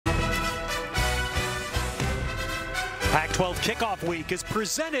Pac-12 Kickoff Week is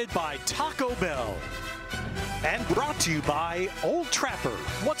presented by Taco Bell and brought to you by Old Trapper,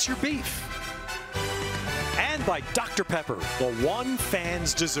 What's Your Beef? And by Dr. Pepper, the one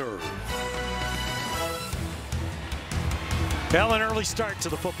fans deserve. Well, an early start to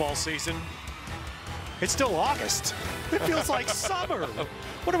the football season. It's still August. It feels like summer.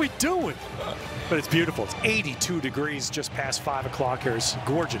 What are we doing? But it's beautiful. It's 82 degrees just past 5 o'clock here. It's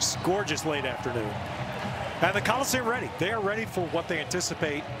gorgeous, gorgeous late afternoon. And the Coliseum ready. They are ready for what they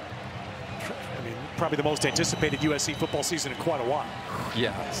anticipate. I mean, probably the most anticipated USC football season in quite a while.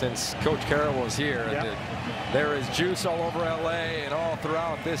 Yeah, since Coach Carroll was here. Yep. And there is juice all over LA and all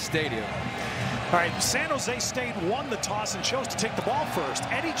throughout this stadium. All right, San Jose State won the toss and chose to take the ball first.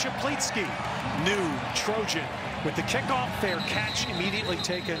 Eddie Chaplitsky, new Trojan, with the kickoff, fair catch immediately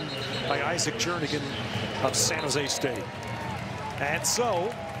taken by Isaac Jernigan of San Jose State. And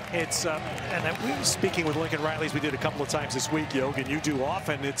so it's, and we were speaking with Lincoln Riley, as we did a couple of times this week, Yogi, and you do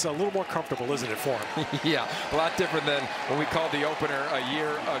often. It's a little more comfortable, isn't it, for him? Yeah, a lot different than when we called the opener a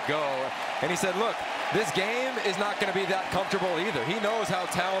year ago. And he said, look, this game is not going to be that comfortable either. He knows how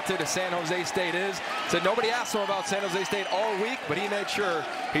talented San Jose State is. Said nobody asked him about San Jose State all week, but he made sure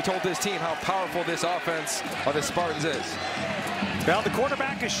he told his team how powerful this offense of the Spartans is. Well, the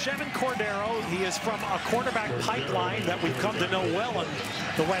quarterback is Chevan Cordero. He is from a quarterback pipeline that we've come to know well on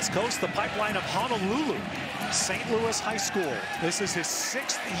the West Coast, the pipeline of Honolulu, St. Louis High School. This is his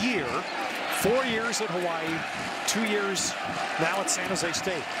 6th year, 4 years at Hawaii, 2 years now at San Jose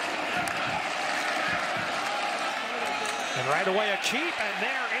State. And right away a keep, and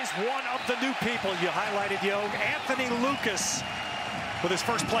there is one of the new people you highlighted, Yog, Anthony Lucas, with his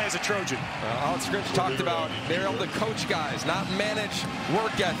first play as a Trojan. Alex Grinch talked about they're able to coach guys, not manage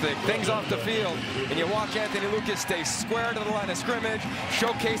work ethic, things off the field. And you watch Anthony Lucas stay square to the line of scrimmage,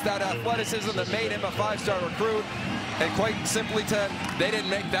 showcase that athleticism that made him a 5-star recruit. And quite simply, Ted, they didn't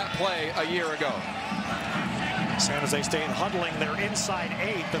make that play a year ago. San Jose State huddling their inside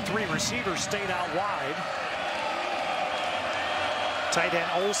 8. The 3 receivers stayed out wide. Tight end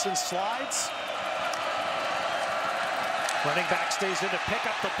Olsen slides. Running back stays in to pick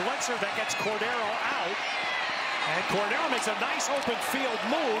up the blitzer. That gets Cordero out. And Cordero makes a nice open field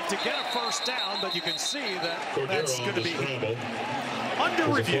move to get a first down, but you can see that that's going to be under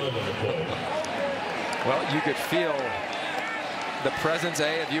review. Well, you could feel the presence,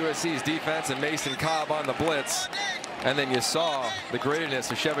 of USC's defense and Mason Cobb on the blitz. And then you saw the grittiness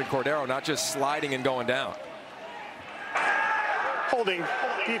of Chevan Cordero, not just sliding and going down. Holding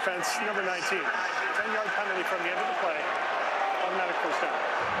defense, number 19. 10-yard penalty from the end of the play. Automatic first down.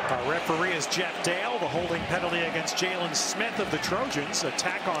 Our referee is Jeff Dale. The holding penalty against Jalen Smith of the Trojans.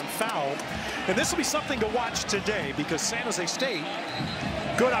 Attack on foul. And this will be something to watch today because San Jose State,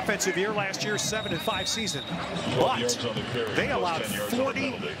 good offensive year last year, 7-5 season. But they allowed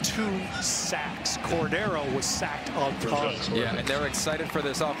 42 sacks. Cordero was sacked a ton. Yeah, and they're excited for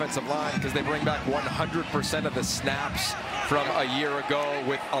this offensive line because they bring back 100% of the snaps from a year ago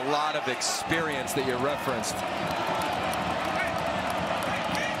with a lot of experience that you referenced.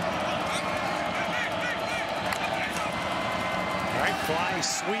 All right, fly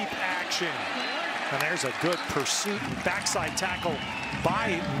sweep action. And there's a good pursuit and backside tackle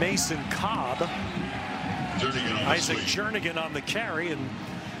by Mason Cobb. Isaac Jernigan on the carry, and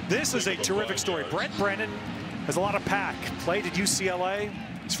this is a terrific story. Brent Brennan has a lot of pack. Played at UCLA.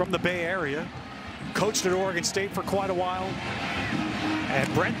 He's from the Bay Area. Coached at Oregon State for quite a while.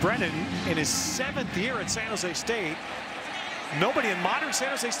 And Brent Brennan, in his 7th year at San Jose State, nobody in modern San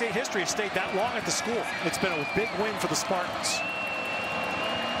Jose State history has stayed that long at the school. It's been a big win for the Spartans.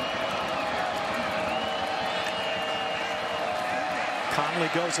 Conley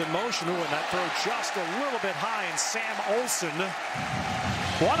goes in motion. Ooh, and that throw just a little bit high, and Sam Olsen,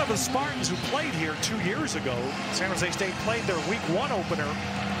 one of the Spartans who played here 2 years ago. San Jose State played their week 1 opener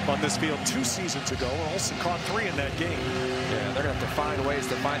on this field 2 seasons ago. Olsen caught 3 in that game. Yeah, they're going to have to find ways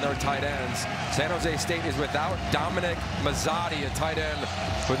to find their tight ends. San Jose State is without Dominic Mazzotti, a tight end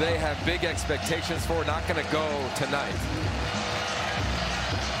who they have big expectations for. Not going to go tonight.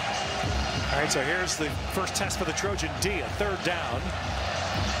 All right, so here's the first test for the Trojan D, a 3rd down.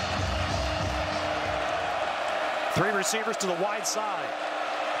 3 receivers to the wide side.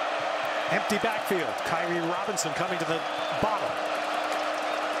 Empty backfield. Kyrie Robinson coming to the bottom.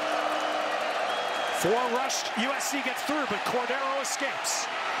 4 rushed. USC gets through, but Cordero escapes.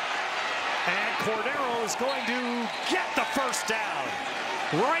 And Cordero is going to get the first down.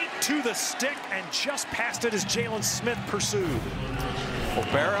 Right to the stick and just past it as Jalen Smith pursued. Well,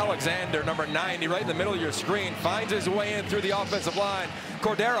 Bear Alexander, number 90, right in the middle of your screen, finds his way in through the offensive line.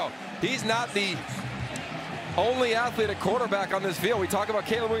 Cordero, he's not the only athlete at quarterback on this field. We talk about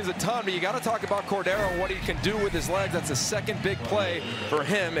Caleb Williams a ton, but you got to talk about Cordero and what he can do with his legs. That's the second big play for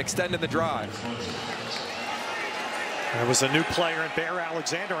him, extending the drive. There was a new player in Bear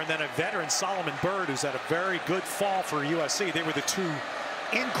Alexander and then a veteran, Solomon Byrd, who's had a very good fall for USC. They were the two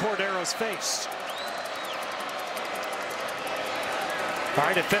in Cordero's face. All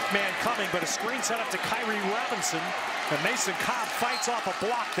right, a fifth man coming, but a screen set up to Kyrie Robinson. And Mason Cobb fights off a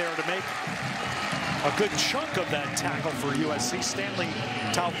block there to make a good chunk of that tackle for USC. Stanley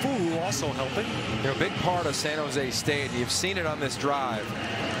Taufu also helping. You know, a big part of San Jose State, you've seen it on this drive.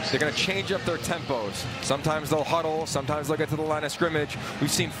 They're going to change up their tempos. Sometimes they'll huddle, sometimes they'll get to the line of scrimmage.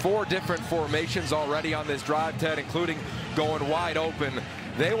 We've seen 4 different formations already on this drive, Ted, including going wide open.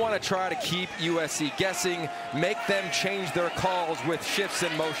 They want to try to keep USC guessing, make them change their calls with shifts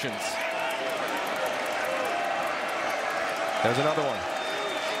and motions. There's another one.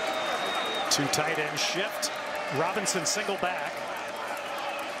 2 tight end shift. Robinson single back.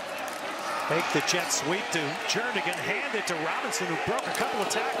 Make the jet sweep to Jernigan, hand it to Robinson, who broke a couple of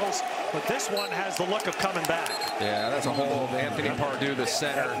tackles, but this one has the look of coming back. Yeah, that's a hold. Anthony Pardue, the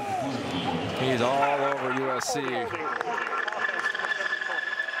center. He's all over USC. 10-yard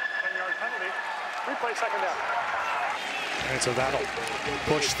penalty. Replay second down. And so that'll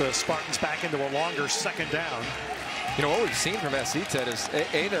push the Spartans back into a longer second down. You know, what we've seen from SC, Ted, is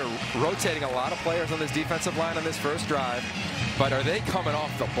they're rotating a lot of players on this defensive line on this first drive, but are they coming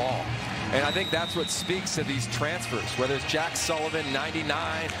off the ball? And I think that's what speaks to these transfers, whether it's Jack Sullivan,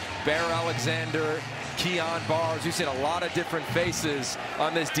 99, Bear Alexander, Keon Bars. We've seen a lot of different faces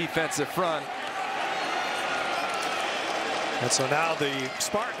on this defensive front. And so now the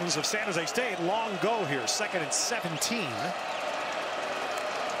Spartans of San Jose State long go here, 2nd and 17.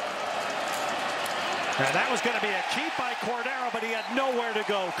 And that was going to be a keep by Cordero, but he had nowhere to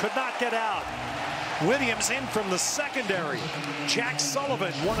go, could not get out. Williams in from the secondary. Jack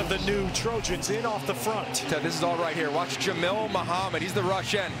Sullivan, one of the new Trojans, in off the front. Ted, this is all right here. Watch Jamil Muhammad. He's the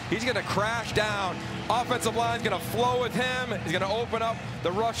rush end. He's going to crash down. Offensive line's going to flow with him. He's going to open up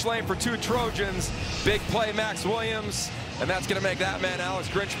the rush lane for 2 Trojans. Big play, Max Williams. And that's going to make that man, Alex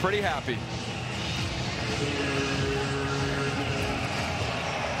Grinch, pretty happy.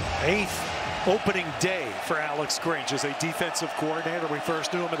 8th opening day for Alex Grinch as a defensive coordinator. We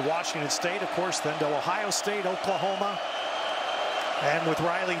first knew him at Washington State, of course, then to Ohio State, Oklahoma, and with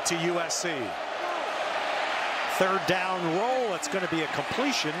Riley to USC. 3rd down roll. It's going to be a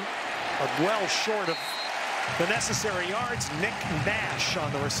completion, but well short of the necessary yards. Nick Nash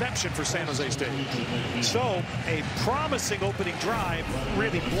on the reception for San Jose State. So a promising opening drive,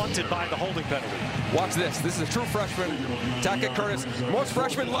 really blunted by the holding penalty. Watch this. This is a true freshman, Tackett Curtis. Most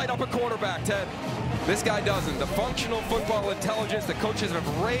freshmen light up a quarterback, Ted. This guy doesn't. The functional football intelligence, the coaches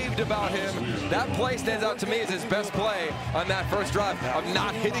have raved about him. That play stands out to me as his best play on that first drive of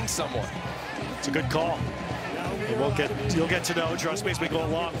not hitting someone. It's a good call. You'll get to know, trust me, as we go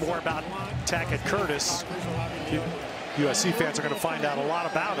along, more about Tackett Curtis. USC fans are going to find out a lot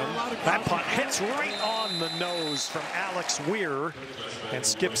about him. That punt hits right on the nose from Alex Weir and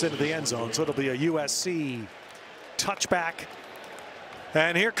skips into the end zone. So it'll be a USC touchback.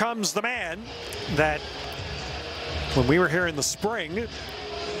 And here comes the man that, when we were here in the spring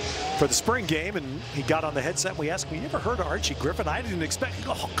for the spring game and he got on the headset, we asked him, "You ever heard of Archie Griffin?" I didn't expect.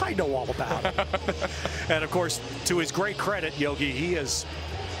 Oh, I know all about it. And of course, to his great credit, Yogi, he has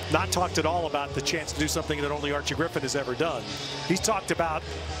not talked at all about the chance to do something that only Archie Griffin has ever done. He's talked about,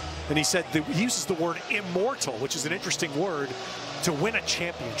 and he said, he uses the word immortal, which is an interesting word, to win a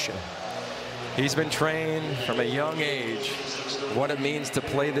championship. He's been trained from a young age what it means to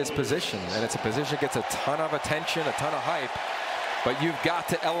play this position. And it's a position that gets a ton of attention, a ton of hype. But you've got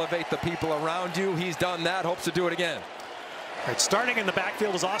to elevate the people around you. He's done that, hopes to do it again. All right, starting in the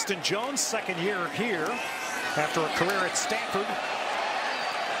backfield is Austin Jones, 2nd year here after a career at Stanford.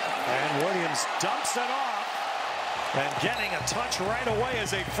 And Williams dumps it off. And getting a touch right away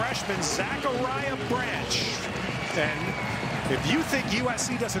as a freshman, Zachariah Branch. And if you think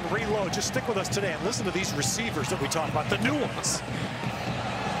USC doesn't reload, just stick with us today and listen to these receivers that we talk about, the new ones.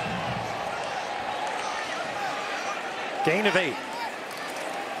 Gain of 8.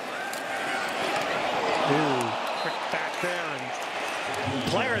 Ooh, quick back there. And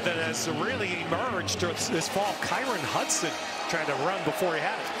player that has really emerged this fall, Kyron Hudson, trying to run before he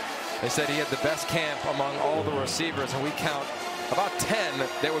had it. They said he had the best camp among all the receivers, and we count about 10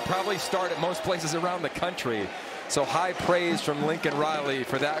 that would probably start at most places around the country. So high praise from Lincoln Riley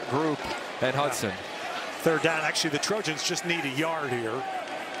for that group and Hudson. 3rd down. Actually, the Trojans just need a yard here.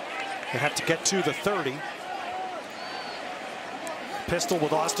 They have to get to the 30. Pistol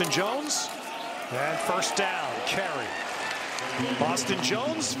with Austin Jones. And first down, carry. Austin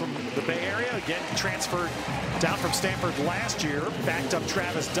Jones from the Bay Area, again transferred down from Stanford last year, backed up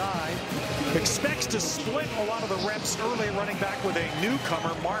Travis Dye. Expects to split a lot of the reps early, running back with a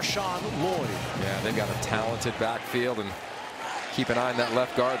newcomer, Marshawn Lloyd. Yeah, they've got a talented backfield, and keep an eye on that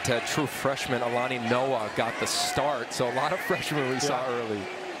left guard, Ted. True freshman Alani Noah got the start, so a lot of freshmen we saw early.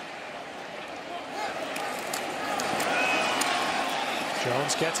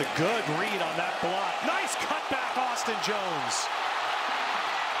 Jones gets a good read on that block. Nice cutback, Austin Jones.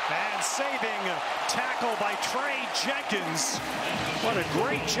 And saving tackle by Trey Jenkins. What a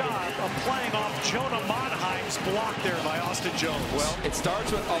great job of playing off Jonah Monheim's block there by Austin Jones. Well, it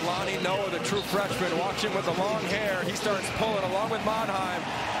starts with Alani Noah, the true freshman. Watch him with the long hair. He starts pulling along with Monheim.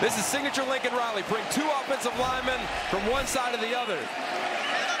 This is signature Lincoln Riley. Bring two offensive linemen from one side to the other.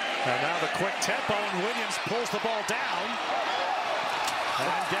 And now the quick tempo, and Williams pulls the ball down.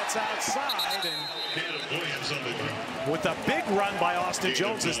 And gets outside, and with a big run by Austin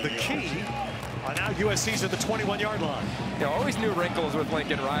Jones is the key. Now USC's at the 21-yard line. You know, always new wrinkles with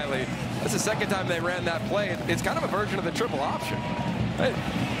Lincoln Riley. That's the second time they ran that play. It's kind of a version of the triple option. Hey,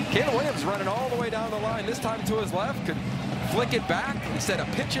 Caleb Williams running all the way down the line. This time to his left, could flick it back instead of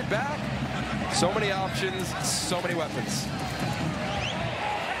pitch it back. So many options, so many weapons.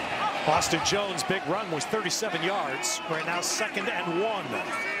 Austin Jones' big run was 37 yards. Right now, 2nd and 1.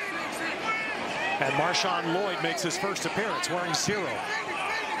 And Marshawn Lloyd makes his first appearance, wearing 0.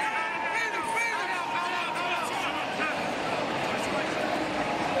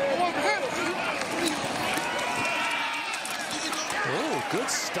 Oh, good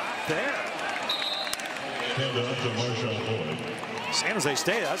stop there. San Jose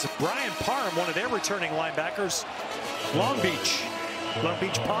State, that's Brian Parham, one of their returning linebackers. Long Beach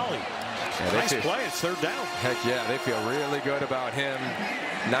Poly. Yeah, nice play. It's 3rd down. Heck yeah, they feel really good about him.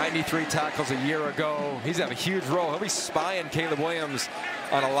 93 tackles a year ago. He's having a huge role. He'll be spying Caleb Williams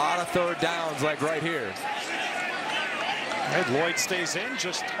on a lot of 3rd downs, like right here. And Lloyd stays in,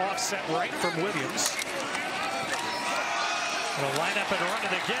 just offset right from Williams. They'll line up and run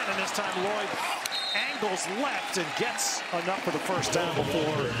it again, and this time Lloyd angles left and gets enough for the first down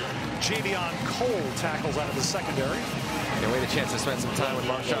before Javion Cole tackles out of the secondary. Yeah, we had a chance to spend some time with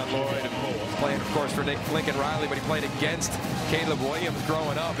Marshawn Lloyd, playing, of course, for Lincoln Riley, but he played against Caleb Williams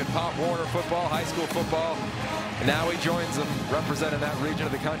growing up in Pop Warner football, high school football. And now he joins them, representing that region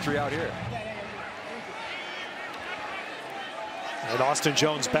of the country out here. And Austin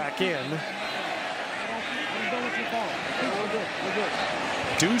Jones back in.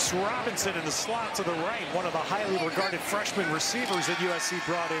 Deuce Robinson in the slot to the right, one of the highly regarded freshman receivers that USC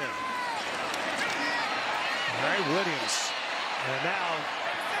brought in. All right, Williams. And now,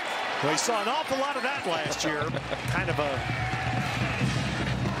 we saw an awful lot of that last year. Kind of a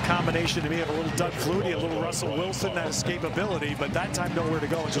combination to me of a little Doug Flutie, a little Russell Wilson, that escapability, but that time nowhere to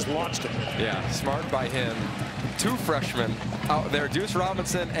go and just launched it. Yeah, smart by him. 2 freshmen out there, Deuce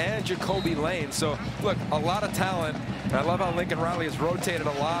Robinson and Jacoby Lane. So, look, a lot of talent. And I love how Lincoln Riley has rotated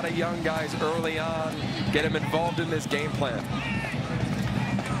a lot of young guys early on, get him involved in this game plan.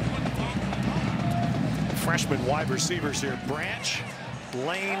 Freshman wide receivers here, Branch,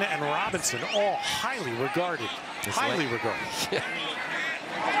 Lane, and Robinson, all highly regarded. Highly regarded. Yeah.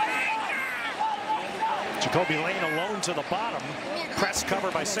 Jacoby Lane alone to the bottom. Press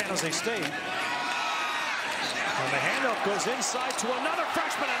cover by San Jose State. And the handoff goes inside to another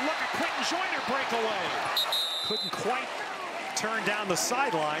freshman, and look at Quentin Joyner break away. Couldn't quite turn down the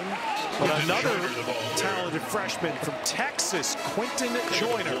sideline, but another talented freshman from Texas, Quentin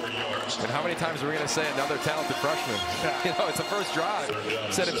Joyner. And how many times are we going to say another talented freshman? Yeah. You know, it's the first drive.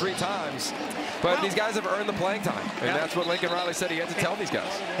 Said it 3 times. But these guys have earned the playing time. And that's what Lincoln Riley said he had to tell these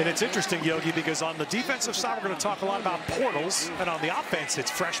guys. And it's interesting, Yogi, because on the defensive side, we're going to talk a lot about portals. And on the offense,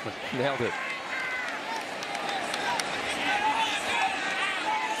 it's freshmen. Nailed it.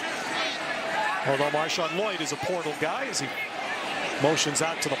 Although Marshawn Lloyd is a portal guy as he motions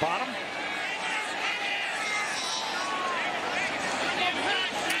out to the bottom.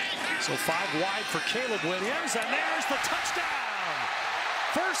 So 5 wide for Caleb Williams, and there's the touchdown.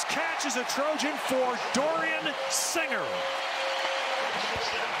 First catch is a Trojan for Dorian Singer.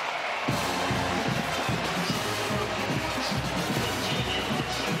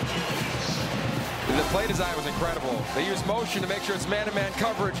 The play design was incredible. They used motion to make sure it's man-to-man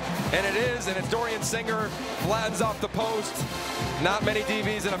coverage, and it is, and it's Dorian Singer, flattens off the post. Not many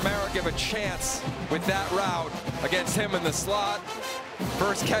DBs in America have a chance with that route against him in the slot.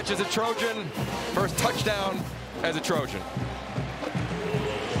 First catch as a Trojan, first touchdown as a Trojan.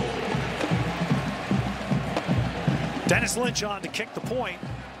 Dennis Lynch on to kick the point.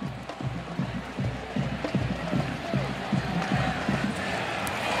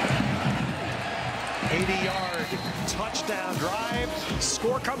 80-yard touchdown drive.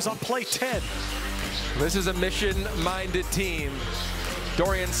 Score comes on play 10. This is a mission-minded team.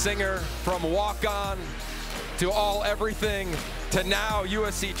 Dorian Singer from walk-on to all everything to now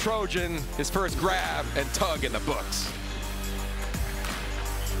USC Trojan, his first grab and tug in the books.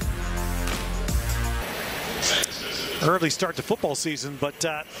 Early start to football season, but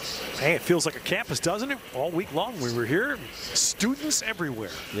hey, it feels like a campus, doesn't it? All week long we were here, students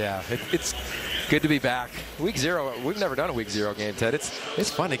everywhere. Yeah, it's good to be back. Week 0, we've never done a week 0 game, Ted. It's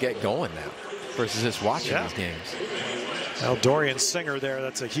fun to get going now versus just watching these games. Well, Dorian Singer there,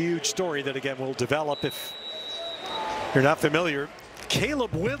 that's a huge story that, again, will develop. If you're not familiar,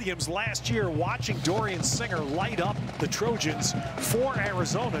 Caleb Williams last year watching Dorian Singer light up the Trojans for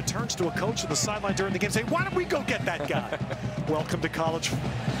Arizona turns to a coach on the sideline during the game saying, why don't we go get that guy? Welcome to college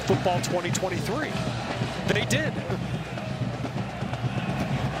football 2023. They did.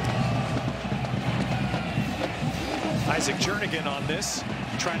 Isaac Jernigan on this,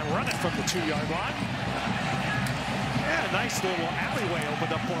 trying to run it from the 2-yard line. And a nice little alleyway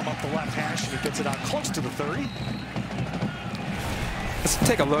opened up for him up the left hash, and he gets it out close to the 30. Let's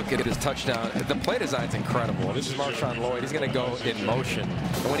take a look at his touchdown. The play design's incredible. This is Marshawn Lloyd. He's going to go in motion.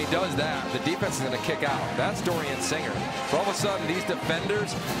 And when he does that, the defense is going to kick out. That's Dorian Singer. So all of a sudden, these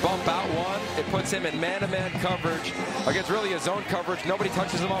defenders bump out one. It puts him in man-to-man coverage against really a zone coverage. Nobody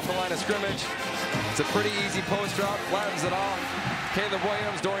touches him off the line of scrimmage. It's a pretty easy post route. Flattens it off. Caleb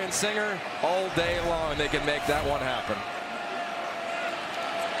Williams, Dorian Singer, all day long, they can make that one happen.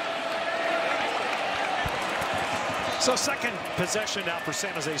 So second possession now for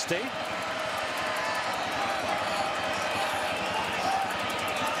San Jose State.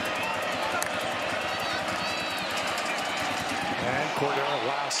 And Cordero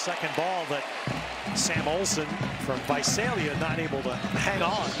allows second ball that Sam Olsen from Visalia not able to hang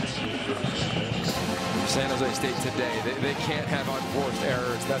on. San Jose State today, they can't have unforced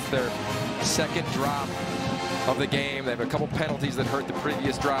errors. That's their second drop of the game. They have a couple penalties that hurt the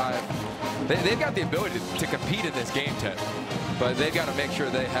previous drive. They've got the ability to compete in this game, Ted, but they've got to make sure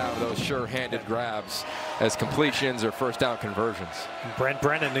they have those sure-handed grabs as completions or first down conversions. Brent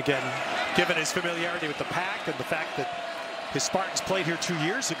Brennan, again, given his familiarity with the pack and the fact that his Spartans played here 2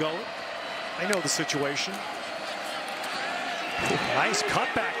 years ago, I know the situation. Nice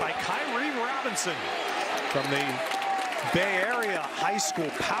cutback by Kyrie Robinson from the Bay Area high school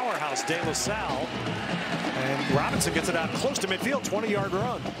powerhouse De La Salle. And Robinson gets it out close to midfield, 20-yard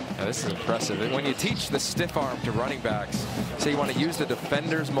run. Now, this is impressive. When you teach the stiff arm to running backs, so you want to use the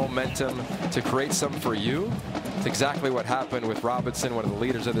defender's momentum to create something for you. It's exactly what happened with Robinson, one of the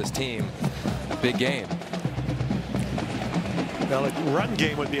leaders of this team. Big game. Well, a run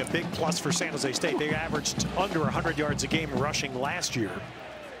game would be a big plus for San Jose State. They averaged under 100 yards a game rushing last year.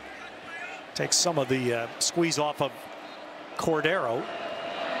 Takes some of the squeeze off of Cordero.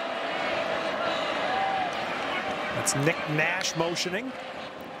 That's Nick Nash motioning.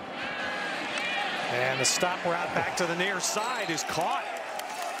 And the stop route back to the near side is caught.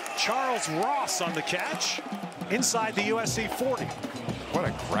 Charles Ross on the catch inside the USC 40. What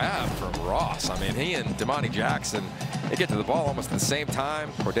a grab from Ross. I mean, he and Damani Jackson, they get to the ball almost at the same time.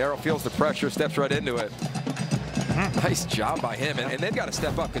 Cordero feels the pressure, steps right into it. Nice job by him. And they've got to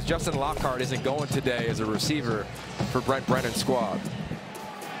step up because Justin Lockhart isn't going today as a receiver for Brent Brennan's squad.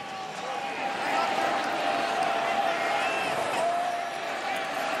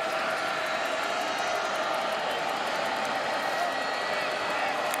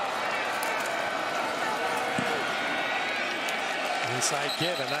 Inside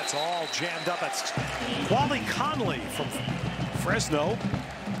give, and that's all jammed up. That's Wally Conley from Fresno.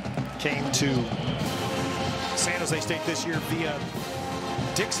 Came to San Jose State this year via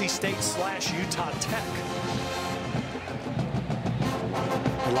Dixie State / Utah Tech.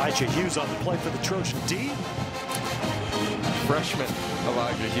 Elijah Hughes on the play for the Trojan D. Freshman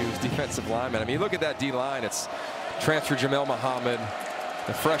Elijah Hughes, defensive lineman. I mean, look at that D-line. It's transfer Jamel Muhammad,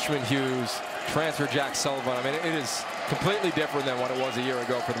 the freshman Hughes, transfer Jack Sullivan. I mean, it is completely different than what it was a year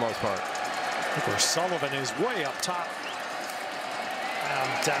ago for the most part. Of course, Sullivan is way up top.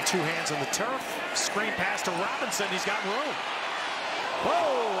 Down two hands on the turf. Screen pass to Robinson. He's got room.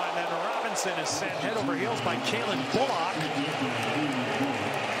 Whoa, and then Robinson is sent head over heels by Kalen Bullock.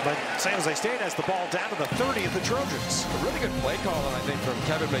 But San Jose State has the ball down to the 30 of the Trojans. A really good play calling, I think, from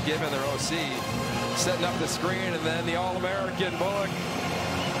Kevin McGibbon, their OC. Setting up the screen, and then the All-American Bullock.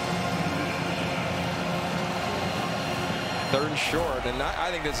 Third and short, and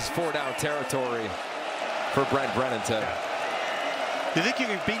I think this is 4-down territory for Brent Brennan. Do you think you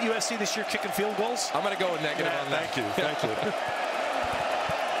can beat USC this year kicking field goals? I'm going to go with negative on that. Thank you. Thank you.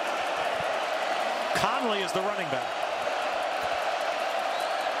 Conley is the running back.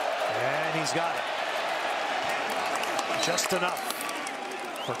 And he's got it. Just enough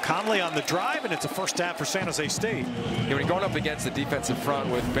for Conley on the drive, and it's a first down for San Jose State. Yeah, when you're going up against the defensive front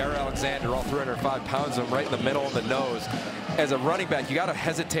with Bear Alexander, all 305 pounds of him, right in the middle of the nose, as a running back, you got to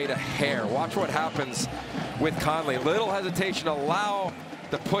hesitate a hair. Watch what happens with Conley. Little hesitation, allow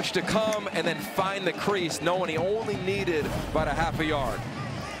the push to come, and then find the crease, knowing he only needed about a half a yard.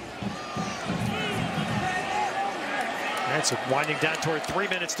 That's winding down toward 3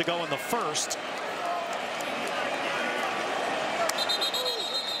 minutes to go in the first.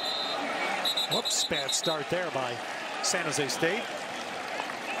 Whoops, bad start there by San Jose State.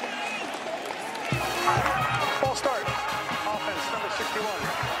 Ball start. Offense, number 61.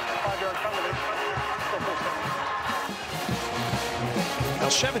 5-yard penalty. Now,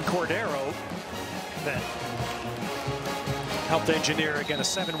 Chevin Cordero, that helped engineer, again, a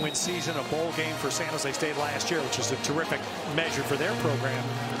 7-win season, a bowl game for San Jose State last year, which is a terrific measure for their program.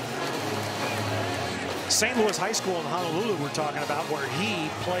 St. Louis High School in Honolulu we're talking about, where he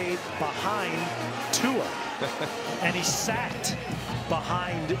played behind Tua. And he sat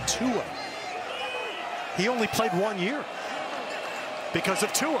behind Tua. He only played 1 year because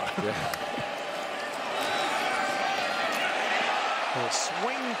of Tua. Yeah. A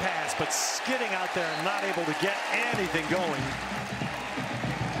swing pass, but skidding out there and not able to get anything going.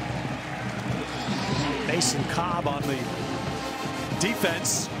 Mason Cobb on the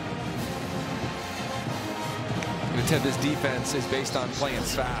defense. Ted, this defense is based on playing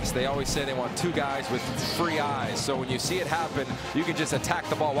fast. They always say they want 2 guys with free eyes. So when you see it happen, you can just attack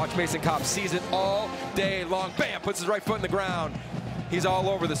the ball. Watch Mason Cobb seize it all day long. Bam! Puts his right foot in the ground. He's all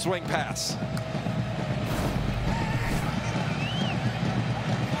over the swing pass.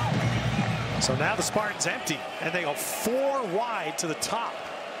 So now the Spartans empty, and they go 4 wide to the top.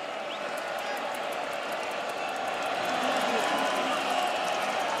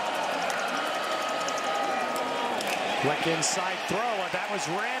 Quick inside throw, and that was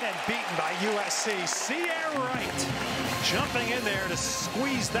read and beaten by USC. Sierra Wright jumping in there to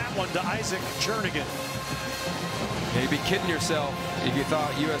squeeze that one to Isaac Jernigan. You'd be kidding yourself if you thought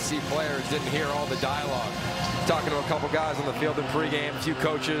USC players didn't hear all the dialogue. Talking to a couple guys on the field in pregame, a few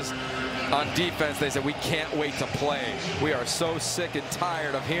coaches. On defense, they said, we can't wait to play. We are so sick and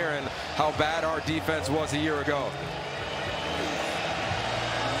tired of hearing how bad our defense was a year ago.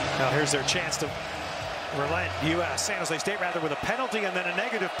 Now here's their chance to relent. San Jose State rather, with a penalty and then a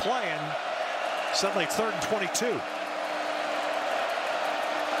negative play, and suddenly it's 3rd and 22.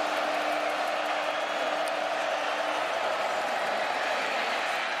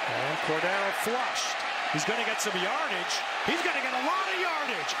 And Cordero flushed. He's going to get some yardage. He's going to get a lot of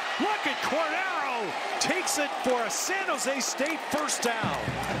yardage. Look at Cordero. Takes it for a San Jose State first down.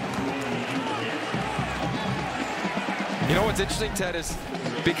 You know what's interesting, Ted, is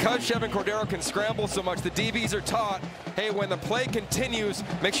because Chevin Cordero can scramble so much, the DBs are taught, hey, when the play continues,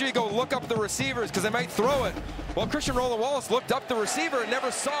 make sure you go look up the receivers because they might throw it. Well, Christian Rowland-Wallace looked up the receiver and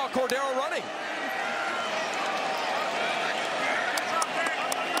never saw Cordero running.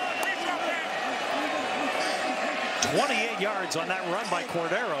 .28 yards on that run by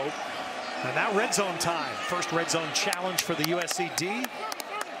Cordero. And now red zone time. First red zone challenge for the USC D.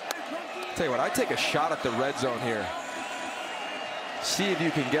 Tell you what, I take a shot at the red zone here. See if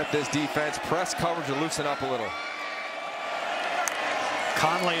you can get this defense, press coverage, and loosen up a little.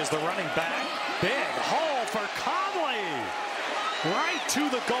 Conley is the running back. Big hole for Conley. Right to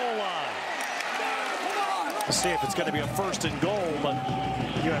the goal line. We'll see if it's going to be a 1st and goal, but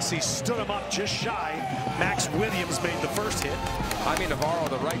USC stood him up just shy. Max Williams made the first hit. Jaime Navarro,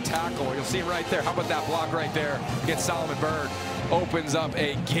 the right tackle. You'll see him right there. How about that block right there against Solomon Byrd? Opens up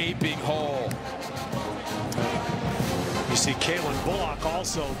a gaping hole. You see Kalen Bullock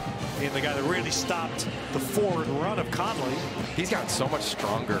also being the guy that really stopped the forward run of Conley. He's gotten so much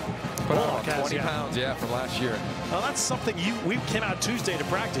stronger. Put on 20 pounds, yeah, from last year. Well, that's something we came out Tuesday to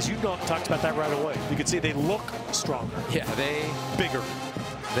practice. You talked about that right away. You can see they look stronger. Yeah, bigger.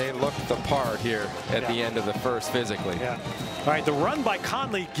 They looked the part here at the end of the first physically. Yeah. All right, the run by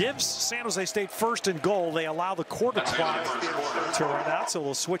Conley gives San Jose State 1st and goal. They allow the quarter clock to run out, so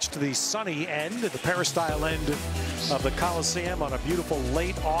we'll switch to the sunny end, the peristyle end of the Coliseum on a beautiful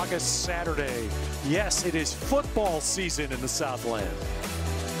late August Saturday. Yes, it is football season in the Southland.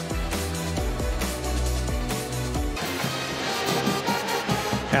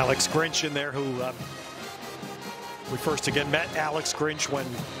 Alex Grinch in there, who we first again met Alex Grinch when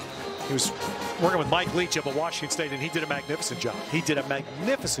he was working with Mike Leach up at Washington State, and he did a magnificent job. He did a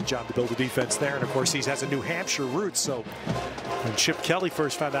magnificent job to build a defense there, and of course he has a New Hampshire route, so When Chip Kelly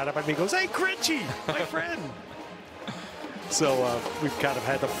first found out about me, he goes, "Hey, Grinchy, my friend." So we've kind of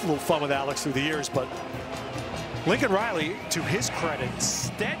had a little fun with Alex through the years, but Lincoln Riley, to his credit,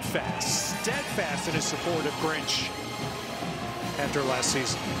 steadfast in his support of Grinch after last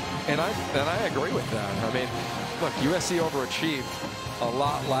season. And I agree with that. I mean, look, USC overachieved a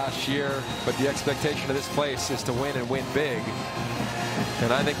lot last year, but the expectation of this place is to win and win big.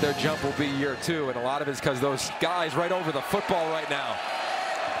 And I think their jump will be year 2, and a lot of it's because those guys right over the football right now.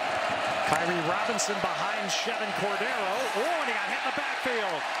 Kyrie Robinson behind Chevin Cordero. Oh, and he got hit in the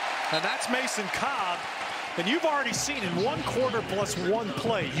backfield. And that's Mason Cobb. And you've already seen in 1 quarter plus 1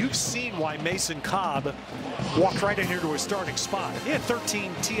 play, you've seen why Mason Cobb walked right in here to a starting spot. He had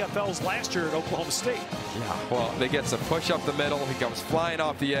 13 TFLs last year at Oklahoma State. Yeah, well, they get some push up the middle. He comes flying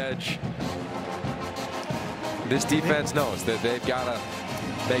off the edge. This defense knows that they've got to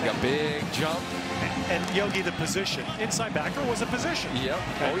make a big jump. And Yogi, the position. Inside backer was a position. Yep.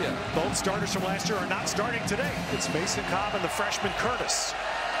 Oh, yeah. Both starters from last year are not starting today. It's Mason Cobb and the freshman Curtis.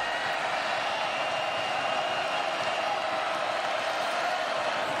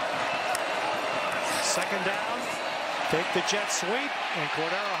 Second down, take the jet sweep, and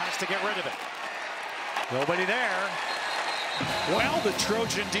Cordero has to get rid of it. Nobody there. Well, the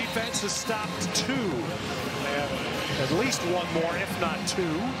Trojan defense has stopped 2. They have at least 1 more, if not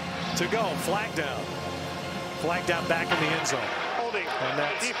 2, to go. Flag down. Flag down back in the end zone. Holding. And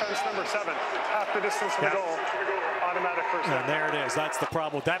that's defense number 7. Half the distance from the goal. Automatic first down. And there it is. That's the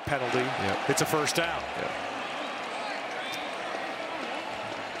problem with that penalty. Yep. It's a first down. Yep.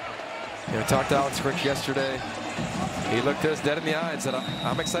 You know, I talked to Alex Grinch yesterday. He looked us dead in the eye and said,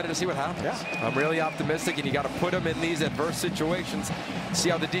 I'm excited to see what happens. Yeah. I'm really optimistic, and you got to put them in these adverse situations, see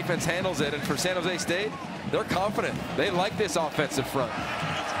how the defense handles it. And for San Jose State, they're confident. They like this offensive front.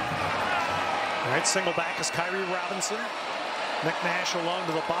 All right, single back is Kyrie Robinson. Nick Nash along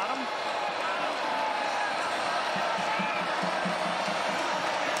to the bottom.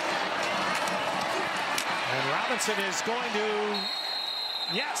 And Robinson is going to,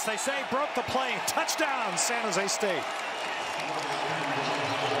 yes, they say broke the play. Touchdown, San Jose State.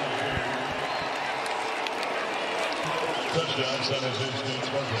 Touchdown, San Jose State.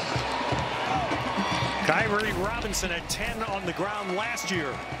 Kyrie Robinson had 10 on the ground last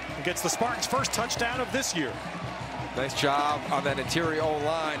year. And gets the Spartans' first touchdown of this year. Nice job on that interior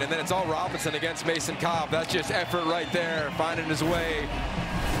O-line. And then it's all Robinson against Mason Cobb. That's just effort right there, finding his way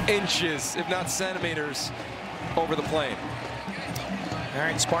inches, if not centimeters, over the plane. All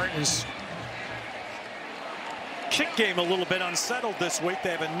right, Spartans kick game a little bit unsettled this week. They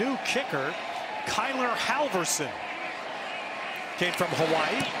have a new kicker, Kyler Halverson. Came from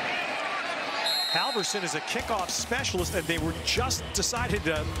Hawaii. Halverson is a kickoff specialist, and they were just decided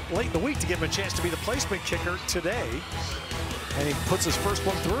late in the week to give him a chance to be the placement kicker today. And he puts his first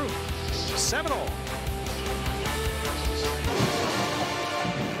one through. 7-0.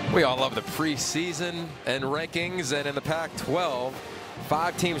 We all love the preseason and rankings, and in the Pac-12,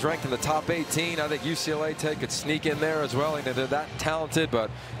 5 teams ranked in the top 18. I think UCLA could sneak in there as well. They're that talented, but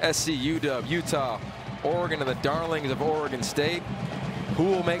SC, UW, Utah, Oregon, and the darlings of Oregon State. Who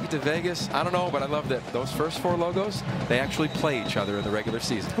will make it to Vegas? I don't know, but I love that those first 4 logos, they actually play each other in the regular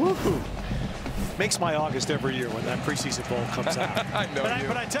season. Woohoo! Makes my August every year when that preseason ball comes out. I know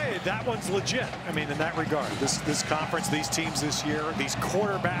but I tell you, that one's legit. I mean, in that regard, this conference, these teams this year, these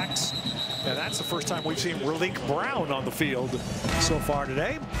quarterbacks, and that's the first time we've seen Raleek Brown on the field so far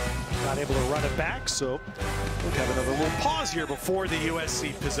today. Not able to run it back, so we'll have another little pause here before the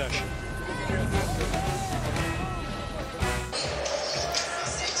USC possession.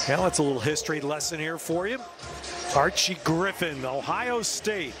 Now it's a little history lesson here for you. Archie Griffin, Ohio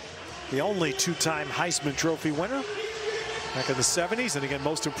State, the only 2-time Heisman Trophy winner back in the 70s. And again,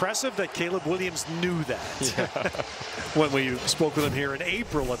 most impressive that Caleb Williams knew that. Yeah. When we spoke with him here in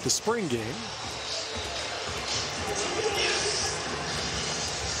April at the spring game.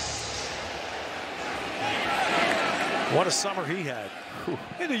 What a summer he had.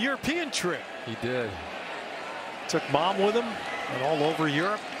 He had a European trip. He did. Took mom with him and all over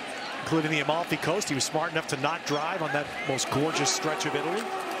Europe, including the Amalfi Coast. He was smart enough to not drive on that most gorgeous stretch of Italy.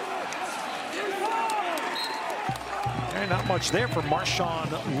 And not much there for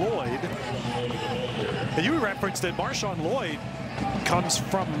Marshawn Lloyd. And you referenced that Marshawn Lloyd comes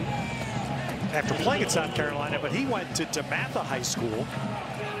from, after playing at South Carolina, but he went to DeMatha High School,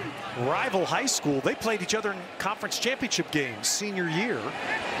 rival high school. They played each other in conference championship games senior year,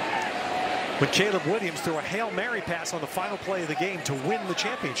 when Caleb Williams threw a Hail Mary pass on the final play of the game to win the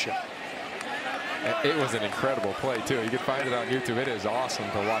championship. It was an incredible play, too. You can find it on YouTube. It is awesome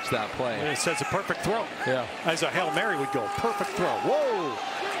to watch that play. And it says a perfect throw. Yeah. As a Hail Mary would go. Perfect throw. Whoa!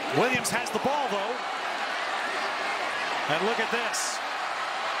 Williams has the ball, though. And look at this.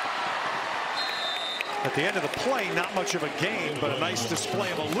 At the end of the play, not much of a gain, but a nice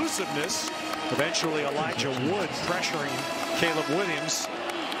display of elusiveness. Eventually, Elijah Wood pressuring Caleb Williams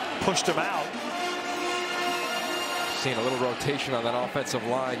pushed him out. Seeing a little rotation on that offensive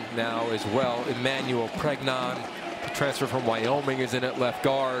line now as well. Emmanuel Pregnon, the transfer from Wyoming, is in at left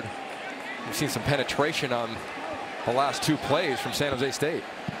guard. We've seen some penetration on the last 2 plays from San Jose State.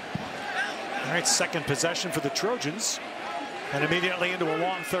 All right, second possession for the Trojans, and immediately into a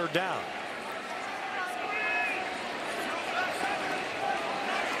long third down.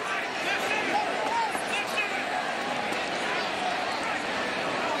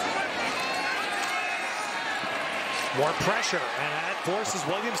 More pressure, and that forces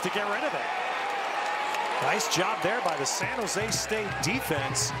Williams to get rid of it. Nice job there by the San Jose State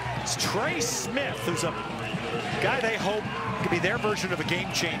defense. It's Trey Smith, who's a guy they hope could be their version of a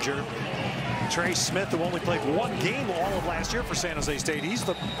game changer. Trey Smith, who only played 1 game all of last year for San Jose State. He's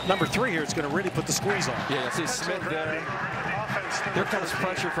the number 3 here. It's going to really put the squeeze on. Yeah, see Smith there. Here comes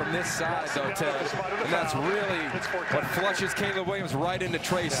pressure from this side, though, Ted. And that's really what flushes Caleb Williams right into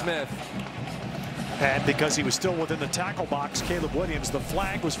Trey Smith. And because he was still within the tackle box, Caleb Williams, the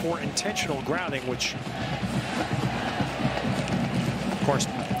flag was for intentional grounding, which, of course,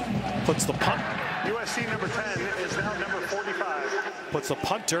 puts the punt. USC number 10 is now number 45. Puts the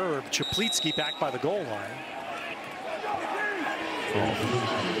punter, or Chaplitsky, back by the goal line.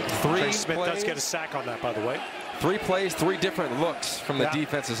 Trey Smith does get a sack on that, by the way. 3 plays, 3 different looks from the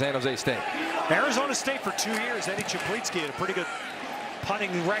defense of San Jose State. Arizona State for 2 years. Eddie Chaplitsky had a pretty good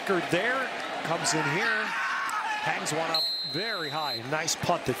punting record there. Comes in here, hangs one up very high. Nice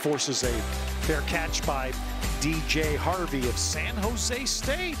punt that forces a fair catch by DJ Harvey of San Jose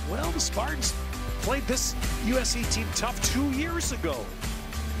State. Well, the Spartans played this USC team tough 2 years ago.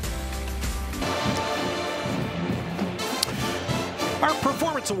 Our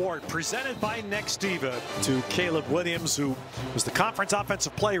Performance Award presented by Nextiva to Caleb Williams, who was the Conference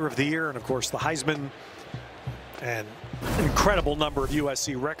Offensive Player of the Year, and of course the Heisman, and incredible number of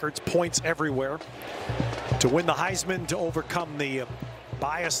USC records, points everywhere. To win the Heisman, to overcome the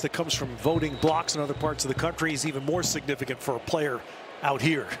bias that comes from voting blocks in other parts of the country, is even more significant for a player out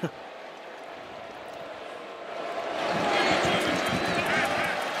here.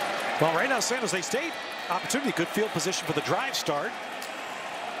 Well, right now, San Jose State, opportunity, good field position for the drive start.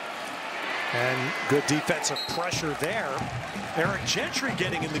 And good defensive pressure there. Eric Gentry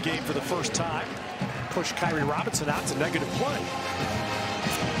getting in the game for the first time. Push Kyrie Robinson out to negative play.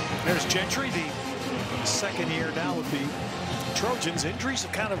 There's Gentry, the second year now with the Trojans. Injuries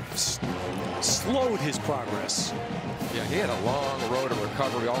have kind of slowed his progress. Yeah, he had a long road to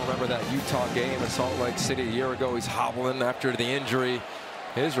recovery. We all remember that Utah game in Salt Lake City a year ago. He's hobbling after the injury.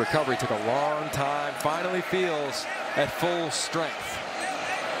 His recovery took a long time. Finally feels at full strength.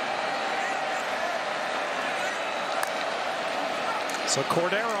 So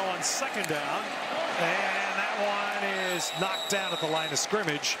Cordero on second down. And that one is knocked down at the line of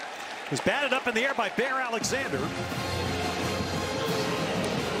scrimmage. It was batted up in the air by Bear Alexander.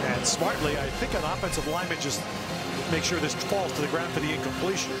 And smartly, I think an offensive lineman just make sure this falls to the ground for the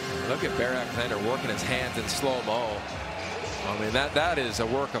incompletion. Look at Bear Alexander working his hands in slow-mo. I mean, that is a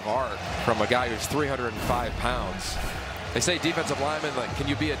work of art from a guy who's 305 pounds. They say defensive linemen, like, can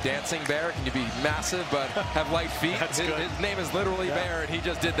you be a dancing bear? Can you be massive but have light feet? His name is literally Bear, and he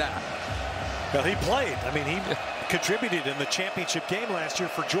just did that. Well, he played. I mean, he contributed in the championship game last year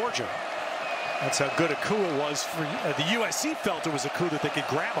for Georgia. That's how good a coup it was for the USC. Felt it was a coup that they could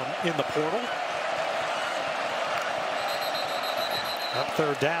grab him in the portal. Up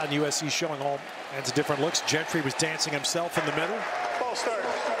third down, USC showing all kinds of different looks. Gentry was dancing himself in the middle. Ball start.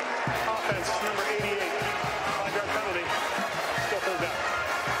 Offense number 88. 5-yard penalty. Still third down.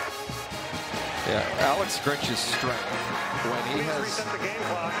 Yeah, Alex Grinch's strength when he has reset the game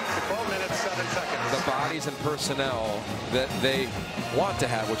clock to 12 minutes, 7 seconds. The bodies and personnel that they want to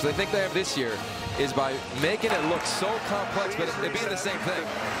have, which they think they have this year, is by making it look so complex, but it being the same thing.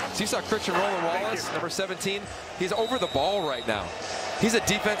 So you saw Christian Roland Wallace, number 17. He's over the ball right now. He's a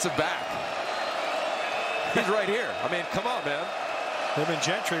defensive back. He's right here. I mean, come on, man. Him and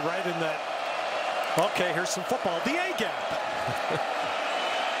Gentry right in that. Okay, here's some football. The A gap.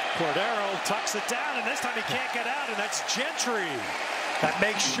 Cordero tucks it down, and this time he can't get out, and that's Gentry. That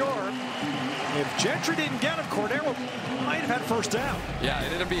makes sure if Gentry didn't get him, Cordero might have had first down. Yeah, it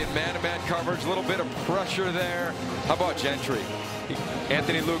ended up being man-to-man coverage, a little bit of pressure there. How about Gentry?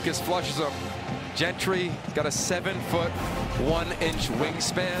 Anthony Lucas flushes him Gentry got a 7-foot 1-inch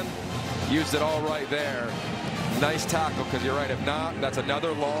wingspan. Used it all right there. Nice tackle, because you're right. If not, that's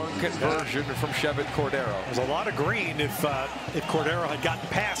another long conversion from Chevan Cordero. There's a lot of green if Cordero had gotten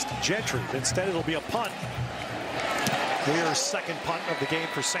past Gentry. Instead, it'll be a punt. Weir's second punt of the game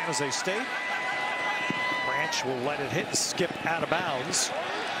for San Jose State. Branch will let it hit and skip out of bounds.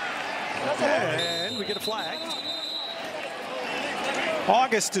 And we get a flag.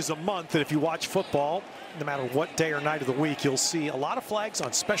 August is a month that if you watch football, no matter what day or night of the week, you'll see a lot of flags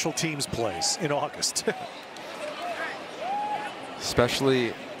on special teams plays in August.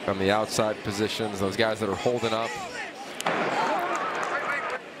 Especially on the outside positions, those guys that are holding up.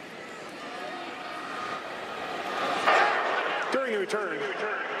 During the return,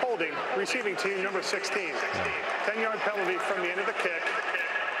 holding, receiving team number 16. 10-yard penalty from the end of the kick.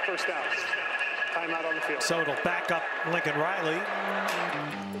 First down. Timeout on the field. So it'll back up Lincoln Riley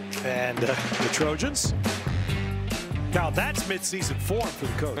and the Trojans. Now that's midseason form for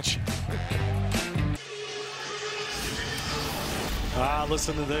the coach.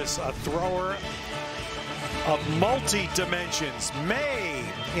 Listen to this. A thrower of multi-dimensions. May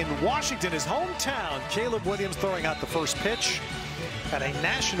in Washington, his hometown. Caleb Williams throwing out the first pitch at a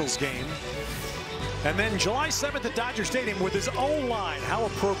Nationals game. And then July 7th at Dodger Stadium with his own line. How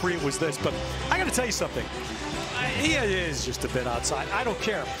appropriate was this? But I got to tell you something. He is just a bit outside. I don't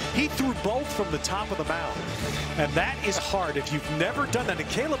care. He threw both from the top of the mound. And that is hard if you've never done that. And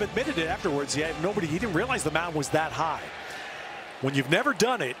Caleb admitted it afterwards. He didn't realize the mound was that high. When you've never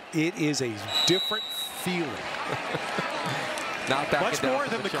done it, it is a different feeling. Not much more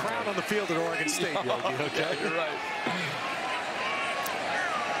than the crowd on the field at Oregon State, Yogi. Okay, yeah, you're right.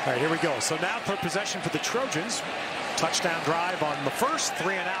 All right, here we go. So now third possession for the Trojans. Touchdown drive on the first,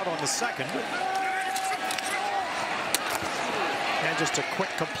 3 and out on the second. And just a quick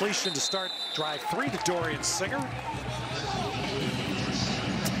completion to start drive 3 to Dorian Singer.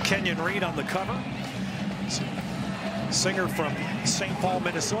 Kenyon Reed on the cover. Singer from St. Paul,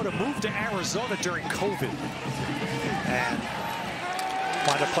 Minnesota, moved to Arizona during COVID. And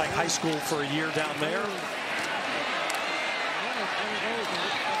wound up playing high school for a year down there.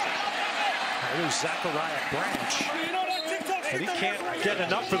 Here's Zachariah Branch. And he can't get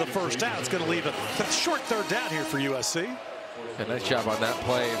enough for the first down. It's going to leave a short third down here for USC. A nice job on that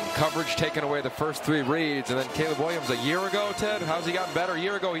play. Coverage taking away the first 3 reads. And then Caleb Williams a year ago, Ted, how's he gotten better? A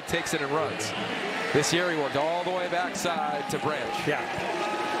year ago, he takes it and runs. This year, he worked all the way backside to Branch. Yeah.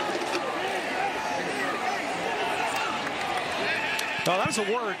 Well, that was a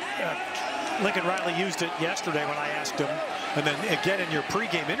word. Lincoln Riley used it yesterday when I asked him. And then again in your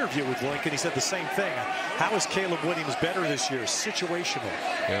pregame interview with Lincoln, he said the same thing. How is Caleb Williams better this year? Situational.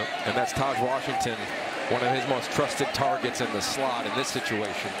 Yep. And that's Taj Washington, one of his most trusted targets in the slot in this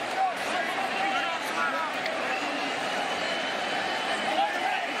situation.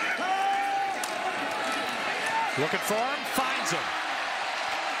 Looking for him, finds him.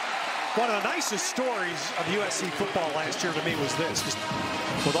 One of the nicest stories of USC football last year to me was this. Just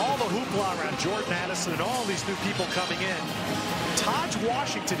with all the hoopla around Jordan Addison and all these new people coming in, Taj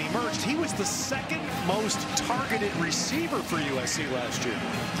Washington emerged. He was the second most targeted receiver for USC last year.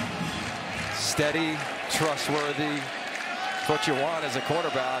 Steady, trustworthy. It's what you want as a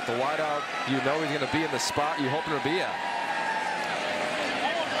quarterback. The wideout, you know he's going to be in the spot you hope him to be at.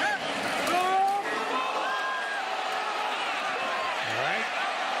 All right.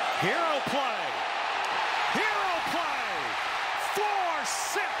 Hero play. Hero play.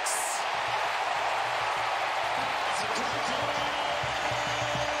 4-6.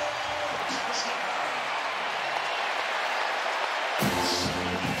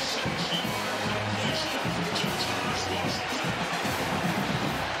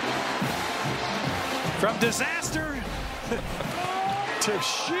 From disaster to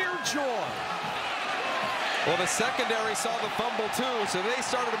sheer joy. Well, the secondary saw the fumble too, so they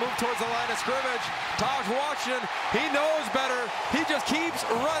started to move towards the line of scrimmage. Taj Washington, he knows better. He just keeps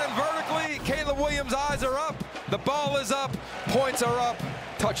running vertically. Caleb Williams' eyes are up. The ball is up. Points are up.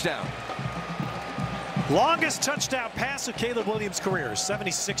 Touchdown. Longest touchdown pass of Caleb Williams' career,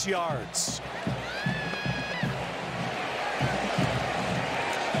 76 yards.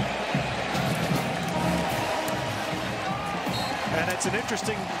 And it's an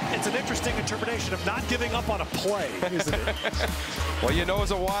interesting interpretation of not giving up on a play, isn't it? Well, you know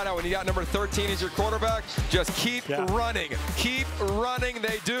as a wideout, when you got number 13 as your quarterback, just keep running. Keep running.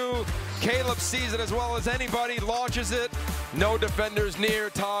 They do. Caleb sees it as well as anybody, launches it. No defenders near.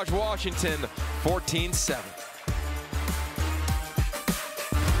 Taj Washington, 14-7.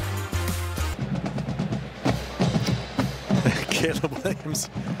 Caleb Williams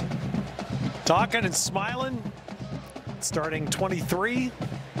Talking and smiling, starting 23.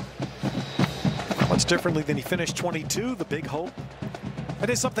 Much differently than he finished 22, the big hope. That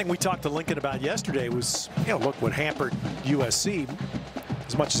is something we talked to Lincoln about yesterday was, look what hampered USC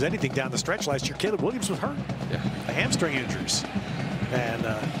as much as anything down the stretch last year. Caleb Williams was hurt. Yeah. The hamstring injuries. And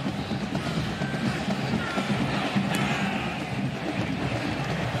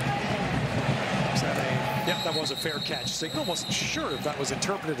that was a fair catch signal. Wasn't sure if that was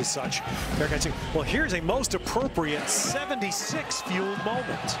interpreted as such. Fair catch signal. Well, here's a most appropriate 76 fueled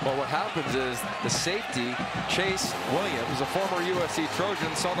moment. Well, what happens is the safety, Chase Williams, a former USC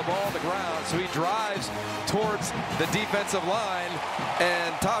Trojan, saw the ball on the ground, so he drives towards the defensive line,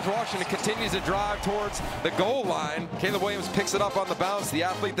 and Taj Washington continues to drive towards the goal line. Caleb Williams picks it up on the bounce, the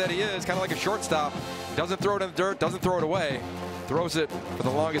athlete that he is, kind of like a shortstop. Doesn't throw it in the dirt, doesn't throw it away. Throws it for the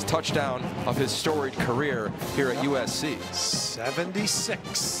longest touchdown of his storied career here at USC.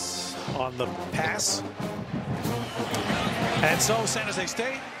 76 on the pass. And so San Jose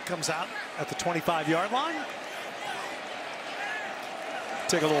State comes out at the 25-yard line.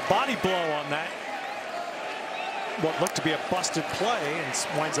 Take a little body blow on that. What looked to be a busted play and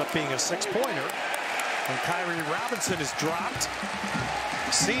winds up being a 6-pointer. And Kyrie Robinson is dropped.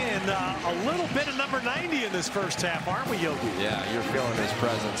 Seeing a little bit of number 90 in this first half, aren't we, Yogi? Yeah, you're feeling his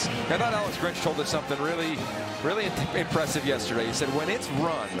presence. I thought Alex Grinch told us something really impressive yesterday. He said, when it's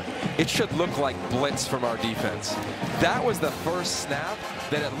run, it should look like blitz from our defense. That was the first snap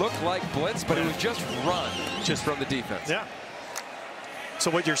that it looked like blitz, but it was just run just from the defense. Yeah.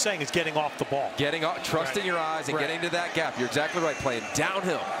 So what you're saying is getting off the ball. Getting off, trusting your eyes and getting to that gap. You're exactly right, playing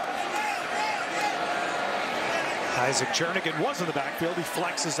downhill. Isaac Jernigan was in the backfield. He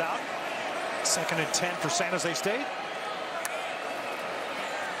flexes out. 2nd and 10 for San Jose State.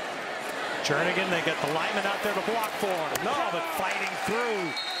 Jernigan, they get the lineman out there to block for him. No, but fighting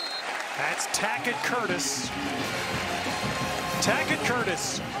through. That's Tackett Curtis. Tackett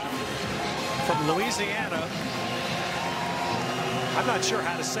Curtis from Louisiana. I'm not sure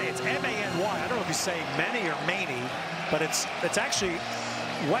how to say it. It's M-A-N-Y. I don't know if you say Manny or Maney, but it's actually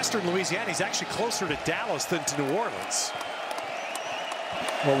Western Louisiana. He's actually closer to Dallas than to New Orleans.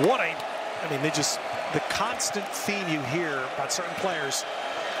 Well, I mean, the constant theme you hear about certain players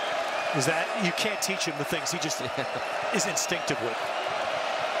is that you can't teach him the things he just is instinctive with.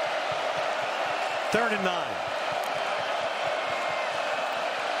 3rd and 9.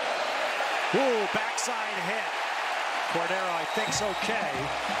 Ooh, backside hit. Cordero, I think's okay,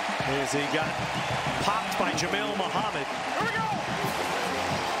 as he got popped by Jamil Muhammad. Here we go.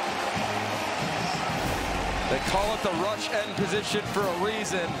 They call it the rush end position for a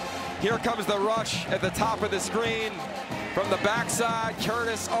reason. Here comes the rush at the top of the screen. From the backside,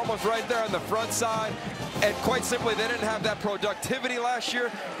 Curtis almost right there on the front side. And quite simply, they didn't have that productivity last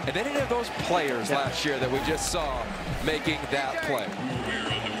year, and they didn't have those players last year that we just saw making that play. We're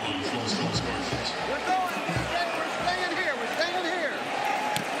staying here. We're staying here.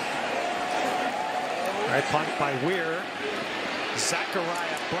 All right, punt by Weir.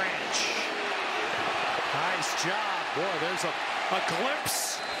 Zachariah Branch. Nice job. Boy, there's a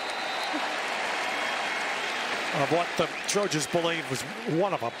glimpse of what the Trojans believe was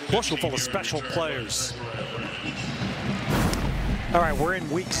one of a bushel full of special players. All right, we're in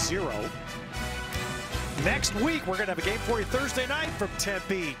week 0. Next week, we're going to have a game for you Thursday night from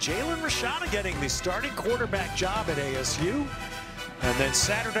Tempe. Jalen Rashada getting the starting quarterback job at ASU. And then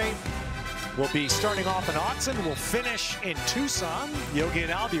Saturday, we'll be starting off in Autzen. We'll finish in Tucson. Yogi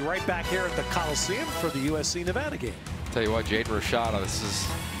and I'll be right back here at the Coliseum for the USC-Nevada game. Tell you what, Jaden Rashada, this is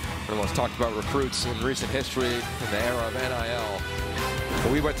one of the most talked about recruits in recent history in the era of NIL.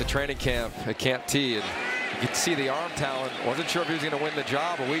 But we went to training camp at Camp T, and you could see the arm talent. Wasn't sure if he was going to win the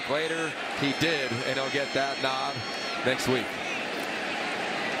job. A week later, he did, and he'll get that nod next week.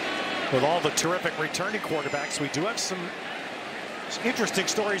 With all the terrific returning quarterbacks, we do have some interesting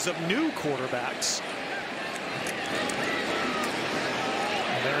stories of new quarterbacks.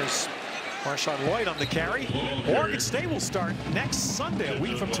 And there's Marshawn Lloyd on the carry. Oregon State will start next Sunday, a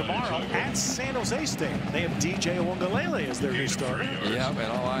week from tomorrow, at San Jose State. They have DJ Uiagalelei as their new starter. Yep,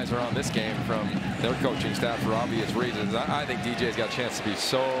 and all eyes are on this game from their coaching staff for obvious reasons. I think DJ's got a chance to be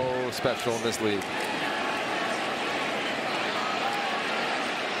so special in this league.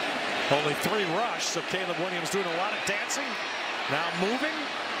 Only 3 rush, so Caleb Williams doing a lot of dancing. Now moving,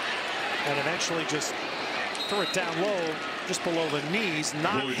 and eventually just threw it down low, just below the knees,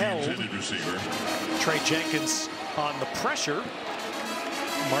 not held. Trey Jenkins on the pressure.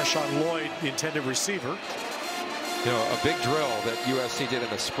 Marshawn Lloyd, the intended receiver. You know, a big drill that USC did in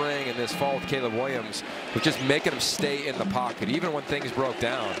the spring and this fall with Caleb Williams was just making him stay in the pocket, even when things broke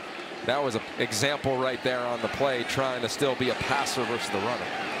down. That was an example right there on the play, trying to still be a passer versus the runner.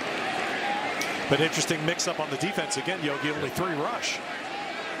 But interesting mix-up on the defense again, Yogi. Only 3 rush.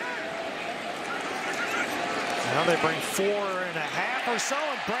 Now they bring 4.5 or so,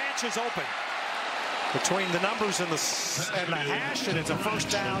 and Branch is open between the numbers and the hash, and it's a first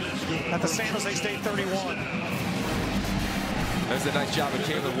down at the San Jose State 31. There's a nice job of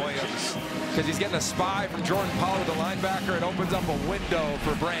Caleb Williams, because he's getting a spy from Jordan Pollard, the linebacker. It opens up a window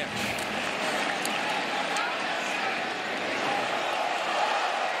for Branch.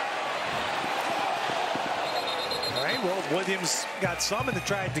 All right, well, Williams got some and they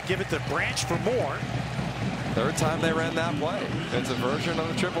tried to give it to Branch for more. Third time they ran that play. It's a version of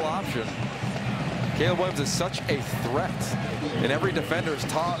the triple option. Caleb Williams is such a threat, and every defender is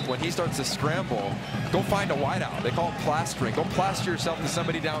taught when he starts to scramble, go find a wideout. They call it plastering. Go plaster yourself to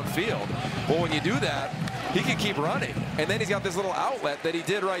somebody downfield. Well, when you do that, he can keep running, and then he's got this little outlet that he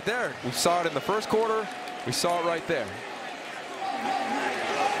did right there. We saw it in the first quarter. We saw it right there.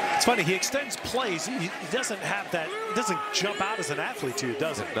 It's funny, he extends plays. He doesn't have that. He doesn't jump out as an athlete to you,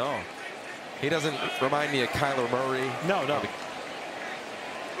 does he? No. He doesn't remind me of Kyler Murray. No, no.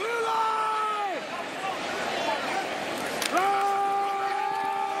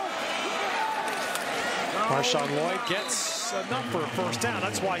 Marshawn Lloyd gets enough for a first down.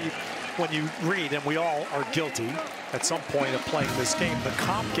 That's why when you read, and we all are guilty at some point of playing this game, the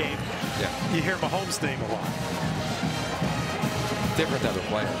comp game, you hear Mahomes' name a lot. Different type of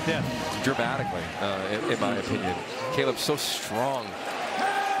player. Yeah. Dramatically, in my opinion. Caleb's so strong.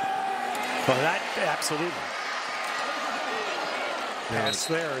 Well, that absolutely. Pass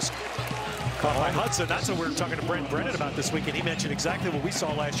there is caught by Hudson. That's what we were talking to Brent Brennan about this week, and he mentioned exactly what we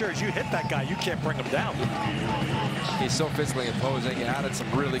saw last year. As you hit that guy, you can't bring him down. He's so physically imposing. He added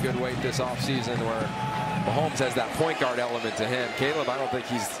some really good weight this offseason where Mahomes has that point guard element to him. Caleb, I don't think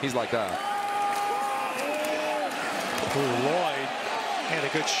he's like that. Lloyd had a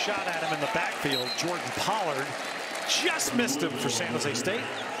good shot at him in the backfield. Jordan Pollard just missed him for San Jose State.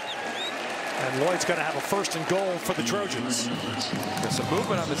 And Lloyd's going to have a first and goal for the Trojans. There's some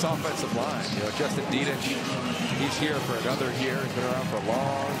movement on this offensive line. You know, Justin Dedich, he's here for another year. He's been around for a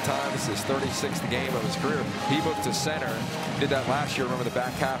long time. This is his 36th game of his career. He moved to center. Did that last year. Remember the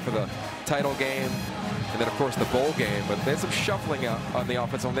back half of the title game. And then, of course, the bowl game. But there's some shuffling on the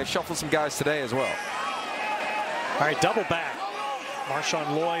offensive line. They've shuffled some guys today as well. All right, double back.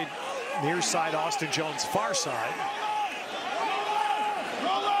 Marshawn Lloyd near side, Austin Jones far side.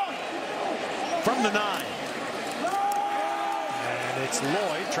 From the 9. And it's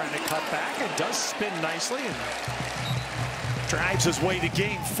Lloyd trying to cut back and does spin nicely and drives his way to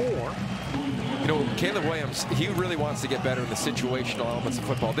gain 4. You know, Caleb Williams, he really wants to get better in the situational elements of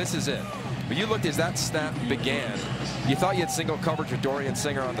football. This is it. But you looked as that snap began, you thought you had single coverage with Dorian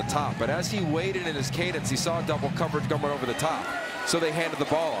Singer on the top. But as he waited in his cadence, he saw double coverage coming over the top. So they handed the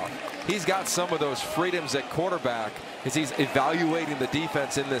ball off. He's got some of those freedoms at quarterback as he's evaluating the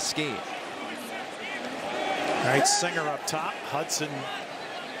defense in this scheme. All right, Singer up top, Hudson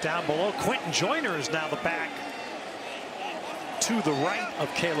down below. Quentin Joyner is now the back to the right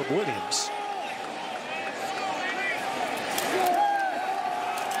of Caleb Williams.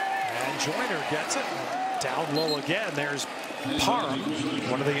 And Joyner gets it. Down low again. There's Parham,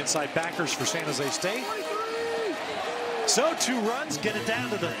 one of the inside backers for San Jose State. So 2 runs, get it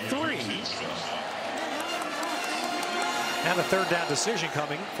down to the 3. And a third down decision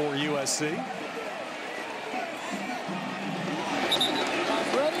coming for USC.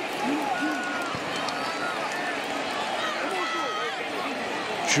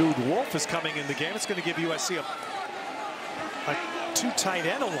 Jude Wolf is coming in the game. It's going to give USC a 2 tight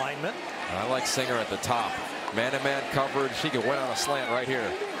end alignment. I like Singer at the top. Man-to-man coverage. He can win on a slant right here.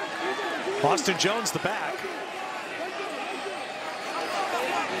 Austin Jones the back.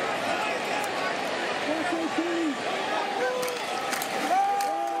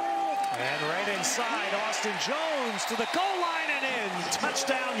 And right inside, Austin Jones to the goal line and in.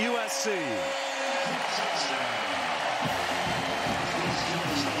 Touchdown USC.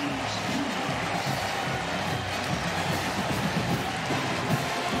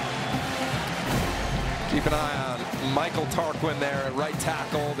 Keep an eye on Michael Tarquin there at right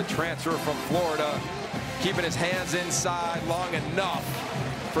tackle, the transfer from Florida, keeping his hands inside long enough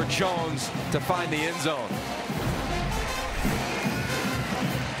for Jones to find the end zone.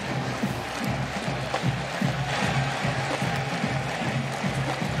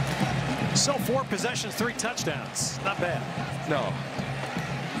 So 4 possessions, 3 touchdowns. Not bad. No.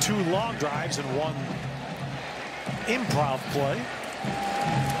 2 long drives and 1 improv play.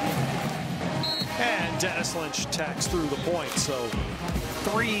 And Dennis Lynch tacks through the point. So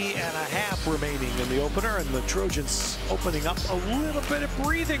 3.5 remaining in the opener, and the Trojans opening up a little bit of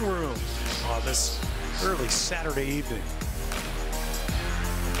breathing room on this early Saturday evening.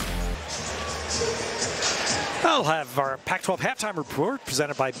 I'll have our Pac-12 halftime report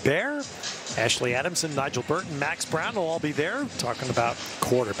presented by Bear. Ashley Adamson, Nigel Burton, Max Brown will all be there talking about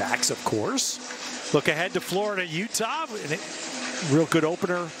quarterbacks, of course. Look ahead to Florida, Utah. Real good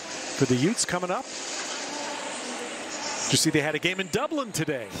opener for the Utes coming up. Did you see they had a game in Dublin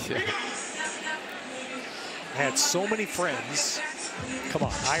today? Yeah. I had so many friends. Come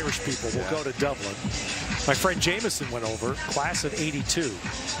on, Irish people will go to Dublin. My friend Jameson went over, class of '82.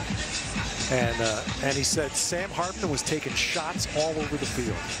 And he said Sam Hartman was taking shots all over the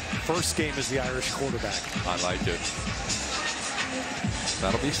field. First game as the Irish quarterback. I like it.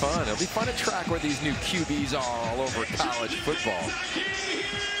 That'll be fun. It'll be fun to track where these new QBs are all over college football.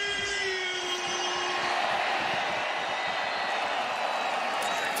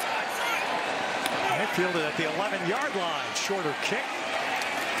 Fielded at the 11-yard line. Shorter kick.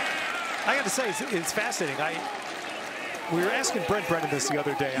 I got to say, it's fascinating. We were asking Brent Brennan this the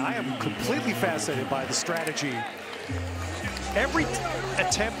other day. I am completely fascinated by the strategy. Every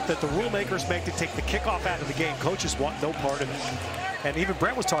attempt that the rule makers make to take the kickoff out of the game, coaches want no part of it. And even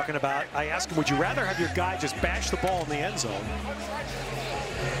Brent was talking about, I asked him, would you rather have your guy just bash the ball in the end zone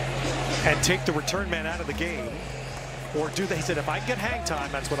and take the return man out of the game? Or do they? He said, if I get hang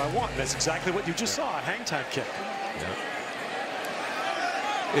time, that's what I want. And that's exactly what you just saw, a hang time kick. Yeah.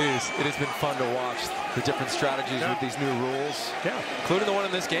 It has been fun to watch the different strategies with these new rules. Yeah. Including the one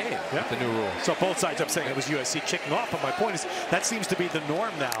in this game, with the new rules. So both sides, I'm saying it was USC kicking off, but my point is that seems to be the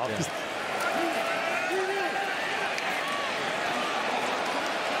norm now. Yeah.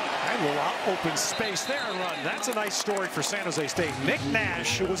 A little open space there and run. That's a nice story for San Jose State. Nick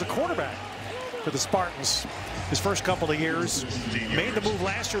Nash, who was a quarterback for the Spartans his first couple of years, made the move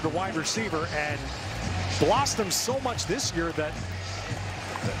last year to wide receiver and blossomed so much this year that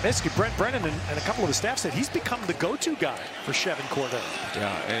basically Brent Brennan and a couple of the staff said he's become the go-to guy for Chevin Cordell.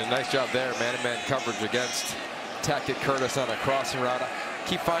 Yeah, and nice job there, man-to-man coverage against Tackett Curtis on a crossing route.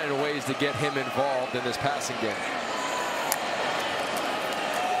 Keep finding ways to get him involved in this passing game.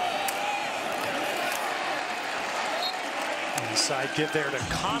 Inside give there to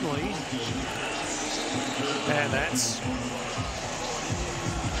Conley. And that's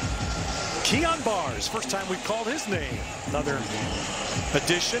Keon Bars. First time we've called his name. Another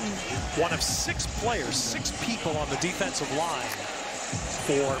addition. One of 6 players, 6 people on the defensive line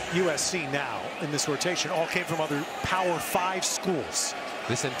for USC now in this rotation. All came from other Power 5 schools.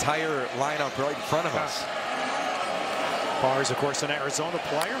 This entire lineup right in front of us. Bars, of course, an Arizona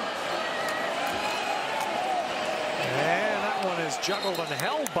player. And that one is juggled and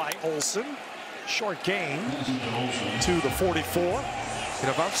held by Olsen. Short gain to the 44. You know,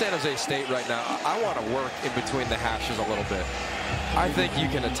 if I'm San Jose State right now, I want to work in between the hashes a little bit. I think you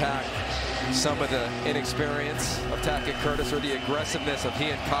can attack some of the inexperience of Tackett Curtis or the aggressiveness of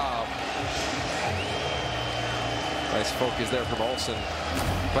he and Cobb. Nice focus there from Olsen.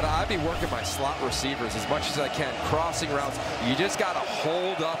 But I'd be working my slot receivers as much as I can. Crossing routes, you just got to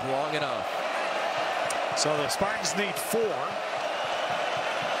hold up long enough. So the Spartans need 4.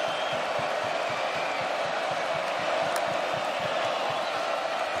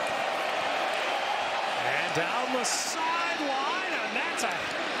 And down the sideline, and that's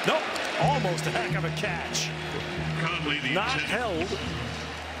almost a heck of a catch. Not held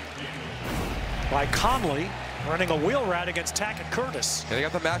by Conley, running a wheel route against Tackett Curtis. And they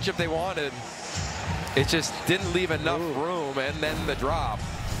got the matchup they wanted. It just didn't leave enough room, and then the drop.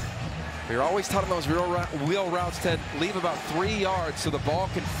 You're always telling those wheel routes to leave about 3 yards so the ball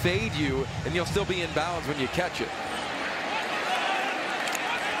can fade you and you'll still be in bounds when you catch it.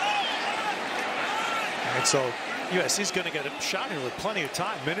 All right, so USC's going to get a shot here with plenty of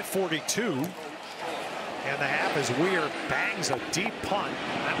time. Minute 42 and the half as Weir bangs a deep punt.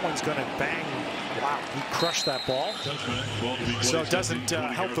 That one's going to bang. Wow, he crushed that ball. So it doesn't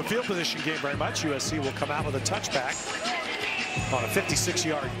help the field position game very much. USC will come out with a touchback on a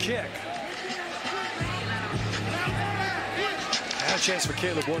 56-yard kick. And a chance for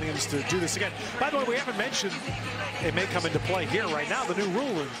Caleb Williams to do this again. By the way, we haven't mentioned, it may come into play here right now, the new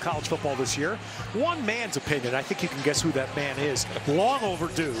rule in college football this year. One man's opinion, I think you can guess who that man is. Long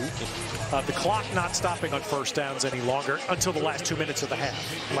overdue. The clock not stopping on first downs any longer until the last 2 minutes of the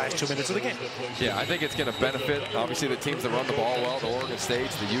half. Last 2 minutes of the game. Yeah, I think it's going to benefit, obviously, the teams that run the ball well, the Oregon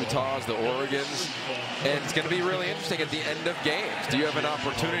States, the Utahs, the Oregons. And it's going to be really interesting at the end of games. Do you have an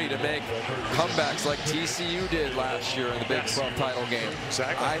opportunity to make comebacks like TCU did last year in the Big 12 title game?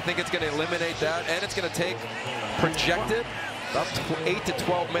 Exactly. I think it's going to eliminate that, and it's going to take projected about 8 to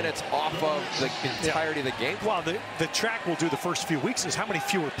 12 minutes off of the entirety of the game. Well, the track will do the first few weeks is how many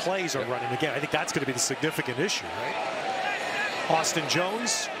fewer plays are running again. I think that's going to be the significant issue, right? Austin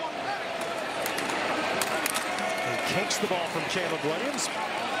Jones. He kicks the ball from Caleb Williams.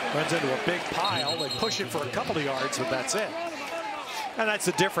 Runs into a big pile. They push it for a couple of yards, but that's it. And that's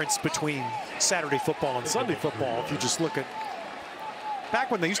the difference between Saturday football and Sunday football. If you just look at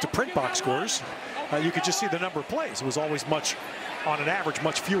back when they used to print box scores, you could just see the number of plays. It was always on an average,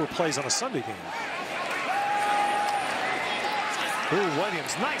 much fewer plays on a Sunday game. Ooh,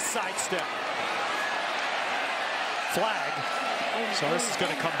 Williams, nice sidestep. Flag. So this is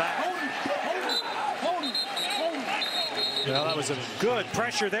going to come back. Well, that was a good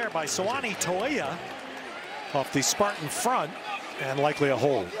pressure there by Sawani Toia off the Spartan front, and likely a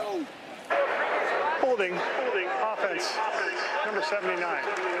hold. Holding, offense, number 79,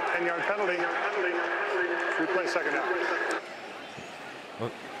 10-yard penalty, replay second down.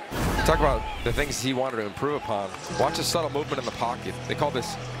 Well, talk about the things he wanted to improve upon. Watch the subtle movement in the pocket. They call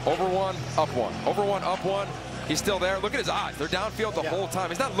this over one, up one. Over one, up one. He's still there. Look at his eyes. They're downfield the whole time.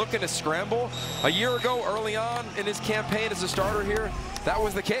 He's not looking to scramble. A year ago, early on in his campaign as a starter here, that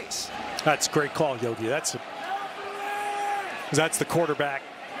was the case. That's a great call, Yogi. That's the quarterback.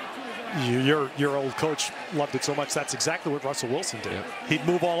 Your old coach loved it so much. That's exactly what Russell Wilson did. Yep. He'd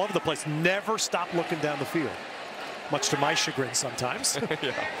move all over the place, never stop looking down the field. Much to my chagrin sometimes.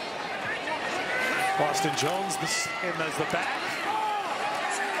 Yeah. Austin Jones, him as the back.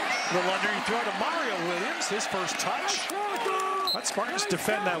 The underneath throw to Mario Williams, his first touch. Let Spartans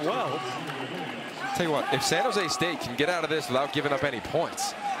defend that well. Tell you what, if San Jose State can get out of this without giving up any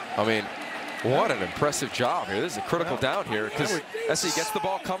points, I mean, what an impressive job here. This is a critical down here because SC gets the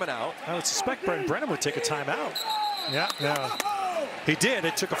ball coming out. I would suspect Brent Brennan would take a timeout. Yeah. He did.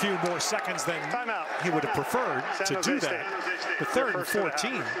 It took a few more seconds than he would have preferred to do that. The 3rd and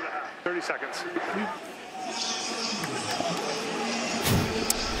 14. 30 seconds.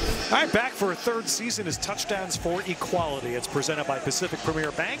 All right, back for a third season is Touchdowns for Equality. It's presented by Pacific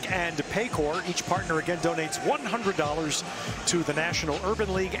Premier Bank and Paycor. Each partner again donates $100 to the National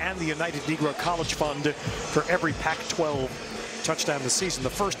Urban League and the United Negro College Fund for every Pac-12 touchdown this season. The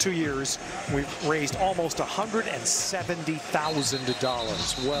first 2 years, we've raised almost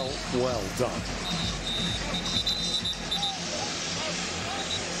 $170,000. Well done.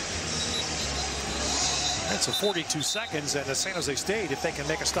 And so 42 seconds, and San Jose State, if they can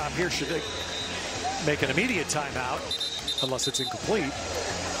make a stop here, should they make an immediate timeout, unless it's incomplete,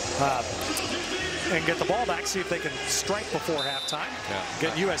 and get the ball back, see if they can strike before halftime.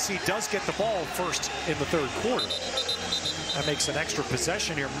 Again, USC does get the ball first in the 3rd quarter. That makes an extra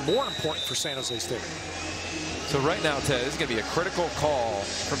possession here more important for San Jose State. So right now, Ted, this is going to be a critical call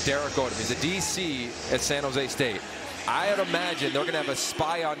from Derek Odom. He's a DC at San Jose State. I would imagine they're going to have a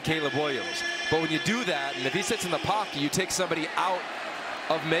spy on Caleb Williams. But when you do that, and if he sits in the pocket, you take somebody out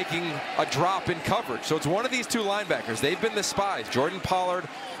of making a drop in coverage. So it's one of these two linebackers. They've been the spies. Jordan Pollard,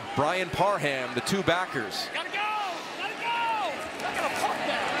 Brian Parham, the two backers. Gotta go! Gotta go! Not gonna pump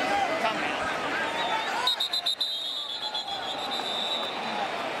that.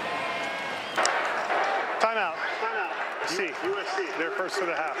 Timeout. USC. They're first to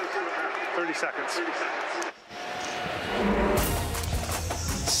the half. 30 seconds.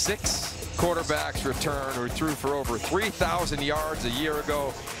 6 quarterbacks return who threw for over 3,000 yards a year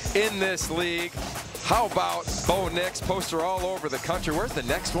ago in this league. How about Bo Nix? Poster all over the country. Where's the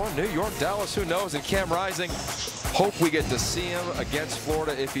next one? New York, Dallas, who knows? And Cam Rising, hope we get to see him against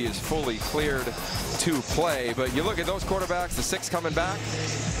Florida if he is fully cleared to play. But you look at those quarterbacks, the 6 coming back.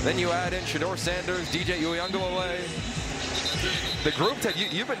 Then you add in Shedeur Sanders, DJ Uiagalelei. The group, Ted,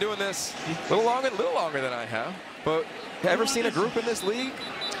 you've been doing this a little longer than I have. But have you ever seen a group in this league?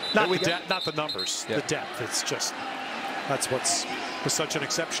 Not the numbers, the depth. It's just, that's was such an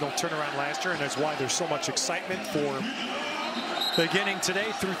exceptional turnaround last year, and that's why there's so much excitement for beginning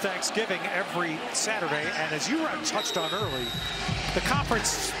today through Thanksgiving every Saturday. And as you touched on early, the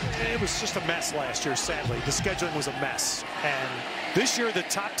conference, it was just a mess last year, sadly. The scheduling was a mess. And this year, the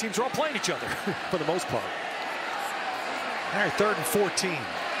top teams are all playing each other for the most part. All right, 3rd and 14.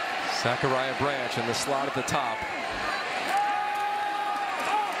 Zachariah Branch in the slot at the top.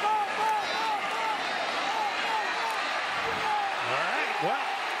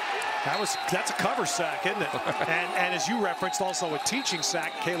 That's a cover sack, isn't it? and as you referenced, also a teaching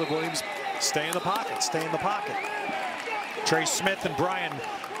sack. Caleb Williams, stay in the pocket, stay in the pocket. Trey Smith and Brian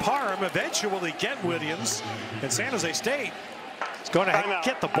Parham eventually get Williams, and San Jose State is going to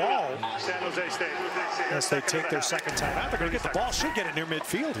get the ball. San Jose State. As they take their second timeout, they're going to get the ball. Should get it near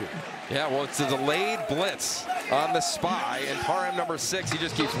midfield here. Yeah, well, it's a delayed blitz. on the spy, and Parham number 6, he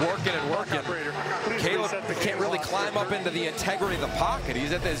just keeps working and working. Caleb can't really climb up into the integrity of the pocket.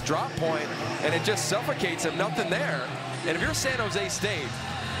 He's at this drop point, and it just suffocates him, nothing there. And if you're San Jose State,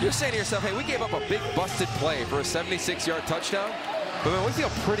 you're saying to yourself, hey, we gave up a big busted play for a 76-yard touchdown, but man, we feel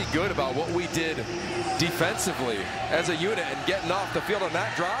pretty good about what we did defensively as a unit and getting off the field on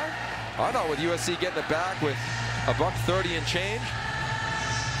that drive. I thought with USC getting it back with $1:30 and change,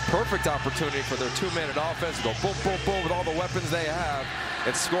 perfect opportunity for their 2-minute offense to go boom, boom, boom with all the weapons they have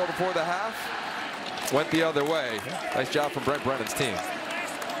and score before the half. Went the other way. Nice job from Brent Brennan's team.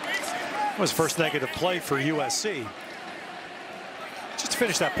 It was first negative play for USC. Just to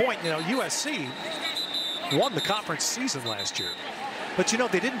finish that point, you know, USC won the conference season last year. But, you know,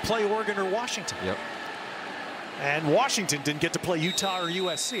 they didn't play Oregon or Washington. Yep. And Washington didn't get to play Utah or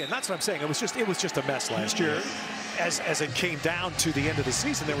USC. And that's what I'm saying. It was just a mess last year. As it came down to the end of the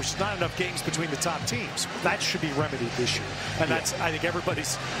season, there was just not enough games between the top teams. That should be remedied this year. And that's, I think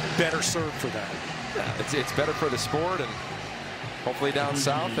everybody's better served for that. Yeah, it's better for the sport, and hopefully down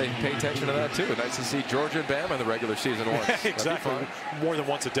south they pay attention to that too. Nice to see Georgia and Bama in the regular season once. Exactly. More than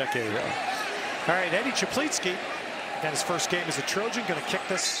once a decade. Yeah. All right, Eddie Chaplitsky got his first game as a Trojan, going to kick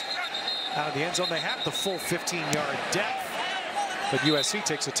this out of the end zone. They have the full 15-yard depth, but USC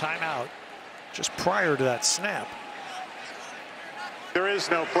takes a timeout just prior to that snap. There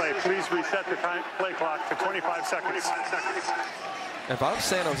is no play. Please reset the play clock to 25 seconds. If I'm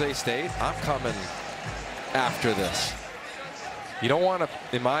San Jose State, I'm coming after this. You don't want to,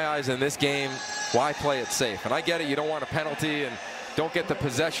 in my eyes, in this game, why play it safe? And I get it, you don't want a penalty and don't get the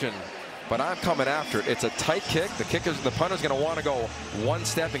possession, but I'm coming after it. It's a tight kick. The punter's going to want to go one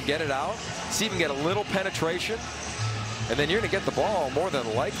step and get it out, see if you can get a little penetration, and then you're going to get the ball more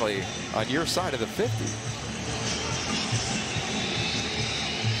than likely on your side of the 50.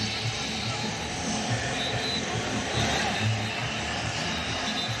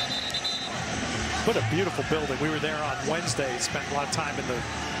 What a beautiful building. We were there on Wednesday, spent a lot of time in the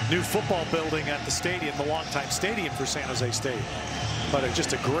new football building at the stadium, the longtime stadium for San Jose State. But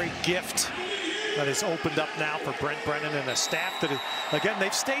just a great gift that is opened up now for Brent Brennan and a staff that, again,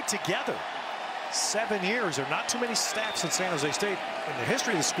 they've stayed together 7 years. There are not too many staffs at San Jose State in the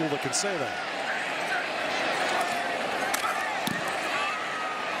history of the school that can say that.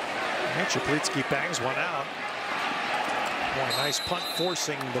 And Chaplitsky bangs one out. Boy, nice punt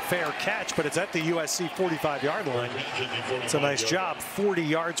forcing the fair catch, but it's at the USC 45-yard line. It's a nice job. 40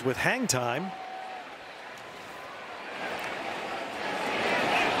 yards with hang time.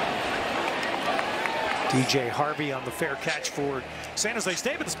 DJ Harvey on the fair catch for San Jose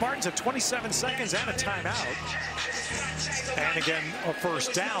State, but the Spartans have 27 seconds and a timeout. And again, a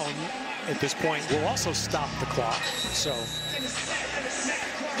first down at this point will also stop the clock. So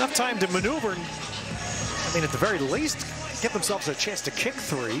enough time to maneuver. I mean, at the very least, give themselves a chance to kick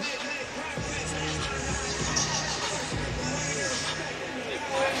 3.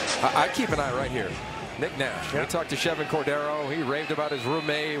 I keep an eye right here. Nick Nash. We talked to Chevin Cordero. He raved about his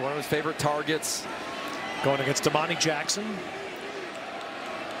roommate, one of his favorite targets. Going against Damani Jackson.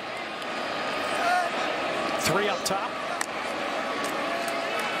 3 up top.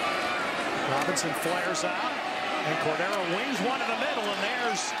 Robinson flares out, and Cordero wings one in the middle, and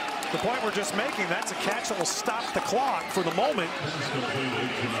there's the point we're just making. That's a catch that will stop the clock for the moment.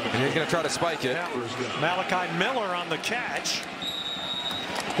 And he's going to try to spike it. Yeah. Malachi Miller on the catch.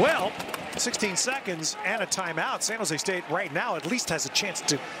 Well, 16 seconds and a timeout. San Jose State right now at least has a chance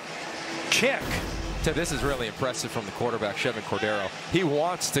to kick. This is really impressive from the quarterback, Chevin Cordero. He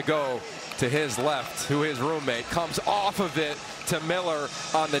wants to go to his left, to his roommate, comes off of it to Miller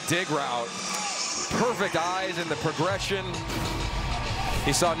on the dig route. Perfect eyes in the progression.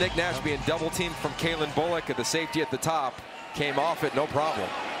 He saw Nick Nash being double teamed from Kalen Bullock at the safety at the top. Came off it, no problem.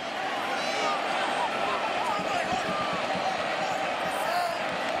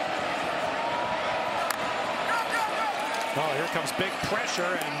 Oh, here comes big pressure,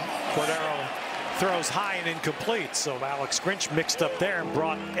 and Cordero throws high and incomplete. So Alex Grinch mixed up there and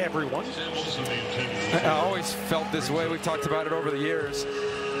brought everyone. I always felt this way. We've talked about it over the years.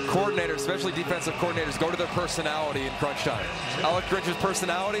 Coordinators, especially defensive coordinators, go to their personality in crunch time. Alex Grinch's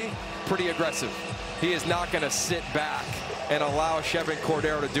personality, pretty aggressive. He is not going to sit back and allow Chevin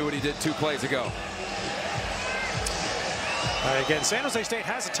Cordero to do what he did 2 plays ago. All right, again, San Jose State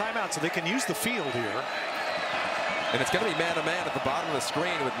has a timeout, so they can use the field here. And it's going to be man-to-man at the bottom of the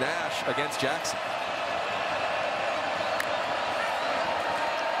screen with Nash against Jackson.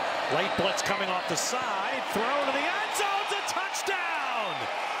 Late blitz coming off the side. Throw to the end zone. It's a touchdown.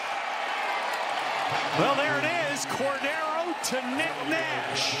 Well, there it is. Cordero to Nick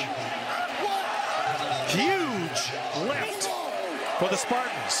Nash. Huge lift for the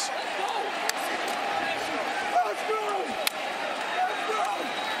Spartans.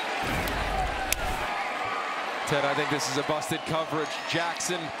 Ted, I think this is a busted coverage.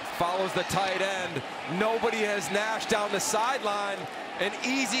 Jackson follows the tight end. Nobody has Nash down the sideline. An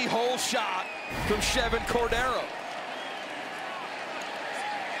easy hole shot from Chevan Cordeiro.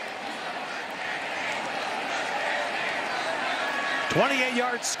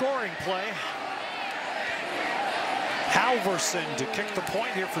 "28-yard scoring play. Halverson to kick the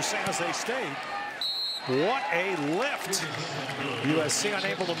point here for San Jose State. What a lift. USC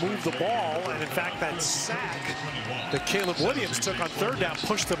unable to move the ball, and in fact that sack that Caleb Williams took on third down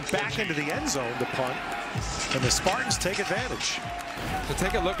pushed them back into the end zone to punt, and the Spartans take advantage. So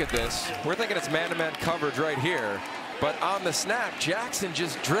take a look at this. We're thinking it's man-to-man coverage right here, but on the snap, Jackson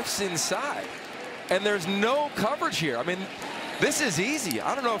just drifts inside, and there's no coverage here. I mean, this is easy.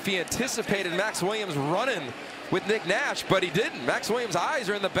 I don't know if he anticipated Max Williams running with Nick Nash, but he didn't. Max Williams' eyes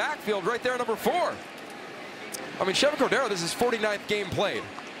are in the backfield right there, number 4. I mean, Chevan Cordeiro, this is his 49th game played.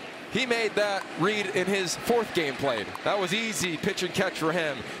 He made that read in his 4th game played. That was easy pitch and catch for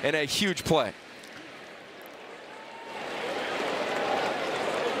him and a huge play.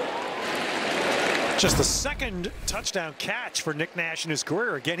 Just the 2nd touchdown catch for Nick Nash in his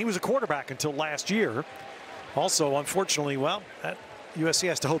career. Again, he was a quarterback until last year. Also, unfortunately, well, that USC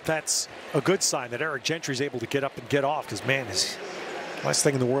has to hope that's a good sign that Eric Gentry's able to get up and get off, because, man, his last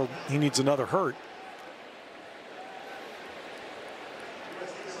thing in the world, he needs another hurt.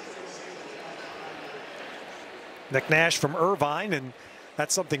 Nick Nash from Irvine, and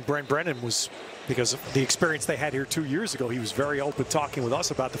that's something Brent Brennan was, because of the experience they had here 2 years ago, he was very open talking with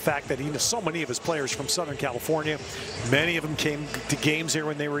us about the fact that he knows so many of his players from Southern California. Many of them came to games here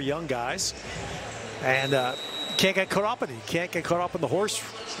when they were young guys, and can't get caught up in it. You can't get caught up in the horse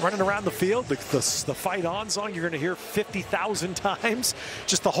running around the field. The Fight On song you're going to hear 50,000 times.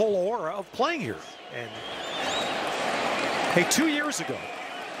 Just the whole aura of playing here. And hey, 2 years ago,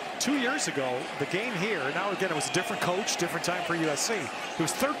 the game here, now again, it was a different coach, different time for USC. It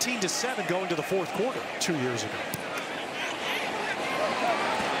was 13-7 going to the 4th quarter 2 years ago.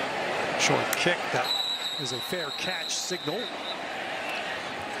 Short kick, that is a fair catch signal.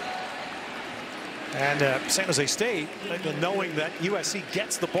 And San Jose State, knowing that USC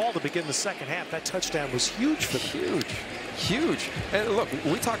gets the ball to begin the 2nd half, that touchdown was huge for them. Huge. And look,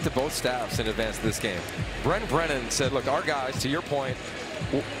 we talked to both staffs in advance of this game. Brent Brennan said, look, our guys, to your point,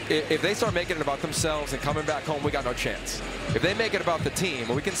 if they start making it about themselves and coming back home, we got no chance. If they make it about the team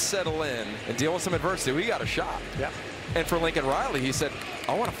and we can settle in and deal with some adversity, we got a shot. Yeah. And for Lincoln Riley, he said,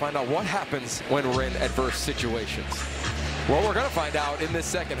 I want to find out what happens when we're in adverse situations. Well, we're going to find out in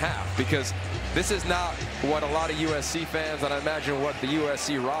this 2nd half, because this is not what a lot of USC fans, and I imagine what the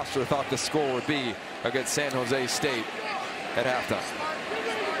USC roster thought the score would be against San Jose State at halftime.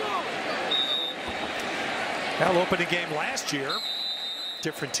 Well, opening game last year,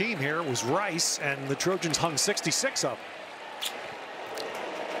 different team here, was Rice, and the Trojans hung 66 up.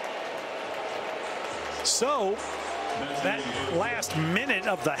 So that last minute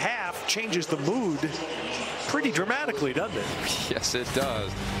of the half changes the mood pretty dramatically, doesn't it? Yes, it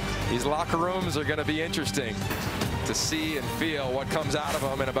does. These locker rooms are going to be interesting to see and feel what comes out of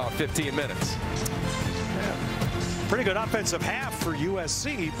them in about 15 minutes. Yeah. Pretty good offensive half for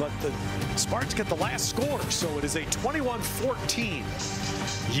USC, but the Spartans get the last score, so it is a 21-14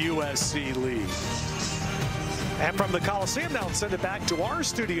 USC lead. And from the Coliseum now, let's send it back to our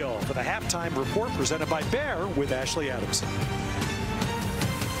studio for the halftime report presented by Bear with Ashley Adamson.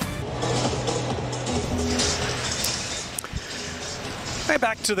 Hey,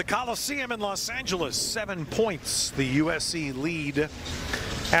 back to the Coliseum in Los Angeles. 7 points, the USC lead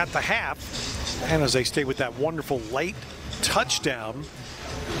at the half. San Jose State with that wonderful late touchdown.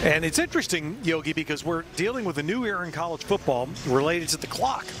 And it's interesting, Yogi, because we're dealing with a new era in college football related to the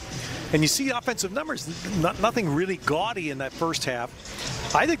clock. And you see offensive numbers, nothing really gaudy in that first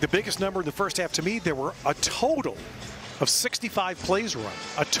half. I think the biggest number in the first half, to me, there were a total of 65 plays run.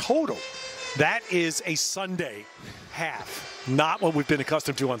 A total. That is a Sunday half, not what we've been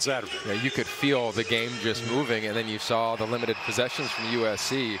accustomed to on Saturday. Yeah, you could feel the game just moving, and then you saw the limited possessions from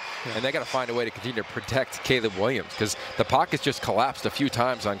USC, and they got to find a way to continue to protect Caleb Williams, because the pocket's just collapsed a few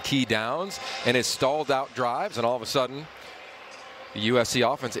times on key downs, and it stalled out drives, and all of a sudden, the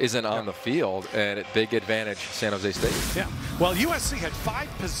USC offense isn't on the field, and a big advantage San Jose State. Yeah. Well, USC had 5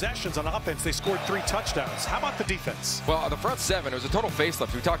 possessions on offense. They scored 3 touchdowns. How about the defense? Well, the front 7, it was a total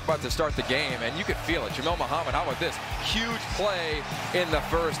facelift. We talked about to start the game, and you could feel it. Jamel Muhammad, how about this? Huge play in the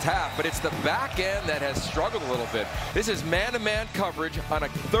first half, but it's the back end that has struggled a little bit. This is man-to-man coverage on a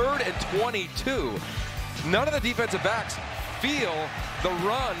 3rd and 22. None of the defensive backs feel the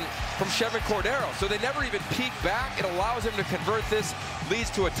run from Chevin Cordero, so they never even peek back. It allows him to convert this, leads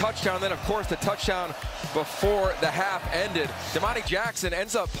to a touchdown. Then, of course, the touchdown before the half ended. Damani Jackson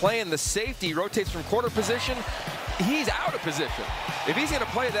ends up playing the safety, rotates from quarter position. He's out of position. If he's going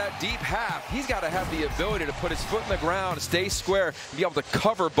to play that deep half, he's got to have the ability to put his foot in the ground, stay square, and be able to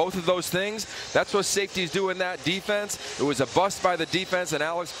cover both of those things. That's what safeties do in that defense. It was a bust by the defense and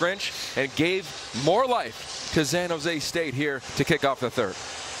Alex Grinch, and gave more life to San Jose State here to kick off the 3rd.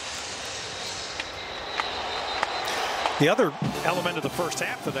 The other element of the first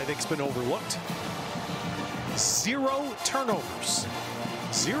half that I think has been overlooked, 0 turnovers.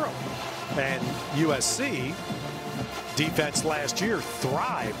 0. And USC defense last year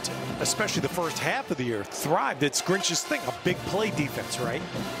thrived, especially the first half of the year. Thrived. It's Grinch's thing, a big play defense, right?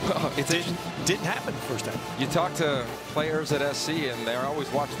 Well, it didn't happen the first half. You talk to players at SC, and they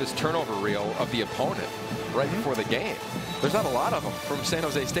always watch this turnover reel of the opponent right before the game. There's not a lot of them from San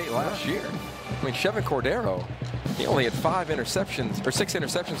Jose State last year. I mean, Chevin Cordero, he only had 5 interceptions, or 6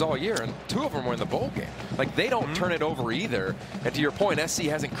 interceptions all year, and 2 of them were in the bowl game. Like, they don't turn it over either. And to your point, SC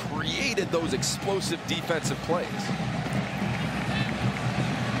hasn't created those explosive defensive plays.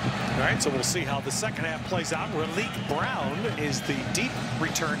 All right, so we'll see how the second half plays out. Raleek Brown is the deep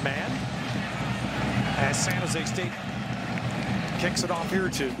return man as San Jose State kicks it off here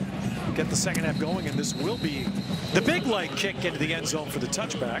to get the second half going, and this will be the big leg kick into the end zone for the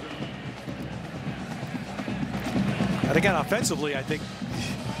touchback. And again, offensively, I think,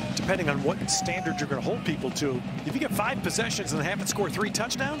 depending on what standard you're going to hold people to, if you get 5 possessions and have it score 3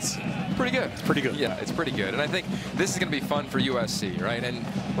 touchdowns, pretty good. It's pretty good. Yeah, it's pretty good. And I think this is going to be fun for USC, right? And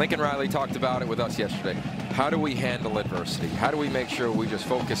Lincoln Riley talked about it with us yesterday. How do we handle adversity? How do we make sure we just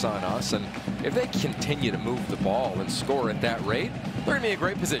focus on us? And if they continue to move the ball and score at that rate, they're going to be in a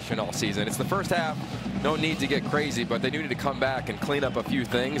great position all season. It's the first half. No need to get crazy, but they do need to come back and clean up a few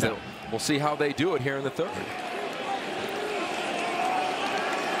things. And we'll see how they do it here in the 3rd.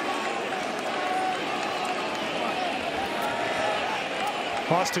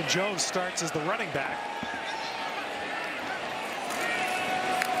 Austin Jones starts as the running back.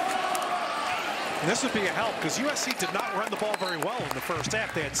 And this would be a help because USC did not run the ball very well in the first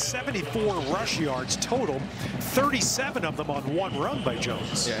half. They had 74 rush yards total, 37 of them on 1 run by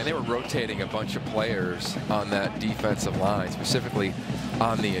Jones. Yeah, and they were rotating a bunch of players on that defensive line, specifically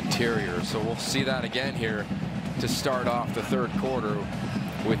on the interior. So we'll see that again here to start off the 3rd quarter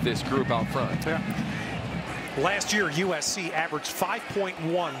with this group out front. Yeah. Last year, USC averaged 5.1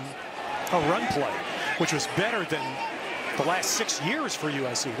 a run play, which was better than the last 6 years for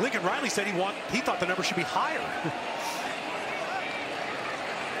USC. Lincoln Riley said he thought the number should be higher.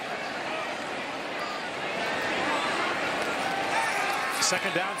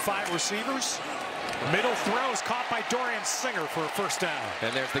 Second down, 5 receivers. Middle throws caught by Dorian Singer for a first down.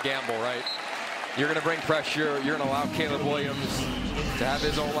 And there's the gamble, right? You're going to bring pressure. You're going to allow Caleb Williams to have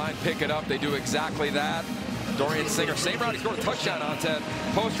his O-line pick it up. They do exactly that. Dorian Singer, same route he scored a touchdown on, Ted.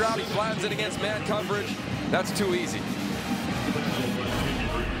 Post route, he flattens it against man coverage. That's too easy.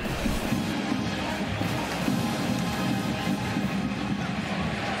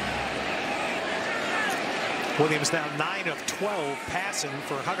 Williams now 9 of 12 passing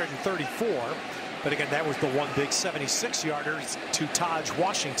for 134. But again, that was the one big 76-yarder to Taj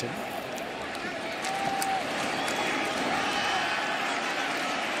Washington.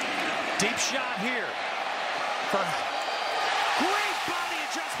 Deep shot here. Great body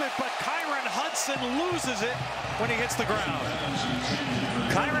adjustment, but Kyron Hudson loses it when he hits the ground.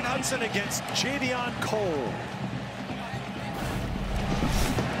 Kyron Hudson against Javion Cole.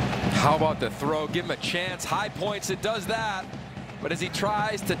 How about the throw? Give him a chance. High points, it does that. But as he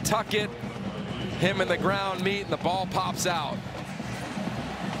tries to tuck it, him and the ground meet, and the ball pops out.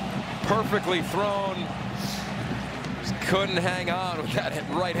 Perfectly thrown. Just couldn't hang on with that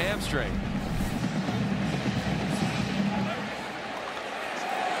right hamstring.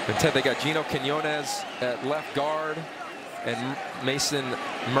 And Ted, they got Gino Quinones at left guard and Mason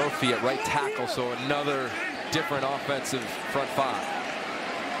Murphy at right tackle, so another different offensive front 5.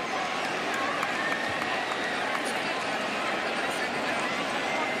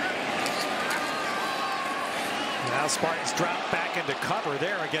 Now Spartans drop back into cover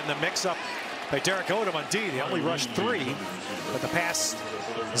there. Again, the mix-up by Derek Odom on D. They only rushed 3, but the pass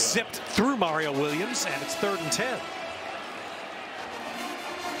zipped through Mario Williams, and it's 3rd and 10.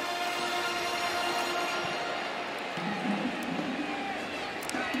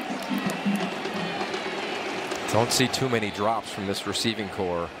 Don't see too many drops from this receiving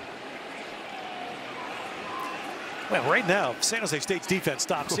core. Well, right now, if San Jose State's defense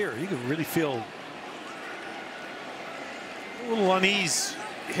stops here, you can really feel a little unease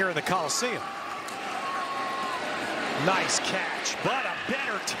here in the Coliseum. Nice catch, but a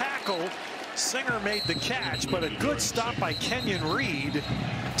better tackle. Singer made the catch, but a good stop by Kenyon Reed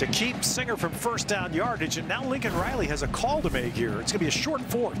to keep Singer from first down yardage. And now Lincoln Riley has a call to make here. It's going to be a short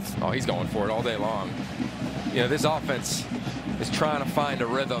 4th. Oh, he's going for it all day long. You know, this offense is trying to find a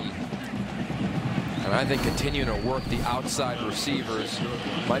rhythm. And I think continuing to work the outside receivers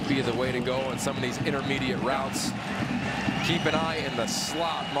might be the way to go on some of these intermediate routes. Keep an eye in the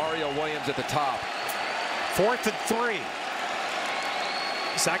slot. Mario Williams at the top. 4th and 3.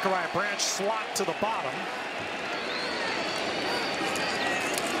 Zachariah Branch slot to the bottom.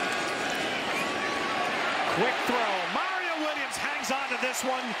 Quick throw. Mario Williams hangs on to this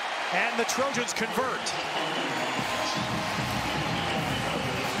one, and the Trojans convert.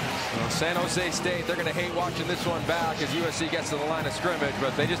 Well, San Jose State, they're going to hate watching this one back as USC gets to the line of scrimmage,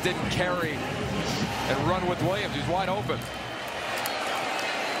 but they just didn't carry and run with Williams, who's wide open.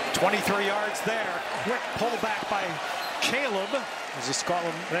 23 yards there. Quick pullback by Caleb. There's a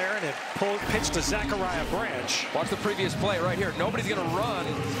Scarlett there, and it pitched to Zachariah Branch. Watch the previous play right here. Nobody's going to run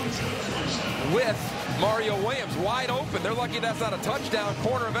with Mario Williams wide open. They're lucky that's not a touchdown.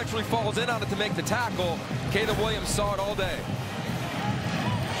 Corner eventually falls in on it to make the tackle. Caleb Williams saw it all day.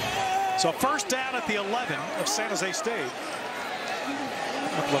 So first down at the 11 of San Jose State.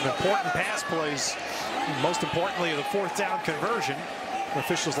 A couple of important pass plays. Most importantly, the 4th down conversion.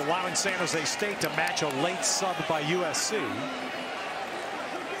 Officials allowing San Jose State to match a late sub by USC.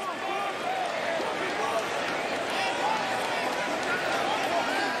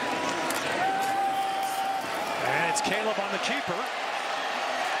 And it's Caleb on the keeper.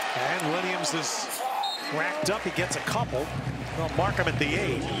 And Williams is racked up. He gets a couple. They'll mark him at the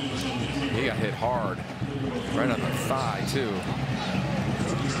 8. He got hit hard. Right on the thigh, too.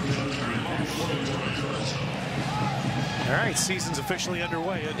 All right, season's officially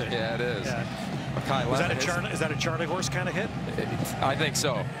underway, isn't it? Yeah, it is. Yeah. Is that a Charlie horse kind of hit? I think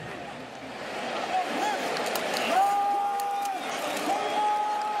so.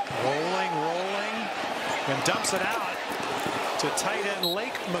 Rolling, and dumps it out to tight end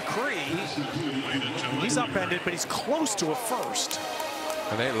Lake McCree. He's upended, but he's close to a first.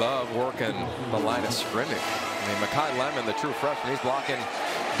 And they love working the line of scrimmage. I mean, Mekhi Lemon, the true freshman, he's blocking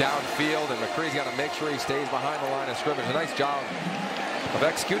downfield, and McCree's got to make sure he stays behind the line of scrimmage. A nice job of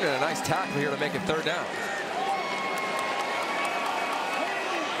executing a nice tackle here to make it 3rd down.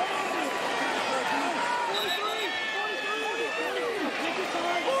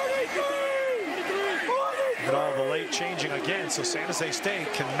 And all the late changing again, so San Jose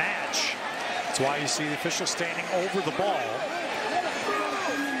State can match. That's why you see the official standing over the ball.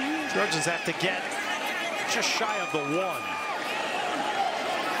 Trojans have to get just shy of the 1.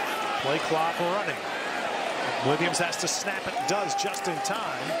 Play clock running. Williams has to snap it, does just in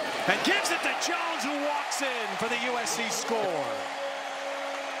time, and gives it to Jones, who walks in for the USC score.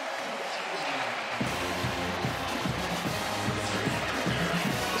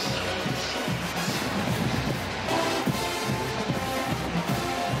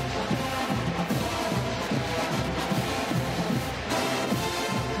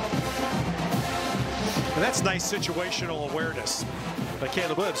 And that's nice situational awareness by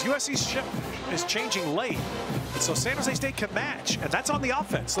Caleb Williams. USC's ship is changing late, so San Jose State can match, and that's on the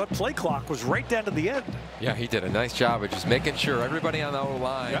offense. That play clock was right down to the end. Yeah, he did a nice job of just making sure everybody on the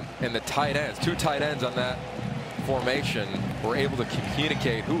O-line and the tight ends, 2 tight ends on that formation, were able to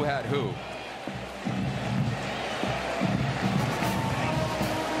communicate who had who.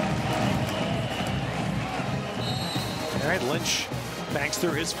 All right, Lynch banks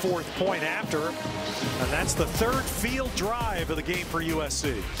through his 4th point after, and that's the 3rd field drive of the game for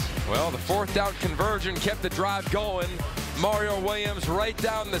USC. Well, the 4th down conversion kept the drive going. Mario Williams right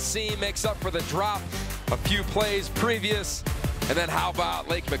down the seam makes up for the drop a few plays previous. And then how about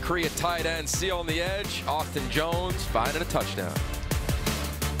Lake McCree at tight end, seal on the edge. Austin Jones finding a touchdown.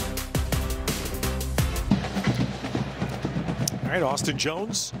 All right, Austin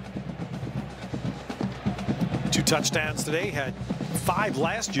Jones. 2 touchdowns today, had 5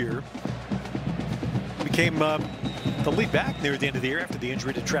 last year. Became the lead back near the end of the year after the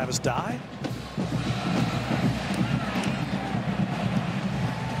injury to Travis Dye.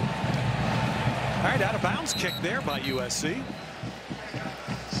 right, out of bounds kick there by USC.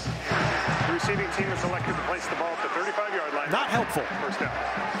 The receiving team is selected to place the ball at the 35-yard line. Not helpful. First down.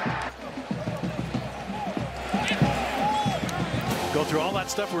 Go through all that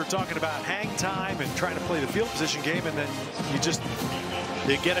stuff we were talking about, hang time and trying to play the field position game, and then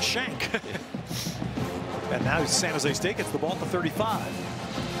you get a shank. And now San Jose State gets the ball at the 35.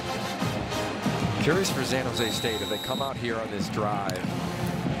 Curious for San Jose State if they come out here on this drive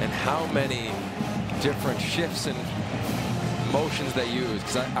and how many different shifts and motions they use,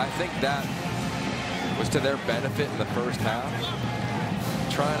 because I think that was to their benefit in the first half,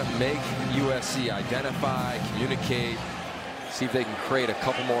 trying to make USC identify, communicate, see if they can create a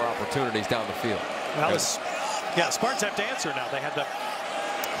couple more opportunities down the field. Well, Spartans have to answer now. They had the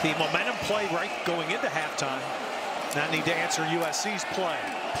momentum play right going into halftime. Now need to answer USC's play.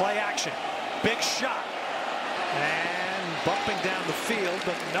 Play action. Big shot. And bumping down the field,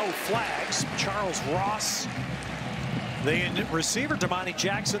 but no flags. Charles Ross, the receiver. Damani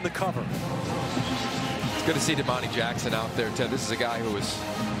Jackson, the cover. It's good to see Damani Jackson out there, Ted. This is a guy who was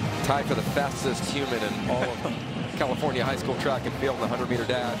tied for the fastest human in all of California high school track and field in the 100-meter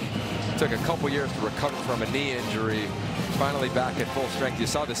dash. Took a couple years to recover from a knee injury. Finally back at full strength. You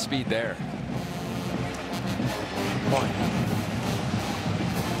saw the speed there. Boy.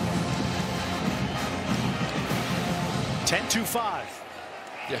 10-2-5. Yeah,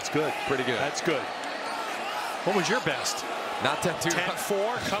 that's good. Pretty good. That's good. What was your best? Not 10-2.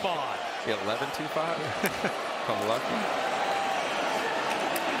 10-4. Come on. 11-2-5. Come lucky.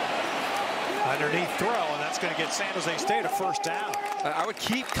 Underneath throw, and that's going to get San Jose State a first down. I would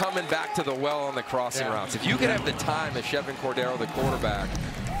keep coming back to the well on the crossing routes. If you could have the time as Chevin Cordero, the quarterback,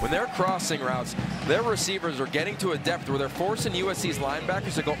 when they're crossing routes, their receivers are getting to a depth where they're forcing USC's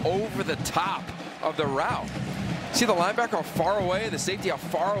linebackers to go over the top of the route. See the linebacker how far away, the safety how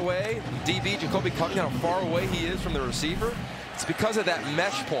far away, DB Jacoby Cunningham how far away he is from the receiver. It's because of that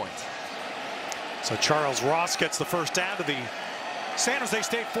mesh point. So Charles Ross gets the first down to the San Jose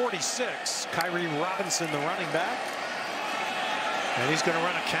State 46. Kyrie Robinson, the running back. And he's going to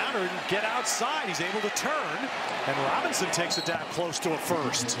run a counter and get outside. He's able to turn. And Robinson takes it down close to a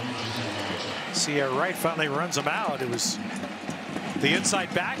first. Sierra Wright finally runs him out. It was the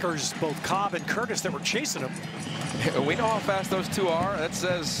inside backers, both Cobb and Curtis, that were chasing him. We know how fast those two are. That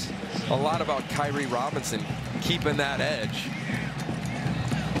says a lot about Kyrie Robinson keeping that edge.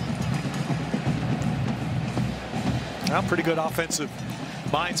 Well, pretty good offensive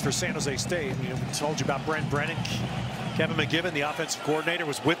minds for San Jose State. You know, we told you about Brent Brennan. Kevin McGibbon, the offensive coordinator,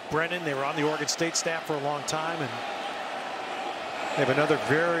 was with Brennan. They were on the Oregon State staff for a long time. And they have another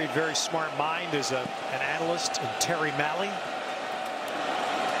very, very smart mind as an analyst, and Terry Malley.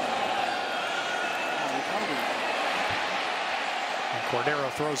 And Cordero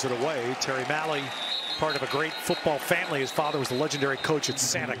throws it away. Terry Malley, part of a great football family. His father was the legendary coach at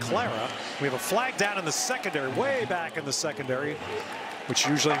Santa Clara. We have a flag down in the secondary, way back in the secondary, which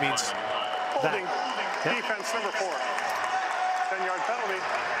usually means holding defense number 4. 10-yard penalty,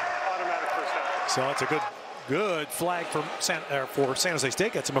 automatic first down. So it's a good flag for San Jose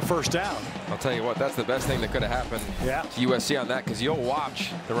State. Gets him a first down. I'll tell you what, that's the best thing that could have happened to USC on that, because you'll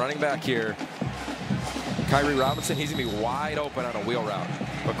watch the running back here, Kyrie Robinson, he's going to be wide open on a wheel route.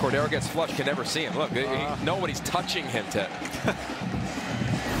 But Cordero gets flushed, can never see him. Look, nobody's touching him, Ted.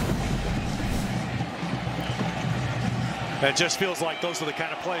 It just feels like those are the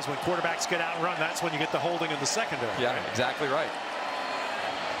kind of plays when quarterbacks get out and run. That's when you get the holding in the secondary. Yeah, exactly right.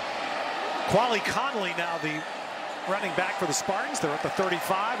 Quali Conley now the running back for the Spartans. They're at the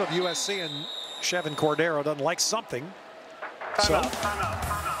 35 of USC, and Chevin Cordero doesn't like something. Timeout.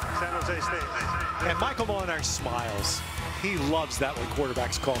 San Jose State. And Michael Molinari smiles. He loves that when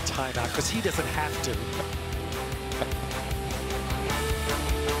quarterbacks call timeout because he doesn't have to.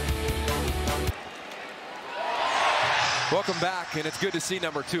 Welcome back, and it's good to see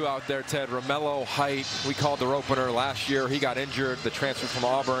number 2 out there, Ted. Romello Height, we called their opener last year. He got injured, the transfer from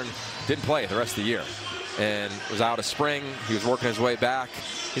Auburn, didn't play the rest of the year, and was out of spring. He was working his way back.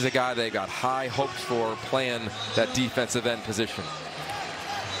 He's a guy they got high hopes for playing that defensive end position.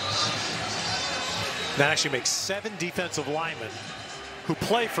 That actually makes 7 defensive linemen who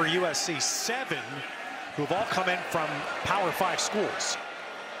play for USC, 7 who have all come in from Power 5 schools.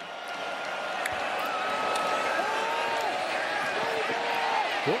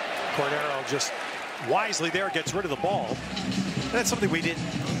 Whoop. Cordero just wisely there gets rid of the ball. That's something we didn't,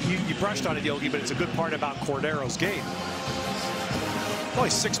 you brushed on it, Yogi, but it's a good part about Cordero's game.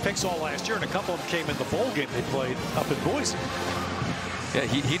 Only 6 picks all last year, and a couple of them came in the bowl game they played up in Boise. Yeah,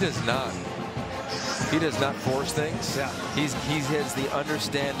 he does not He does not force things. Yeah. He has the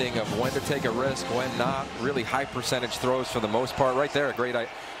understanding of when to take a risk, when not. Really high percentage throws for the most part. Right there, a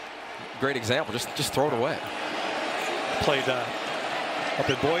great example. Just throw it away. Played up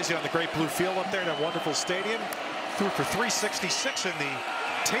in Boise on the Great Blue Field up there in that wonderful stadium. Threw for 366 in the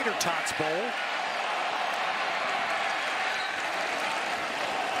Tater Tots Bowl.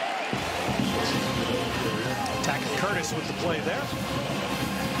 Attacking Curtis with the play there.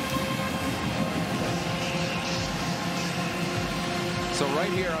 So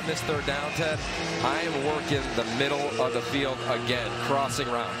right here on this third down, Ted, I am working the middle of the field again, crossing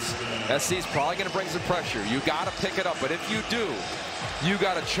routes. SC's probably going to bring some pressure. You got to pick it up, but if you do, you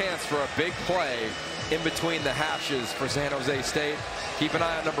got a chance for a big play in between the hashes for San Jose State. Keep an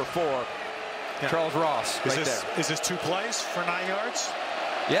eye on number 4, yeah. Charles Ross, right there. Is this 2 plays for 9 yards?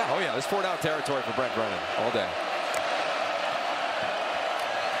 Yeah, oh yeah, this 4-down territory for Brent Brennan all day.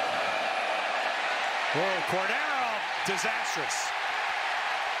 Whoa, Cordero, disastrous.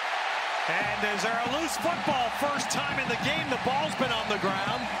 And is there a loose football? First time in the game, the ball's been on the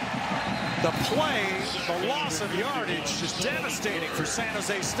ground. The play, the loss of yardage, just devastating for San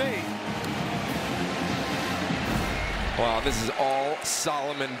Jose State. Wow, this is all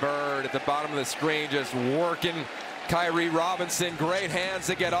Solomon Byrd at the bottom of the screen, just working. Kyrie Robinson, great hands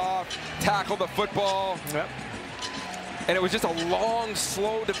to get off, tackle the football. Yep. And it was just a long,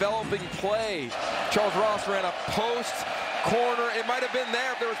 slow developing play. Charles Ross ran a post, corner. It might have been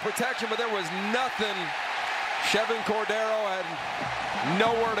there if there was protection, but there was nothing. Chevin Cordero had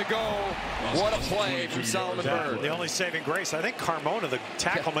nowhere to go. What a play from Solomon Byrd. The only saving grace, I think Carmona, the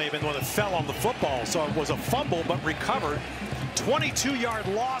tackle, may have been the one that fell on the football. So it was a fumble, but recovered. 22-yard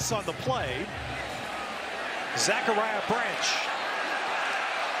loss on the play. Zachariah Branch.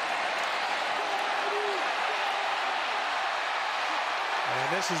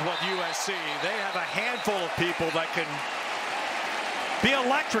 And this is what USC, they have a handful of people that can be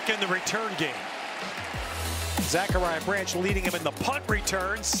electric in the return game. Zachariah Branch leading him in the punt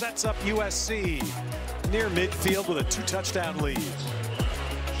return, sets up USC near midfield with a 2-touchdown lead.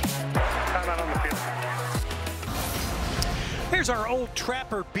 Timeout on the field. Here's our old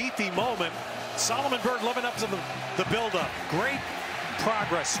Trapper Beefy moment. Solomon Byrd living up to the build-up. Great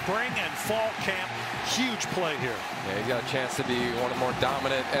progress, spring and fall camp. Huge play here. Yeah, he's got a chance to be one of the more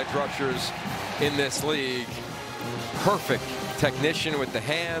dominant edge rushers in this league. Perfect technician with the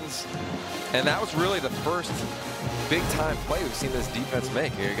hands. And that was really the first big-time play we've seen this defense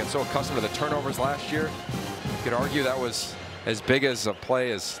make. You get so accustomed to the turnovers last year. You could argue that was as big as a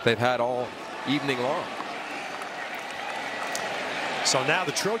play as they've had all evening long. So now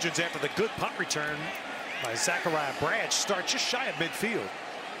the Trojans, after the good punt return by Zachariah Branch, start just shy of midfield.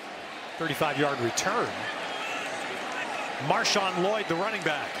 35-yard return. Marshawn Lloyd, the running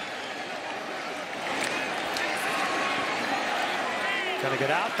back. Gonna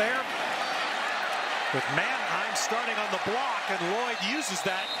get out there with Mannheim starting on the block, and Lloyd uses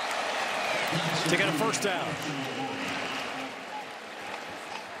that to get a first down.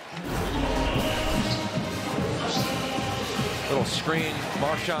 Little screen,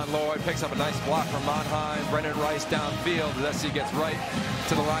 Marshawn Lloyd picks up a nice block from Mannheim. Brendan Rice downfield as SC gets right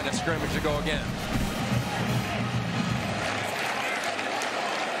to the line of scrimmage to go again.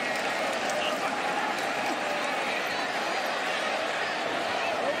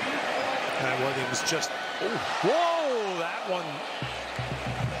 And Williams just, whoa, that one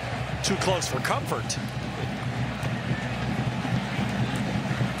too close for comfort.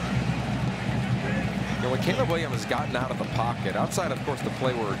 When Caleb Williams has gotten out of the pocket, outside, of course, the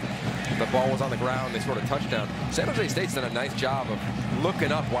play where the ball was on the ground, they scored a touchdown, San Jose State's done a nice job of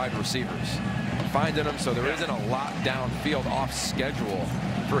looking up wide receivers, finding them so there isn't a lot downfield off schedule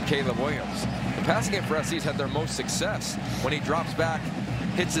for Caleb Williams. The passing game for SC's had their most success when he drops back,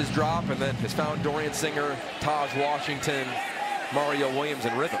 hits his drop, and then has found Dorian Singer, Taj Washington, Mario Williams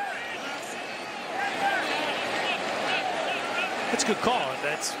in rhythm. That's a good call.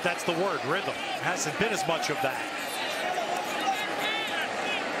 That's the word, rhythm. Hasn't been as much of that.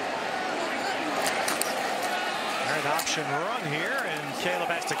 An option run here, and Caleb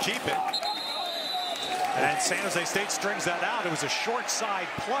has to keep it. And San Jose State strings that out. It was a short side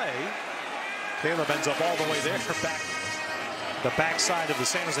play. Caleb ends up all the way there, back the backside of the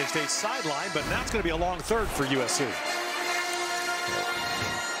San Jose State sideline, but now it's going to be a long third for USC.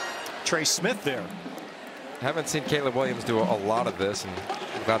 Trey Smith there. Haven't seen Caleb Williams do a lot of this, and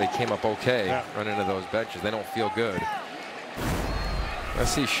I'm glad he came up okay running into those benches. They don't feel good. I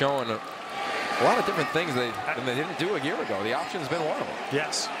see showing a lot of different things than they didn't do a year ago. The option's been one of them.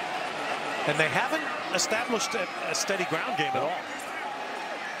 Yes. And they haven't established a steady ground game at all.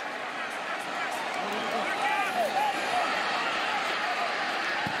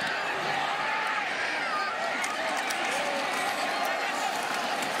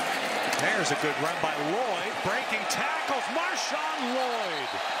 There's a good run by Lloyd. Breaking tackles, Marshawn Lloyd.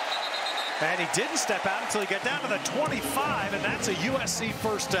 And he didn't step out until he got down to the 25, and that's a USC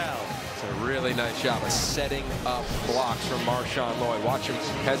first down. It's a really nice job of setting up blocks from Marshawn Lloyd. Watch him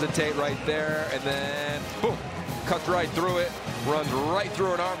hesitate right there, and then boom, cuts right through it, runs right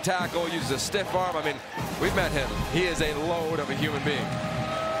through an arm tackle, uses a stiff arm. I mean, we've met him. He is a load of a human being.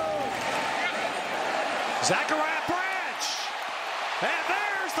 Zachariah Branch. And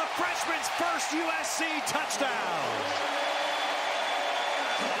there's the freshman's first USC touchdown.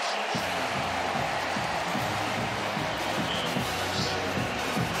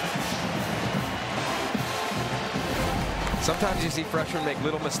 Sometimes you see freshmen make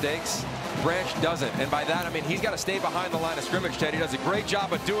little mistakes. Branch doesn't, and by that I mean he's got to stay behind the line of scrimmage. Ted, he does a great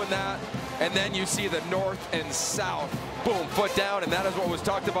job of doing that, and then you see the north and south, boom, foot down, and that is what was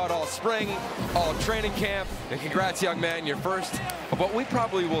talked about all spring, all training camp. And congrats, young man, your first of what we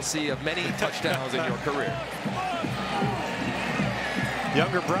probably will see of many touchdowns in your career.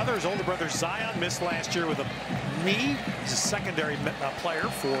 Younger brother, his older brother Zion missed last year with a knee. He's a secondary player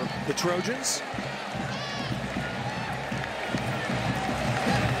for the Trojans.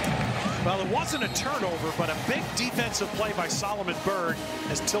 Well, it wasn't a turnover, but a big defensive play by Solomon Byrd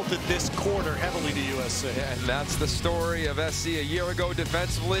has tilted this quarter heavily to USC. Yeah, and that's the story of SC a year ago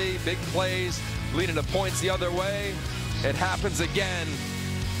defensively. Big plays leading to points the other way. It happens again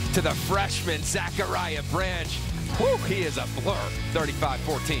to the freshman, Zachariah Branch. Whew, he is a blur,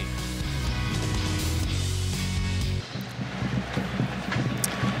 35-14.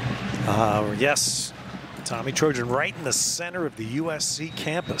 Yes, Tommy Trojan right in the center of the USC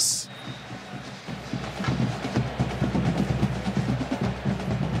campus.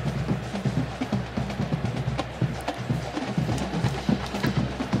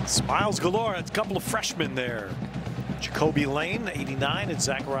 Smiles galore. A couple of freshmen there. Jacoby Lane, 89, and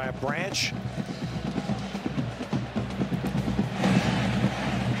Zachariah Branch.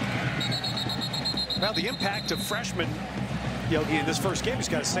 Now the impact of freshmen, Yogi, in this first game, he's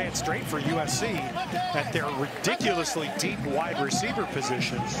got to stand straight for USC at their ridiculously deep wide receiver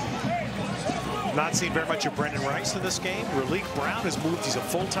position. Not seen very much of Brendan Rice in this game. Raleek Brown has moved. He's a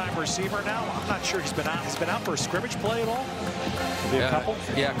full-time receiver now. I'm not sure he's been out. He's been out for a scrimmage play at all. Maybe a couple.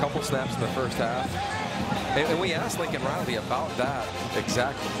 Yeah, a couple snaps in the first half. And we asked Lincoln Riley about that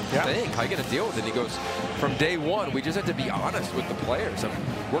exact thing. How are you going to deal with it? And he goes, from day one, we just have to be honest with the players. I mean,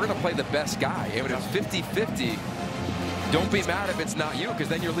 we're going to play the best guy. And when it's 50-50, don't be mad if it's not you, because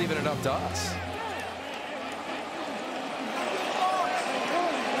then you're leaving it up to us.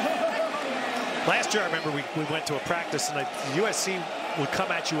 Last year, I remember we went to a practice, and USC would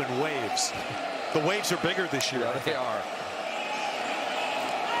come at you in waves. The waves are bigger this year. Yeah, they are.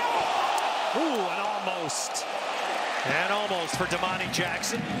 Ooh, and almost. And almost for Damani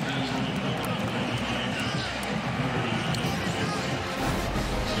Jackson.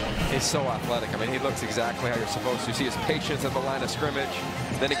 He's so athletic. I mean, he looks exactly how you're supposed to. See his patience at the line of scrimmage.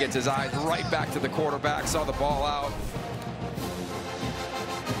 Then he gets his eyes right back to the quarterback, saw the ball out.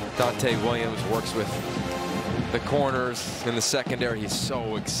 Dante Williams works with the corners in the secondary. He's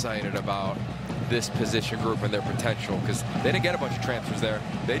so excited about this position group and their potential because they didn't get a bunch of transfers there.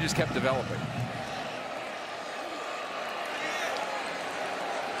 They just kept developing.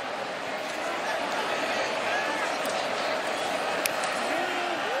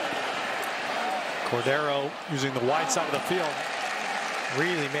 Cordero using the wide side of the field.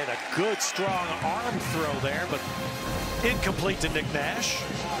 Really made a good, strong arm throw there, but incomplete to Nick Nash.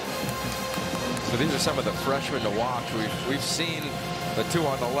 So these are some of the freshmen to watch. We've seen the two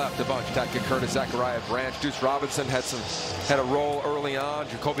on the left a bunch. Tatka Curtis, Zachariah Branch, Deuce Robinson had a role early on.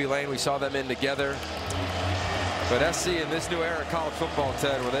 Jacoby Lane, we saw them in together. But SC in this new era of college football,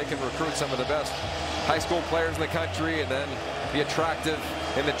 Ted, where they can recruit some of the best high school players in the country and then be attractive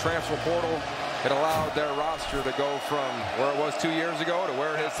in the transfer portal, it allowed their roster to go from where it was 2 years ago to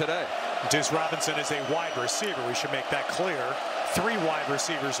where it is today. Deuce Robinson is a wide receiver. We should make that clear. 3 wide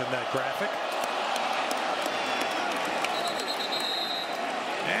receivers in that graphic.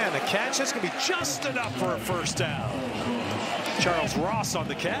 And the catch is going to be just enough for a first down. Charles Ross on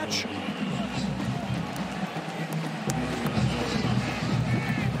the catch.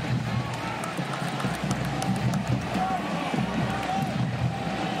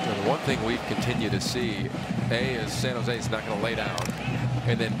 One thing we've continued to see, A, is San Jose is not going to lay down.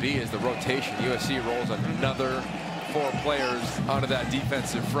 And then B is the rotation. USC rolls another 4 players onto that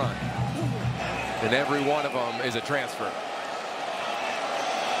defensive front. And every one of them is a transfer.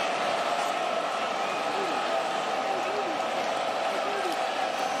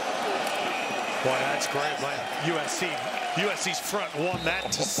 Boy, that's great. USC USC's front won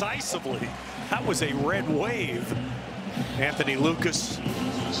that decisively. That was a red wave. Anthony Lucas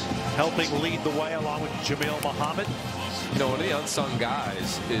helping lead the way along with Jamil Muhammad. You know, one of the unsung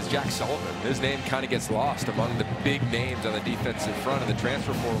guys is Jack Sullivan. His name kind of gets lost among the big names on the defensive front of the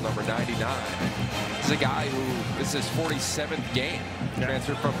transfer portal, number 99. This is a guy who, this is his 47th game,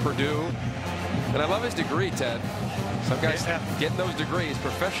 transferred from Purdue. And I love his degree, Ted. Some guys getting those degrees,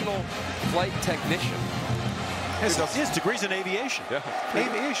 professional flight technician. His degree's in aviation. Yeah.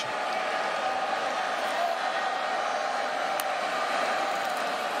 Aviation.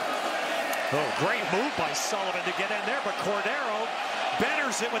 Oh, great move by Sullivan to get in there, but Cordero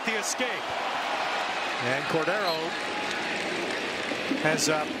betters it with the escape. And Cordero has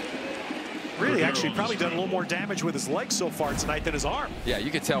really actually probably done a little more damage with his legs so far tonight than his arm. Yeah, you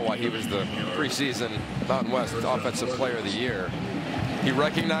could tell why he was the preseason Mountain West Offensive Player of the Year. He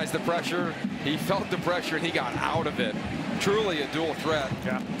recognized the pressure, he felt the pressure, and he got out of it. Truly a dual threat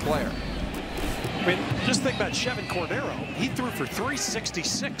player. I mean, just think about Chevin Cordero. He threw for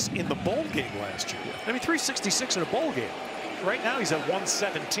 366 in the bowl game last year. I mean, 366 in a bowl game. Right now, he's at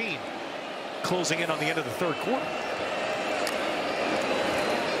 117, closing in on the end of the third quarter.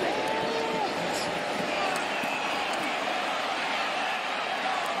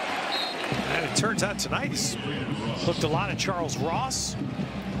 And it turns out tonight he's looked a lot at Charles Ross.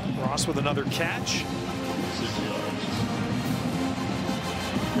 Ross with another catch.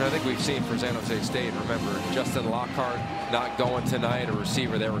 I think we've seen for San Jose State, remember, Justin Lockhart not going tonight, a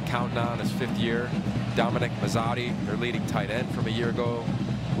receiver they were counting on his 5th year. Dominic Mazzotti, their leading tight end from a year ago,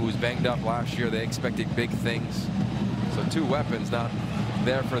 who was banged up last year. They expected big things. So 2 weapons not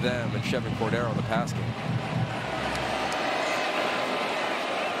there for them, and Chevin Cordero in the pass game.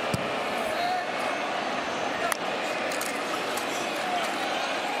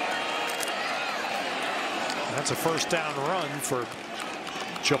 That's a first down run for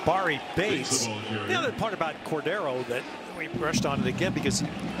Jabari Bates. The other part about Cordero that we rushed on it again because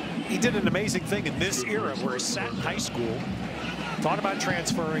he did an amazing thing in this era where he sat in high school, thought about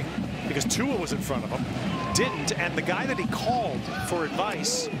transferring because Tua was in front of him, didn't, and the guy that he called for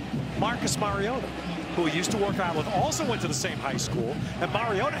advice, Marcus Mariota, who he used to work out with, also went to the same high school, and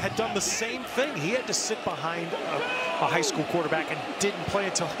Mariota had done the same thing. He had to sit behind a high school quarterback and didn't play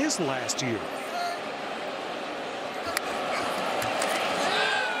until his last year.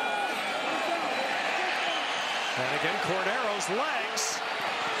 And again, Cordero's legs.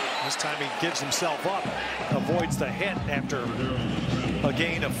 This time he gives himself up, avoids the hit after a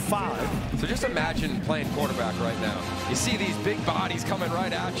gain of 5. So just imagine playing quarterback right now. You see these big bodies coming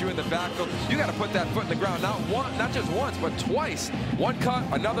right at you in the backfield. You got to put that foot in the ground, not just once, but twice. One cut,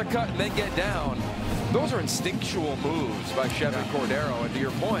 another cut, and then get down. Those are instinctual moves by Chevin Cordero. And to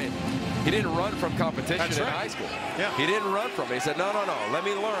your point, he didn't run from competition in high school. Yeah. He didn't run from it. He said, no, let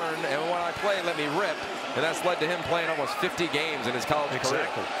me learn, and when I play, let me rip. And that's led to him playing almost 50 games in his college career.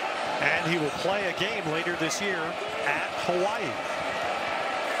 And he will play a game later this year at Hawaii.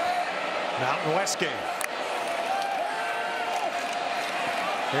 Mountain West game.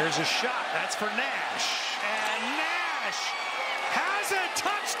 Here's a shot. That's for Nash. And Nash has a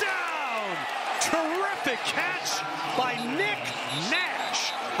touchdown. Terrific catch by Nick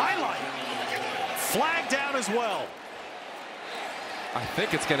Nash. Highlight. Flag down as well. I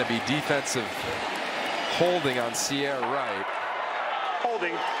think it's going to be defensive holding on Sierra Wright.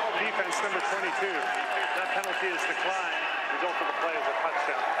 Holding, defense number 22. That penalty is declined. Result of the play is a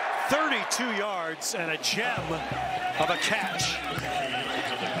touchdown. 32 yards and a gem of a catch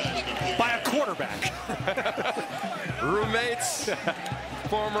by a quarterback. Roommates,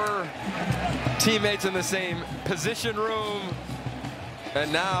 former teammates in the same position room,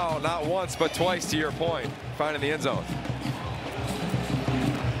 and now not once but twice, to your point, finding the end zone.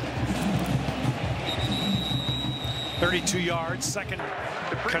 .32 yards, second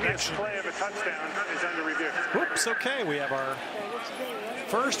The previous connection. play of a touchdown is under review. Whoops, okay, we have our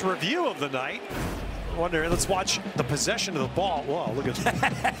first review of the night. Let's watch the possession of the ball. Whoa, look at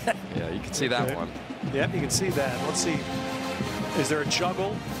that. Yeah, you can see that one. Yep, you can see that. Let's see. Is there a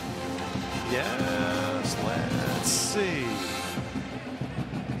juggle? Yes, let's see.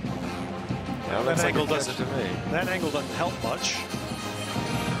 Yeah, That angle like doesn't to me. That angle doesn't help much.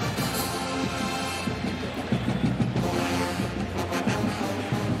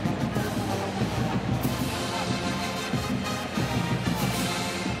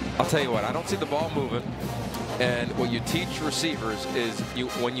 I'll tell you what, I don't see the ball moving. And what you teach receivers is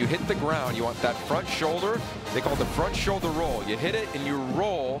when you hit the ground, you want that front shoulder. They call it the front shoulder roll. You hit it and you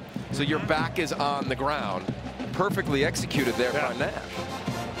roll so your back is on the ground. Perfectly executed there by Nash.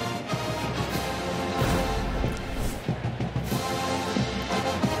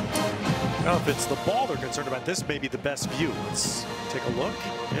 know if it's the ball they're concerned about. This may be the best view. Let's take a look.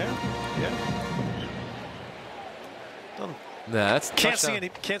 Yeah. That's can't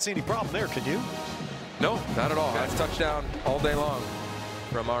see any problem there, can you? No, not at all. That's touchdown all day long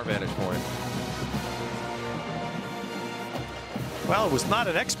from our vantage point. Well, it was not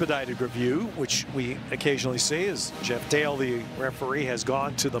an expedited review, which we occasionally see, as Jeff Dale, the referee, has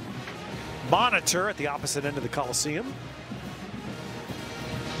gone to the monitor at the opposite end of the Coliseum.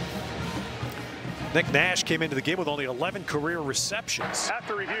 Nick Nash came into the game with only 11 career receptions.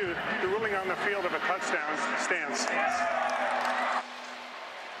 After review, the ruling on the field of a touchdown stands.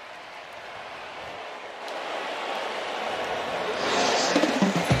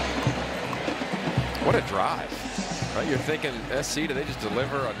 What a drive. Right, you're thinking SC, do they just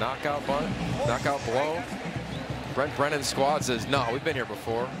deliver a knockout bunt, knockout blow? Brent Brennan's squad says, no, we've been here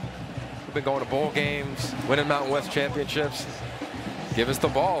before. We've been going to bowl games, winning Mountain West championships. Give us the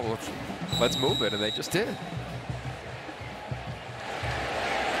ball. Let's move it, and they just did.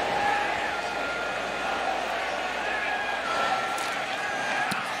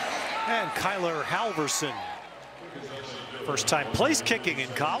 And Kyler Halverson, first time place kicking in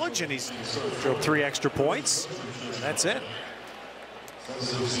college, and he's drove 3 extra points. That's it.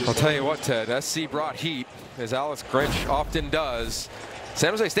 I'll tell you what, Ted, SC brought heat, as Alex Grinch often does. San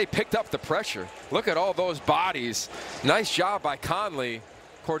Jose State picked up the pressure. Look at all those bodies. Nice job by Conley.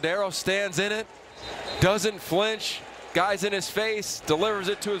 Cordero stands in it, doesn't flinch. Guy's in his face, delivers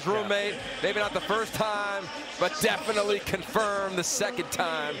it to his roommate. Maybe not the first time, but definitely confirmed the second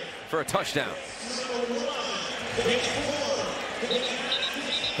time for a touchdown.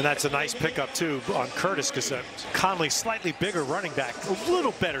 And that's a nice pickup, too, on Curtis, because Conley, slightly bigger running back, a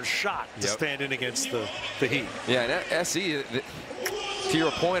little better shot to stand in against the heat. Yeah, and SC, to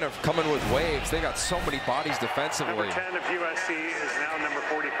your point of coming with waves, they got so many bodies defensively. Number 10 of USC is now number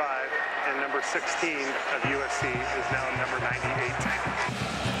 45, and number 16 of USC is now number 98.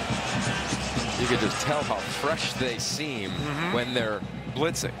 You can just tell how fresh they seem when they're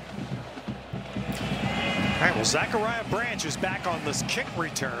blitzing. All right, well, Zachariah Branch is back on this kick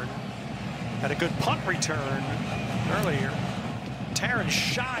return. Had a good punt return earlier. Taryn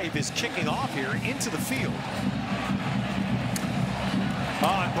Shive is kicking off here into the field.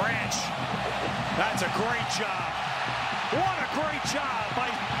 Oh, and Branch. That's a great job. What a great job by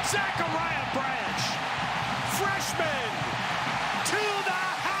Zachariah Branch. Freshman to the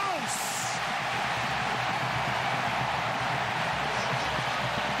house.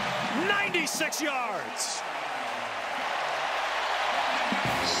 96 yards.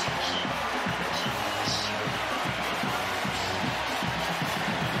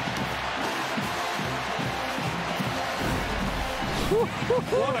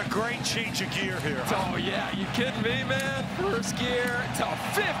 What a great change of gear here. Oh, yeah, you kidding me, man? First gear to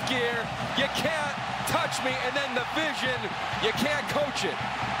 5th gear. You can't touch me, and then the vision, you can't coach it.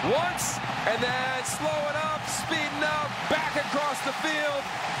 Once, and then slowing up, speeding up, back across the field.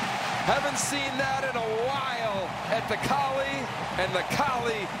 Haven't seen that in a while at the Collie, and the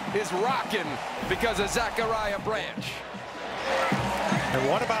Collie is rocking because of Zachariah Branch. And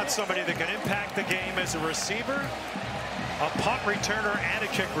what about somebody that can impact the game as a receiver, a punt returner, and a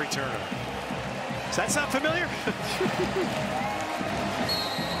kick returner? Does that sound familiar?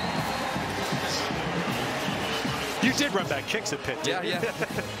 You did run back kicks at Pitt, didn't you? Yeah.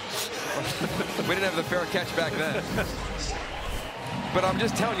 We didn't have the fair catch back then. But I'm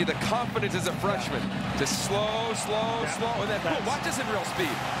just telling you, the confidence as a freshman. Just slow, and then boom, watch this in real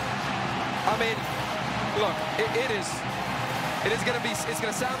speed. I mean, look, it's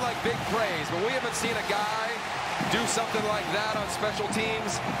gonna sound like big praise, but we haven't seen a guy do something like that on special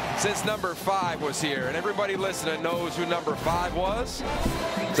teams since number 5 was here. And everybody listening knows who number 5 was.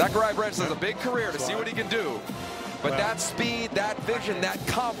 Zachariah Branch has a big career to see what he can do. But that speed, that vision, that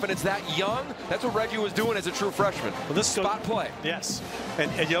confidence, that young, that's what Reggie was doing as a true freshman. Well, this spot play. Yes.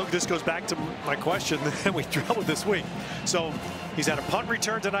 And Young, this goes back to my question that we dealt with this week. So he's had a punt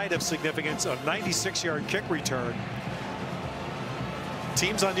return tonight of significance, a 96-yard kick return.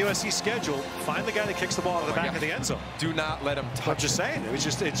 Teams on USC schedule find the guy that kicks the ball out of the back of the end zone. Do not let him touch. I'm just saying, it's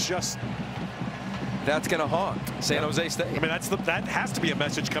just that's going to haunt San Jose State. I mean, that has to be a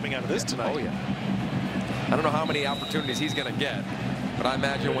message coming out of this tonight. Oh yeah. I don't know how many opportunities he's going to get, but I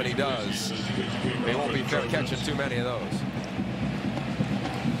imagine when he does, he won't be catching too many of those.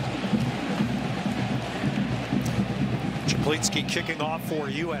 Chaplitsky kicking off for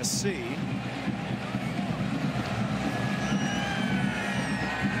USC.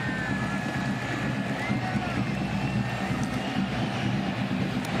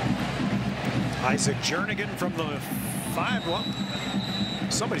 Isaac Jernigan from the 5-1.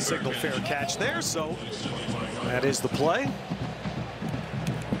 Somebody signaled fair catch there, so that is the play.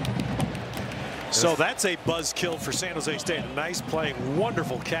 So that's a buzzkill for San Jose State. A nice play,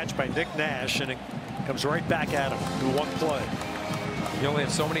 wonderful catch by Nick Nash, and it comes right back at him in one play. You only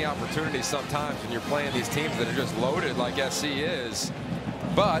have so many opportunities sometimes when you're playing these teams that are just loaded like SC is.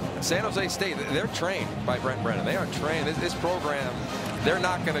 But San Jose State, they're trained by Brent Brennan. They are trained. This program, they're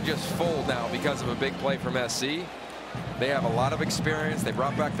not going to just fold now because of a big play from SC. They have a lot of experience. They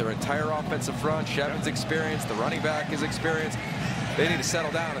brought back their entire offensive front. Shevin's experienced. The running back is experienced. They need to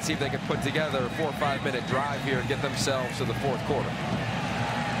settle down and see if they can put together a 4 or 5 minute drive here and get themselves to the fourth quarter.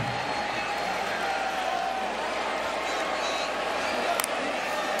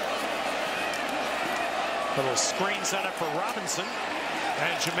 Little screen setup for Robinson.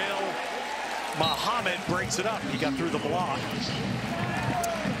 And Jamil Muhammad breaks it up. He got through the block.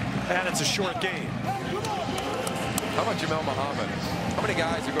 And it's a short game. How about Jamil Muhammad? How many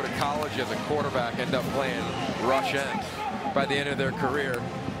guys who go to college as a quarterback end up playing rush end by the end of their career?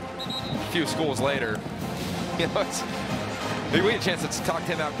 A few schools later. You know, we had a chance to talk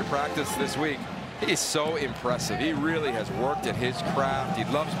to him after practice this week. He's so impressive. He really has worked at his craft. He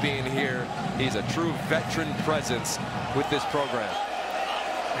loves being here. He's a true veteran presence with this program.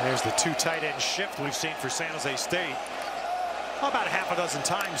 And there's the 2 tight end shift we've seen for San Jose State about half a dozen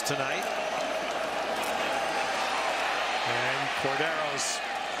times tonight. And Cordero's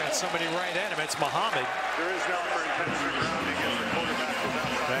got somebody right at him. It's Muhammad. There is no intensive grounding as the quarterback was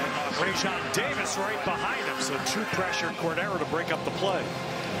And Rayshawn Davis right behind him. So true pressure Cordero to break up the play.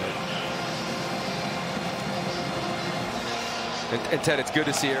 And Ted, it's good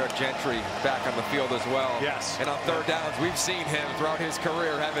to see Eric Gentry back on the field as well. Yes. And on third downs, we've seen him throughout his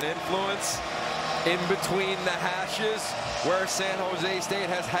career have an influence in between the hashes where San Jose State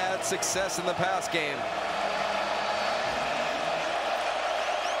has had success in the past game.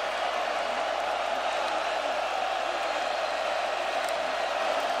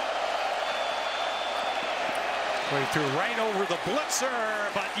 He threw right over the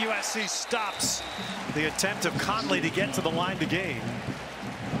blitzer, but USC stops the attempt of Conley to get to the line to gain.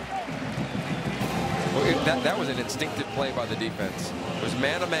 Well, that was an instinctive play by the defense. It was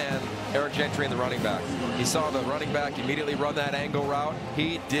man-to-man, Eric Gentry and the running back. He saw the running back immediately run that angle route.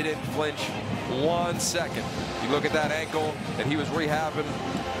 He didn't flinch 1 second. You look at that ankle that he was rehabbing,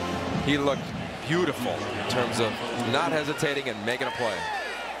 he looked beautiful in terms of not hesitating and making a play.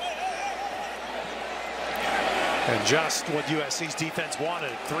 And just what USC's defense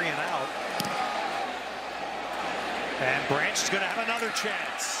wanted, 3 and out. And Branch is going to have another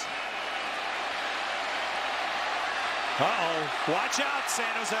chance. Uh-oh. Watch out,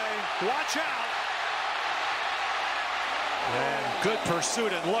 San Jose. Watch out. And good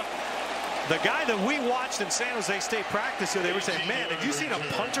pursuit. And look, the guy that we watched in San Jose State practice here, they were saying, man, have you seen a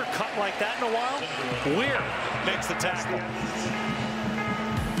punter cut like that in a while? Weir makes the tackle.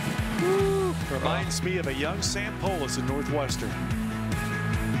 Woo. Reminds me of a young Sam Polis in Northwestern.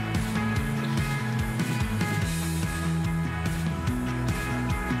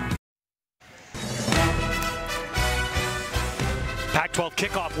 Pac-12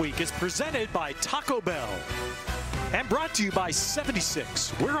 Kickoff Week is presented by Taco Bell and brought to you by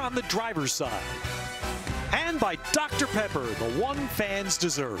 76. We're on the driver's side. And by Dr. Pepper, the one fans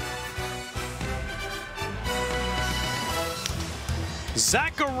deserve.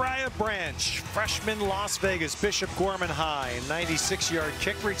 Zachariah Branch, freshman, Las Vegas, Bishop Gorman High, 96-yard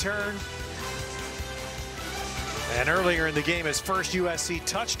kick return. And earlier in the game, his first USC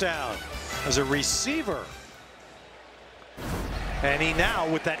touchdown as a receiver. And he now,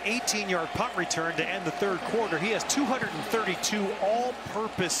 with that 18-yard punt return to end the third quarter, he has 232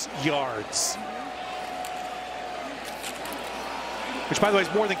 all-purpose yards. Which, by the way,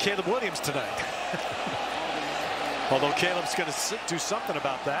 is more than Caleb Williams tonight. Although Caleb's going to do something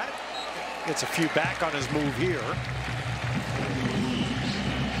about that. Gets a few back on his move here.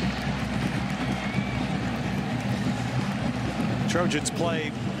 Trojans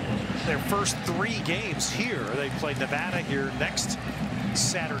play their first 3 games here. They play Nevada here next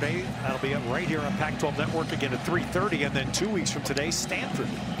Saturday. That'll be right here on Pac-12 Network again at 3:30. And then 2 weeks from today, Stanford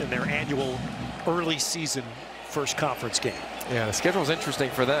in their annual early season first conference game. Yeah, the schedule's interesting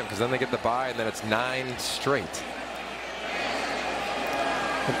for them because then they get the bye and then it's 9 straight.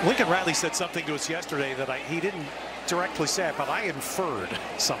 Lincoln Riley said something to us yesterday that he didn't directly say it, but I inferred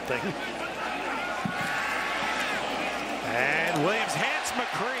something. And Williams hands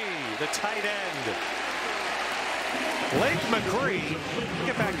McCree, the tight end. Blake McCree, we'll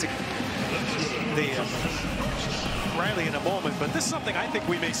get back to the Riley in a moment, but this is something I think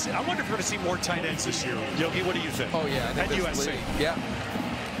we may see. I wonder if we're going to see more tight ends this year. Yogi, what do you think? Oh, yeah. I think at USC. Yeah.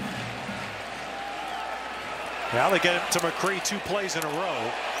 Now they get him to McCree 2 plays in a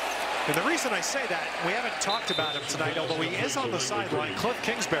row. And the reason I say that, we haven't talked about him tonight, although he is on the sideline, Cliff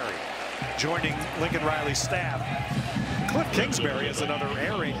Kingsbury, joining Lincoln Riley's staff. Cliff Kingsbury is another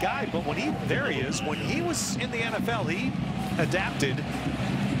air raid guy, but when there he is, when he was in the NFL, he adapted.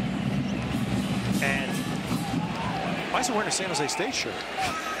 And why is he wearing a San Jose State shirt?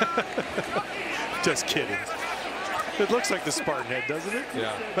 Just kidding. It looks like the Spartan head, doesn't it?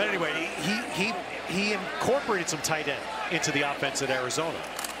 Yeah. But anyway, he incorporated some tight end into the offense at Arizona.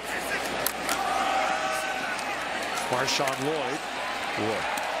 Marshawn Lloyd.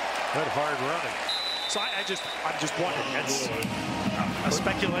 Good hard running. So I'm just wondering. That's a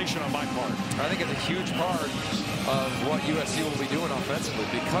speculation on my part. I think it's a huge part of what USC will be doing offensively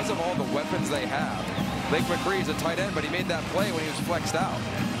because of all the weapons they have. Lake McCree is a tight end, but he made that play when he was flexed out.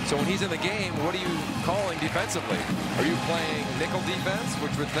 So when he's in the game, what are you calling defensively? Are you playing nickel defense,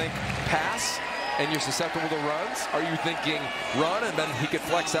 which would think pass, and you're susceptible to runs? Are you thinking run, and then he could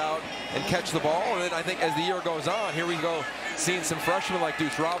flex out and catch the ball? And then I think as the year goes on, here we go seeing some freshmen like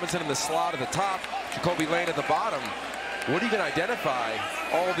Deuce Robinson in the slot at the top, Jacoby Lane at the bottom. What are you going to identify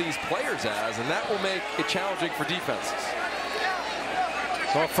all these players as? And that will make it challenging for defenses.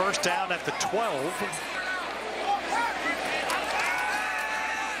 So first down at the 12.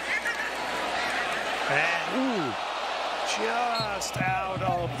 And just out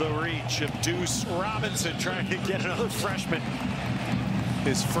of the reach of Deuce Robinson, trying to get another freshman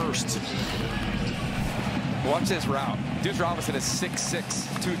his first. Watch this route. Deuce Robinson is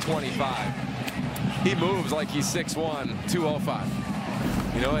 6'6", 225. He moves like he's 6'1",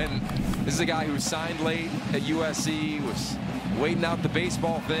 205. You know, and this is a guy who signed late at USC, was waiting out the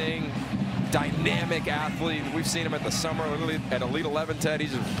baseball thing. Dynamic athlete. We've seen him at the summer at Elite 11, Ted.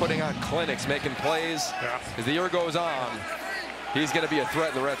 He's just putting on clinics, making plays. Yeah. As the year goes on, he's going to be a threat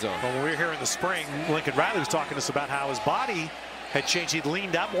in the red zone. Well, when we were here in the spring, Lincoln Riley was talking to us about how his body had changed. He'd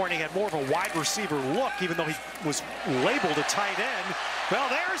leaned out more and he had more of a wide receiver look, even though he was labeled a tight end. Well,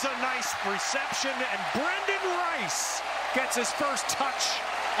 there's a nice reception, and Brendan Rice gets his first touch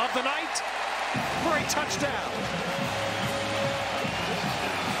of the night for a touchdown.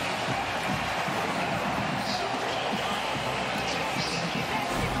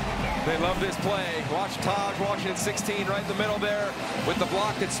 They love this play. Watch Taj Washington, 16, right in the middle there with the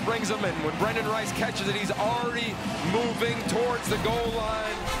block that springs him. And when Brendan Rice catches it, he's already moving towards the goal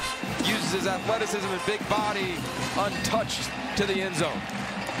line. Uses his athleticism and big body, untouched to the end zone.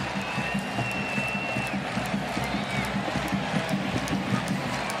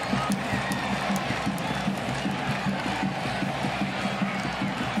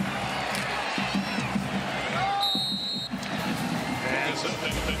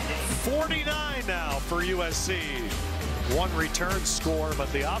 Now for USC. One return score,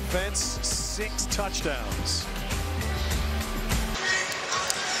 but the offense, 6 touchdowns.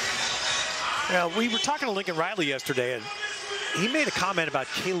 Yeah, we were talking to Lincoln Riley yesterday, and he made a comment about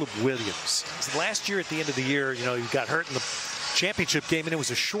Caleb Williams. Last year at the end of the year, you know, he got hurt in the championship game, and it was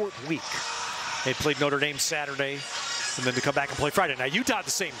a short week. They played Notre Dame Saturday, and then to come back and play Friday. Now, Utah had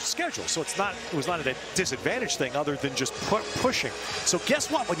the same schedule, so it was not a disadvantage thing other than just pushing. So guess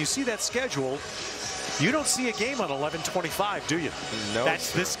what? When you see that schedule, you don't see a game on 11/25, do you? No.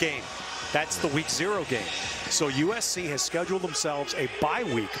 That's this game. That's the week 0 game. So USC has scheduled themselves a bye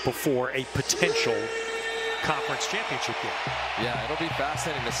week before a potential conference championship game. Yeah, it'll be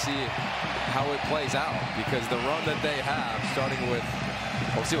fascinating to see how it plays out, because the run that they have, starting with,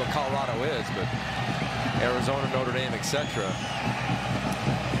 we'll see what Colorado is, but Arizona, Notre Dame, etc.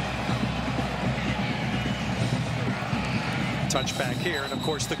 Touchback here, and of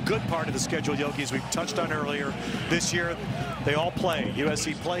course the good part of the schedule, Yogi, as we touched on earlier, this year they all play.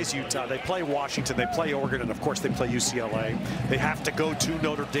 USC plays Utah, they play Washington, they play Oregon, and of course they play UCLA. They have to go to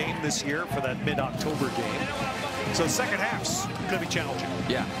Notre Dame this year for that mid-October game. So the second half's going to be challenging.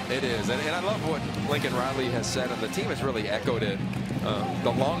 Yeah, it is. And I love what Lincoln Riley has said, and the team has really echoed it.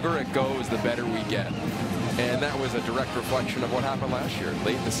 The longer it goes, the better we get. And that was a direct reflection of what happened last year,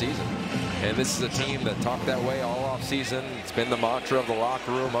 late in the season. And this is a team that talked that way all off season. It's been the mantra of the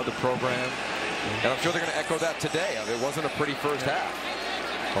locker room, of the program. And I'm sure they're going to echo that today. It wasn't a pretty first half.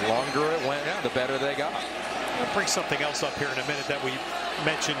 The longer it went, the better they got. I'll bring something else up here in a minute that we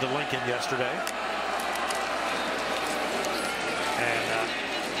mentioned to Lincoln yesterday.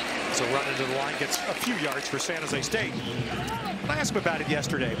 And so run into the line, gets a few yards for San Jose State. I asked him about it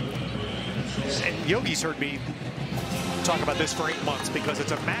yesterday. And Yogi's heard me talk about this for 8 months, because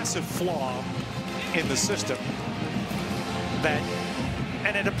it's a massive flaw in the system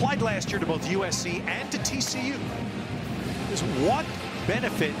and it applied last year to both USC and to TCU. Is what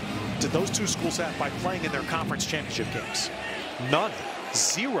benefit did those two schools have by playing in their conference championship games? None.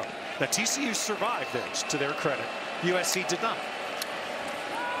 0. Now TCU survived theirs, to their credit. USC did not.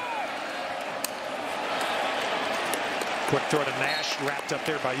 Quick throw to Nash, wrapped up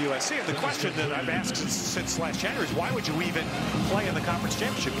there by USC. And the question that I've asked since last January is, why would you even play in the conference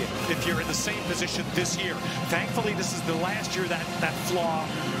championship game if you're in the same position this year? Thankfully, this is the last year that flaw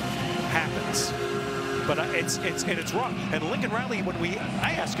happens. But it's wrong. And Lincoln Riley,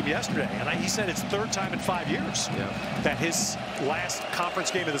 I asked him yesterday, and he said it's third time in 5 years that his last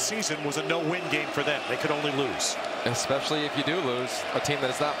conference game of the season was a no-win game for them. They could only lose. Especially if you do lose, a team that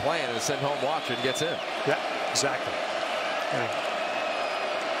is not playing and is sent home watching gets in. Yeah, exactly.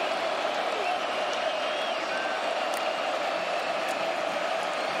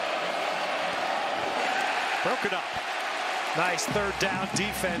 Broken up. Nice third down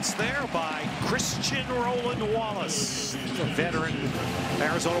defense there by Christian Roland Wallace, the veteran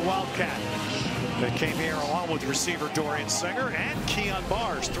Arizona Wildcat that came here along with receiver Dorian Singer and Keon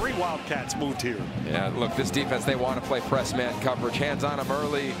Bars. 3 Wildcats moved here. Yeah, look, this defense, they want to play press man coverage. Hands on them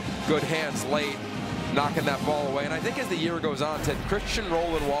early, good hands late, knocking that ball away. And I think as the year goes on, Ted, Christian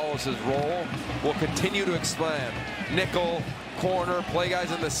Roland Wallace's role will continue to expand. Nickel, corner, play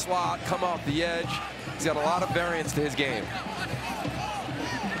guys in the slot, come off the edge. He's got a lot of variance to his game.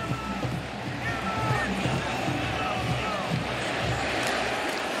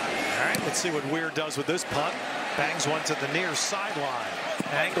 All right, let's see what Weir does with this punt. Bangs one to the near sideline.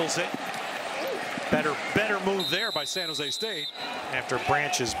 Angles it. Better move there by San Jose State after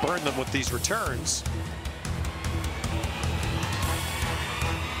Branch has burned them with these returns.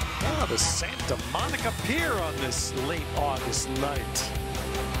 Oh, the Santa Monica Pier on this late August night.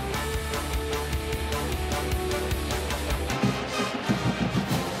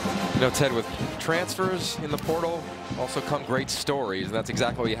 You know, Ted, with transfers in the portal also come great stories, and that's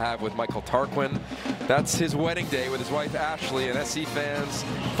exactly what you have with Michael Tarquin. That's his wedding day with his wife Ashley, and SC fans,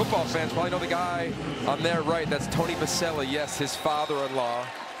 football fans probably know the guy on their right. That's Tony Baselli, yes, his father-in-law.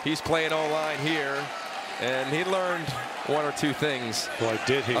 He's playing O-line here, and he learned 1 or 2 things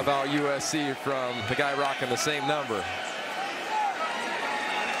about USC from the guy rocking the same number.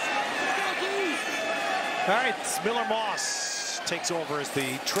 All right, Miller Moss takes over as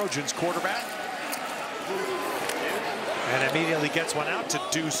the Trojans quarterback and immediately gets one out to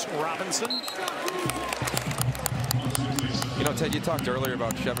Deuce Robinson. You know, Ted, you talked earlier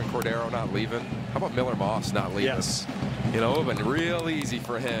about Chevin Cordero not leaving. How about Miller Moss not leaving? Yes. You know, it would have been real easy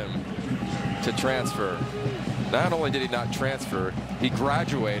for him to transfer. Not only did he not transfer, he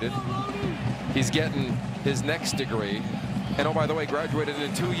graduated. He's getting his next degree. And oh, by the way, graduated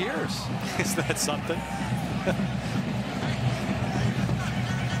in 2 years. Is that something?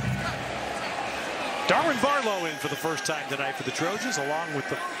 Darwin Barlow in for the first time tonight for the Trojans, along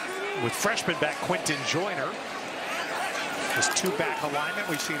with freshman back Quentin Joyner. This 2-back alignment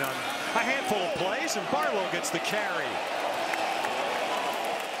we've seen on a handful of plays, and Barlow gets the carry.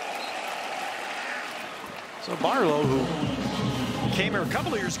 So Barlow, who came here a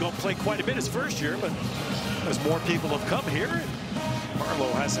couple of years ago and played quite a bit his first year, but as more people have come here,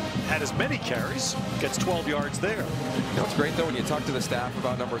 Barlow hasn't had as many carries, gets 12 yards there. You know, it's great, though, when you talk to the staff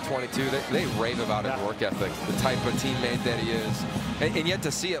about number 22, they rave about his work ethic, the type of teammate that he is. And yet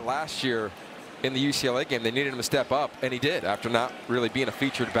to see it last year in the UCLA game, they needed him to step up, and he did after not really being a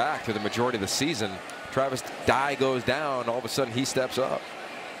featured back for the majority of the season. Travis Dye goes down, all of a sudden he steps up.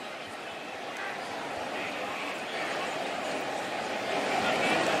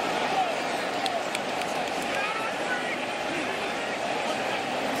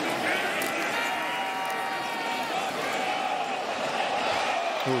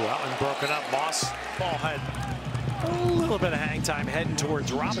 Ooh, out and broken up. Moss ball had a little bit of hang time heading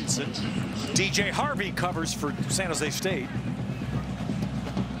towards Robinson. DJ Harvey covers for San Jose State.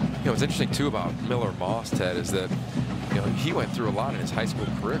 You know, what's interesting too about Miller Moss, Ted, is that he went through a lot in his high school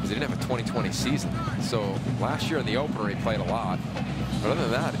career because he didn't have a 2020 season. So last year in the opener he played a lot, but other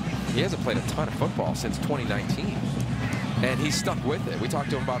than that he hasn't played a ton of football since 2019. And he stuck with it. We talked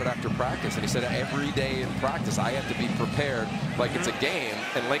to him about it after practice, and he said every day in practice I have to be prepared like it's a game.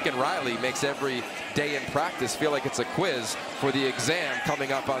 And Lincoln Riley makes every day in practice feel like it's a quiz for the exam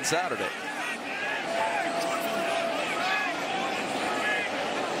coming up on Saturday.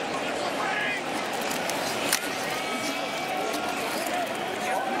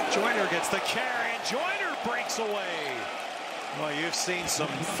 Joyner gets the carry, and Joyner breaks away. Well, you've seen some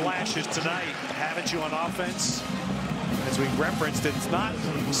flashes tonight, haven't you, on offense? As we referenced, it's not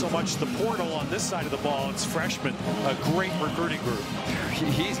so much the portal on this side of the ball, it's freshmen, a great recruiting group.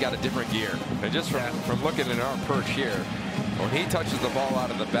 He's got a different gear. And just from looking at our perch here, When he touches the ball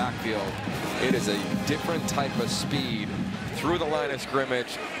out of the backfield, it is a different type of speed through the line of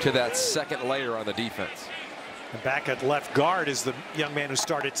scrimmage to that second layer on the defense. And back at left guard is the young man who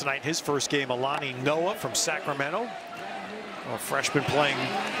started tonight, his first game, Alani Noah from Sacramento. A freshman playing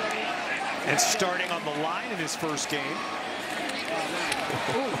and starting on the line in his first game.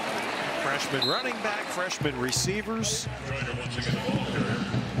 Freshman running back, freshman receivers.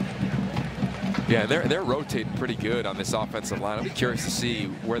 Yeah, they're rotating pretty good on this offensive line. I'll be curious to see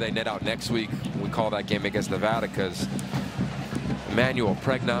where they net out next week when we call that game against Nevada, because Emmanuel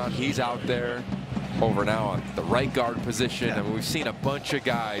Pregnon, he's out there over now on the right guard position. Yeah. I mean, we've seen a bunch of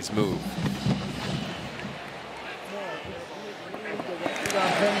guys move.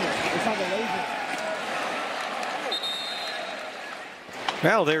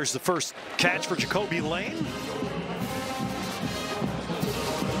 Well, there's the first catch for Jacoby Lane.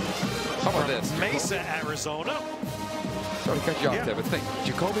 How about this? Mesa, Arizona. Sorry to cut you off there, but think,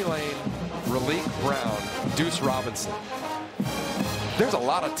 Jacoby Lane, Raleek Brown, Deuce Robinson. There's a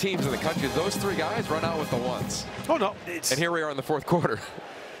lot of teams in the country. Those three guys run out with the ones. Oh, no. And here we are in the fourth quarter.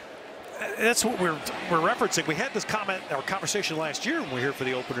 That's what we're referencing. We had this conversation last year when we were here for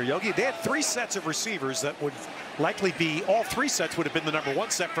the opener, Yogi. They had 3 sets of receivers that would likely be, all 3 sets would have been the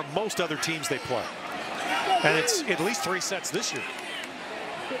 #1 set from most other teams they play. And it's at least 3 sets this year.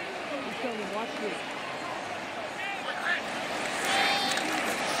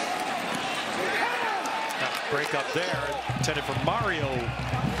 Break up there, intended for Mario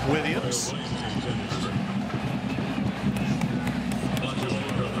Williams.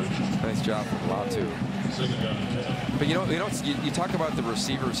 Nice job from Latu. But you talk about the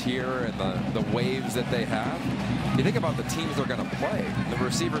receivers here and the waves that they have. You think about the teams they're going to play. The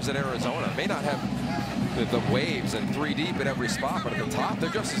receivers in Arizona may not have the waves and 3 deep at every spot, but at the top, they're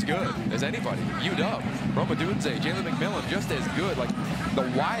just as good as anybody. UW, Roma Dunze, Jalen McMillan, just as good. Like the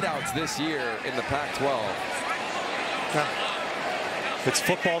wideouts this year in the Pac-12. It's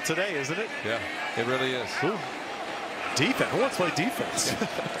football today, isn't it? Yeah, it really is. Ooh. Defense. Who wants to play defense?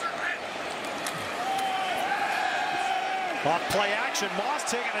 Off play action. Moss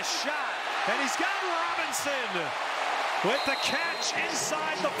taking a shot. And he's got Robinson with the catch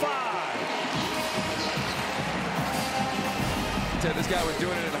inside the 5. This guy was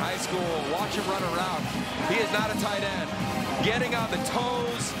doing it in high school. Watch him run around. He is not a tight end. Getting on the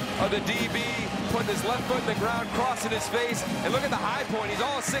toes of the DB, putting his left foot in the ground, crossing his face. And look at the high point. He's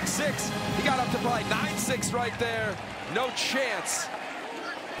all 6'6". He got up to probably 9'6" right there. No chance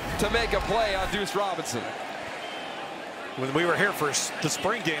to make a play on Deuce Robinson. When we were here for the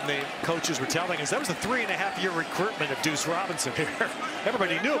spring game, the coaches were telling us that was a 3.5-year recruitment of Deuce Robinson here.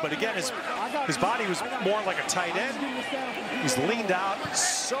 Everybody knew, but again, his body was more like a tight end. He's leaned out,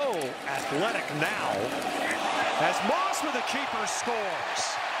 so athletic now, as Moss with a keeper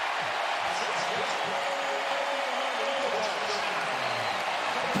scores.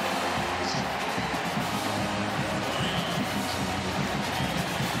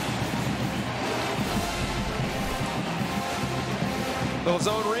 Little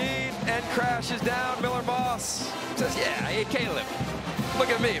zone read and crashes down. Miller Moss says, yeah, hey, Caleb, look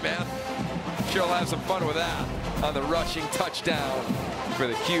at me, man. Sure, I'll have some fun with that on the rushing touchdown for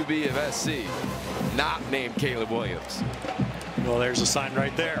the QB of SC, not named Caleb Williams. Well, there's a sign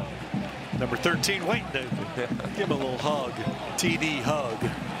right there. Number 13 waiting to give him a little hug, TD hug.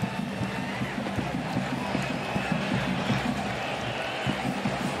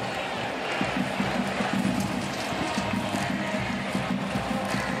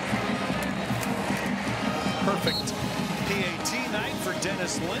 Perfect PAT night for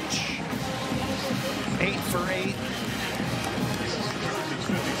Dennis Lynch. 8 for 8.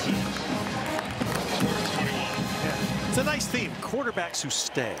 Yeah. It's a nice theme. Quarterbacks who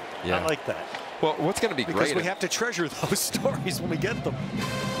stay. Yeah. I like that. Well, what's going to be because great? We have to treasure those stories when we get them.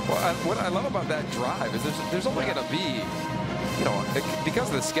 Well, what I love about that drive is there's only going to be, you know, because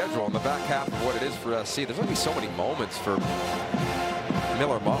of the schedule in the back half of what it is for SC, there's only so many moments for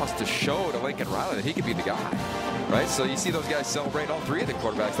Miller Moss to show to Lincoln Riley that he could be the guy, right? So you see those guys celebrate, all 3 of the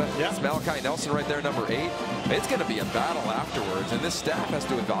quarterbacks. That's Malachi Nelson right there, number 8. It's going to be a battle afterwards, and this staff has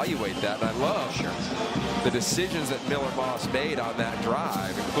to evaluate that. And I love the decisions that Miller Moss made on that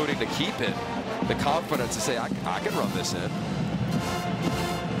drive, including to keep it, the confidence to say, I can run this in.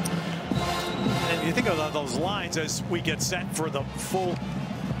 And you think of those lines as we get set for the full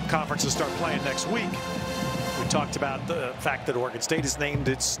conference to start playing next week. We talked about the fact that Oregon State has named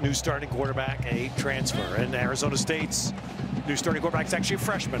its new starting quarterback a transfer, and Arizona State's new starting quarterback is actually a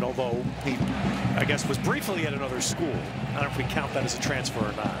freshman, although he, I guess, was briefly at another school. I don't know if we count that as a transfer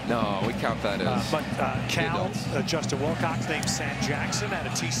or not. No, we count that as. But Cal, Justin Wilcox named Sam Jackson out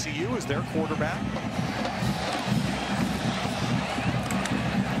of TCU as their quarterback.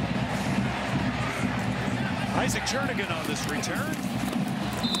 Isaac Jernigan on this return.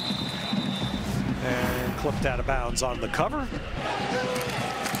 And clipped out of bounds on the cover.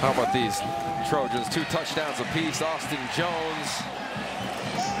 How about these Trojans? 2 touchdowns apiece. Austin Jones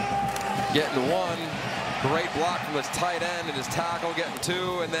getting 1. Great block from his tight end and his tackle getting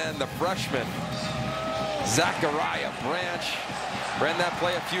 2. And then the freshman, Zachariah Branch, ran that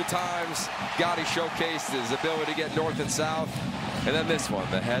play a few times. Gotti showcased his ability to get north and south. And then this one,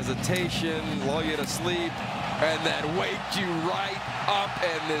 the hesitation, lull you to sleep, and then wake you right up.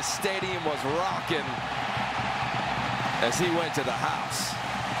 And this stadium was rocking as he went to the house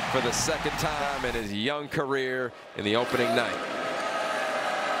for the second time in his young career in the opening night.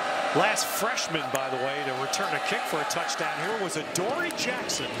 Last freshman, by the way, to return a kick for a touchdown here was Adoree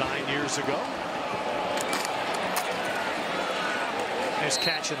Jackson 9 years ago. Nice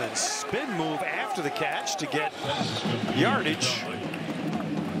catch and then spin move after the catch to get yardage.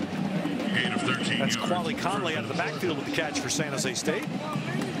 Gain of 13 That's yards. Quali Conley out of the backfield with the catch for San Jose State.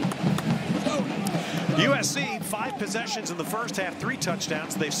 USC, 5 possessions in the first half, 3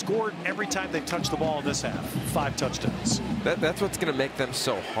 touchdowns. They've scored every time they touched the ball in this half. 5 touchdowns. That's what's going to make them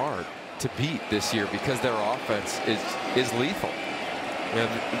so hard to beat this year, because their offense is lethal. And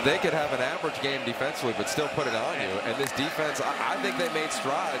they could have an average game defensively, but still put it on you. And this defense, I think they made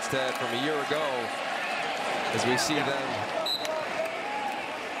strides, Ted, from a year ago, as we see them.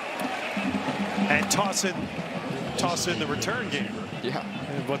 And toss in the return game. Yeah.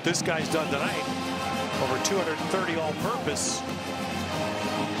 And what this guy's done tonight, over 230 all-purpose.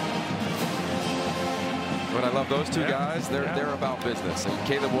 But I love those 2 guys. They're about business. And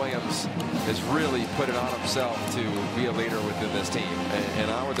Caleb Williams has really put it on himself to be a leader within this team.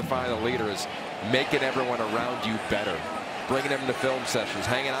 And I would define a leader as making everyone around you better, bringing them to film sessions,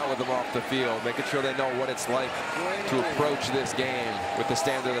 hanging out with them off the field, making sure they know what it's like to approach this game with the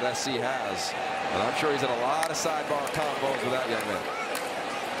standard that SC has. And I'm sure he's in a lot of sidebar combos with that young man.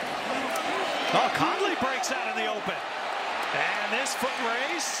 Oh, Conley breaks out in the open. And this foot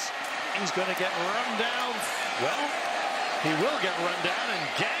race, he's going to get run down. Well, he will get run down and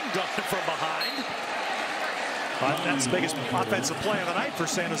ganged on from behind. But that's the biggest offensive play of the night for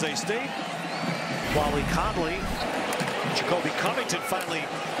San Jose State. Quali Conley, Jacoby Covington finally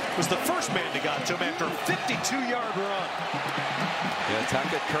was the first man to got to him after a 52-yard run. Yeah,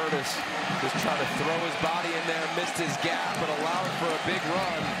 Tackett Curtis just trying to throw his body in there, missed his gap, but allowed for a big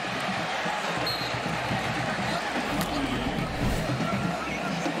run.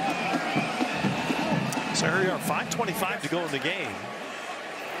 So here we are, 5:25 to go in the game.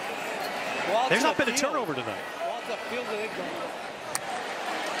 There's not been a turnover tonight. You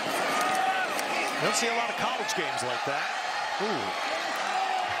don't see a lot of college games like that. Ooh.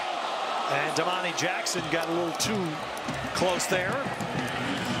 And Damani Jackson got a little too close there.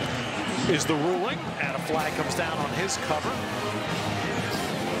 Is the ruling, and a flag comes down on his cover.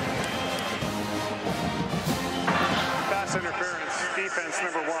 Pass interference, defense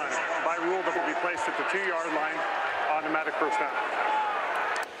number 1. By rule, that will be placed at the 2-yard line. Automatic first down.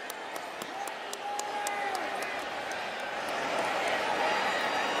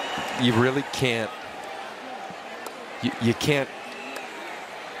 You really can't. You can't.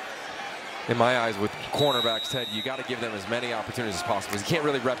 In my eyes, with cornerbacks, Ted, you got to give them as many opportunities as possible. You can't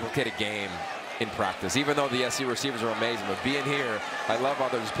really replicate a game in practice, even though the SC receivers are amazing. But being here, I love how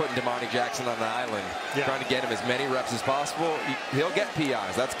they're just putting Damani Jackson on the island, trying to get him as many reps as possible. He'll get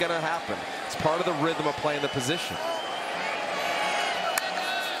PIs. That's going to happen. It's part of the rhythm of playing the position.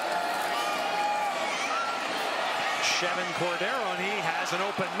 Chevin Cordero, and he has an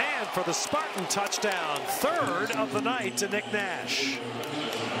open man for the Spartan touchdown. 3rd of the night to Nick Nash.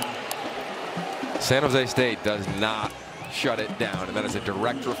 San Jose State does not shut it down, and that is a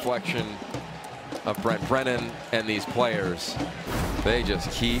direct reflection of Brent Brennan and these players. They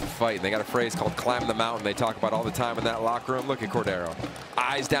just keep fighting. They got a phrase called climb the mountain they talk about all the time in that locker room. Look at Cordero.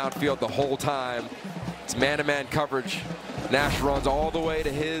 Eyes downfield the whole time. It's man-to-man coverage. Nash runs all the way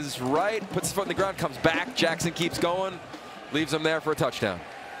to his right, puts his foot in the ground, comes back. Jackson keeps going, leaves him there for a touchdown.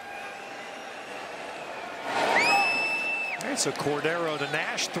 All right, so Cordero to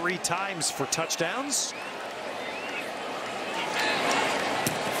Nash 3 times for touchdowns.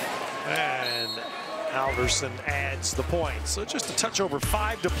 And Halverson adds the point. So just a touch over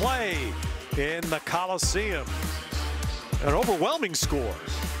 5 to play in the Coliseum. An overwhelming score.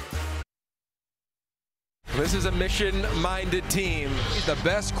 This is a mission-minded team. He's the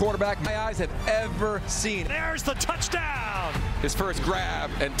best quarterback my eyes have ever seen. There's the touchdown. His first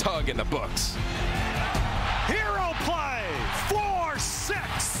grab and tug in the books. Hero play,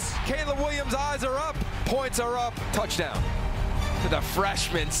 4-6. Caleb Williams' eyes are up, points are up, touchdown. To the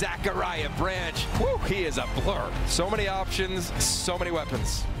freshman, Zachariah Branch. Whew, he is a blur. So many options, so many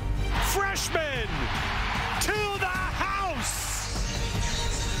weapons. Freshman to the house.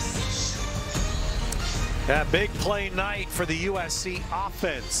 A big play night for the USC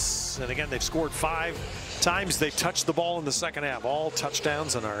offense. And again, they've scored 5 times. They've touched the ball in the second half. All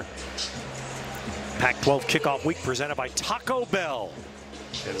touchdowns in our Pac-12 kickoff week presented by Taco Bell.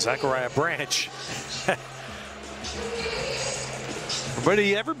 And Zachariah Branch.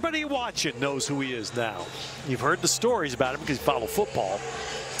 Everybody watching knows who he is now. You've heard the stories about him because you follow football.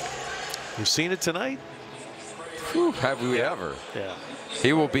 You've seen it tonight? Whew, have we ever? Yeah.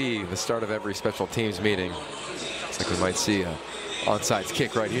 He will be the start of every special teams meeting. It's like we might see an onside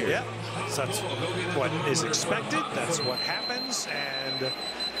kick right here. Yeah, so that's what is expected. That's what happens, and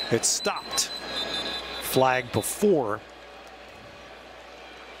it stopped. Flag before.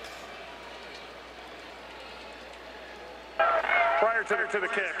 Prior to the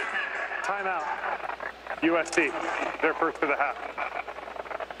kick, timeout. USC, their first of the half.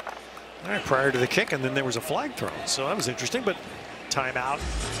 All right, prior to the kick, and then there was a flag thrown. So that was interesting, but timeout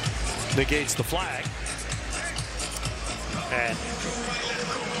negates the flag. And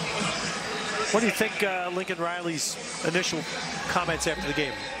what do you think Lincoln Riley's initial comments after the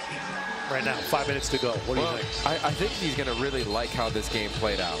game? Right now, 5 minutes to go. What do you think? I think he's going to really like how this game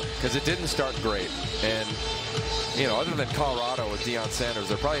played out because it didn't start great. And, you know, other than Colorado with Deion Sanders,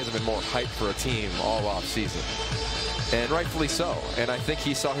 there probably hasn't been more hype for a team all off season. And rightfully so. And I think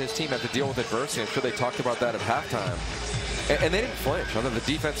he saw his team have to deal with adversity. I'm sure they talked about that at halftime. And they didn't flinch. I mean, the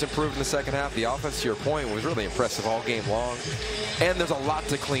defense improved in the second half. The offense, to your point, was really impressive all game long. And there's a lot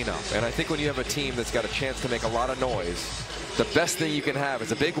to clean up. And I think when you have a team that's got a chance to make a lot of noise, the best thing you can have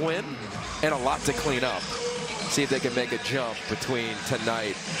is a big win and a lot to clean up. See if they can make a jump between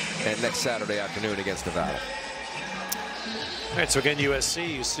tonight and next Saturday afternoon against Nevada. All right, so again,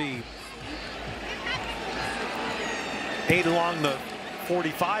 USC, you see 8 along the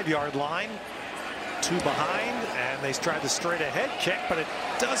 45-yard line, 2 behind, and they tried the straight-ahead kick, but it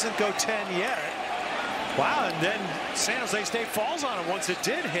doesn't go 10 yet. Wow, and then San Jose State falls on it once it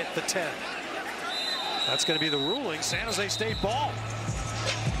did hit the 10. That's going to be the ruling. San Jose State ball.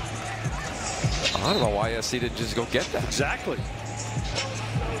 I don't know why USC didn't just go get that. Exactly.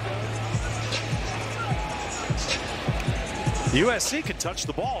 USC could touch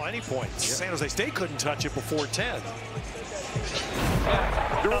the ball at any point. Yeah. San Jose State couldn't touch it before 10.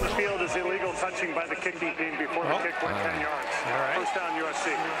 On the field is illegal touching by the kicking team before the kick went 10 yards. All right. First down,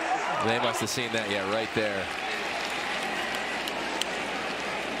 USC. They must have seen that, yeah, right there.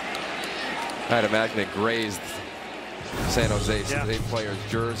 I'd imagine it grazed San Jose State player's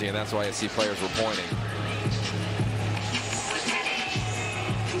jersey, and that's why USC players were pointing.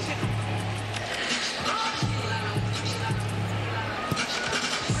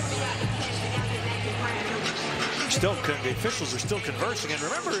 The officials are still conversing, and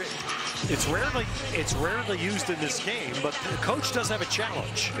remember, it's rarely used in this game, but the coach does have a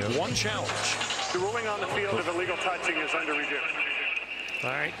challenge. Yep. One challenge. The ruling on the field of illegal touching is under review.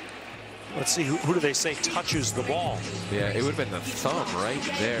 All right. Let's see, who do they say touches the ball? Yeah, it would have been the thumb right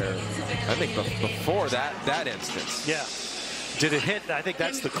there. I think before that instance. Yeah. Did it hit? I think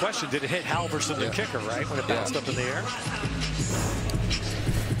that's the question. Did it hit Halverson, the kicker, right, when it bounced up in the air?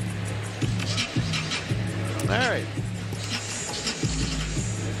 All right.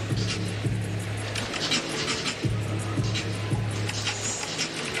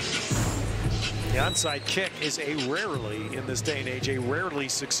 The onside kick is rarely, in this day and age, a rarely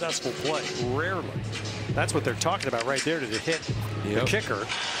successful play. Rarely. That's what they're talking about right there. Did it hit the kicker?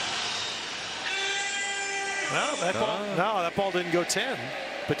 No, that ball didn't go 10.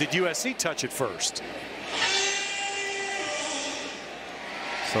 But did USC touch it first?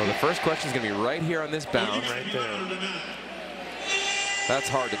 So the first question is going to be right here on this bound. Right there. That's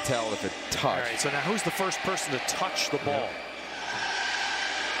hard to tell if it touched. All right, so now who's the first person to touch the ball?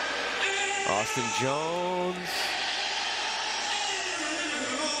 Austin Jones.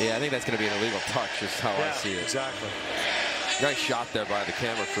 Yeah, I think that's going to be an illegal touch is how I see it. Exactly. Nice shot there by the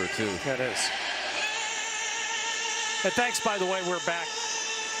camera crew, too. That is. And thanks, by the way, we're back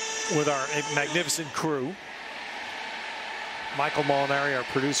with our magnificent crew. Michael Molinari, our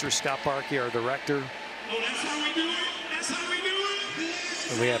producer, Scott Barkey, our director,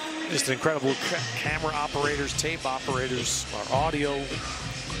 And we have just incredible camera operators, tape operators, our audio.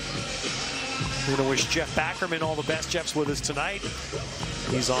 We're going to wish Jeff Backerman all the best. Jeff's with us tonight.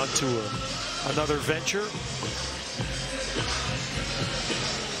 He's on to another venture.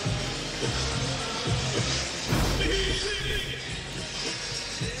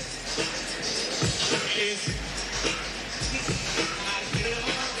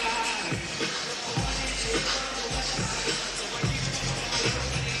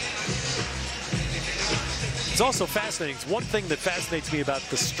 It's also fascinating. It's one thing that fascinates me about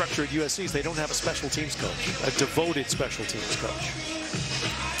the structure at USC is they don't have a special teams coach, a devoted special teams coach.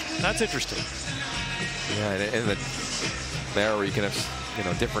 That's interesting. Yeah, and there where you can have, you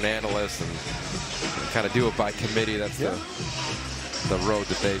know, different analysts and kind of do it by committee. That's the road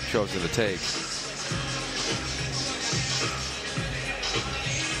that they've chosen to take.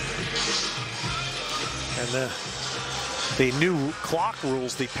 And the new clock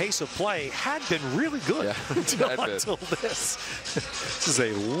rules, the pace of play had been really good until this. This is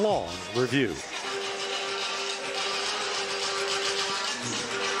a long review.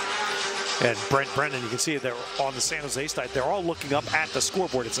 And Brent Brennan, you can see they're on the San Jose side. They're all looking up at the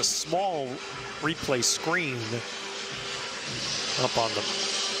scoreboard. It's a small replay screen up on the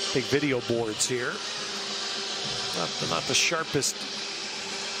big video boards here. Not the sharpest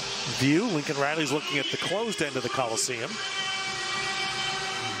view. Lincoln Riley's looking at the closed end of the Coliseum.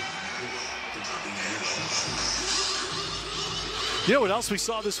 You know what else we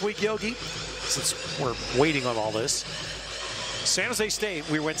saw this week, Yogi? Since we're waiting on all this. San Jose State,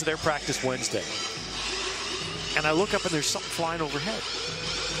 we went to their practice Wednesday. And I look up and there's something flying overhead.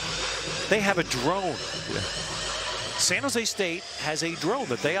 They have a drone. Yeah. San Jose State has a drone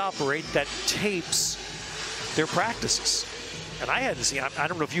that they operate that tapes their practices. And I hadn't seen, I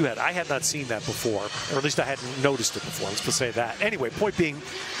don't know if you had, I had not seen that before, or at least I hadn't noticed it before. Let's just say that. Anyway, point being,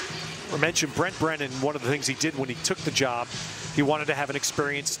 I mentioned Brent Brennan, one of the things he did when he took the job, he wanted to have an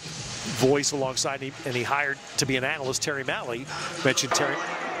experienced voice alongside him, and he hired to be an analyst, Terry Malley. Mentioned Terry.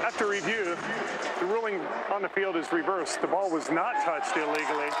 After review, the ruling on the field is reversed. The ball was not touched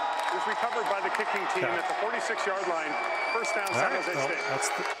illegally. It was recovered by the kicking team at the 46-yard line. First down, San Jose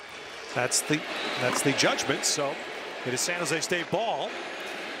State. That's the judgment. So it is San Jose State ball.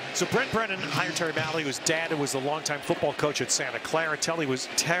 So Brent Brennan hired Terry Malley, whose dad was a longtime football coach at Santa Clara. Terry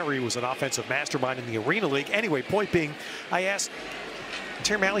was an offensive mastermind in the Arena League. Anyway, point being, I asked,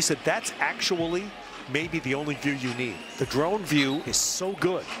 Terry Malley said that's actually maybe the only view you need. The drone view is so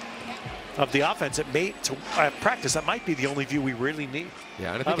good of the offense, it may, to practice, that might be the only view we really need.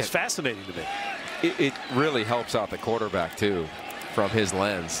 Yeah, and I think that was fascinating to me. It really helps out the quarterback, too, from his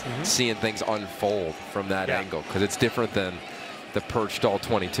lens, seeing things unfold from that angle, because it's different than the perched all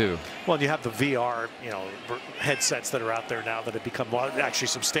 22. Well, you have the VR, you know, headsets that are out there now that have become, actually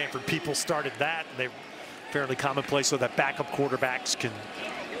some Stanford people started that, and they're fairly commonplace, so that backup quarterbacks can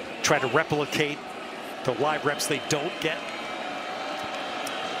try to replicate the live reps they don't get.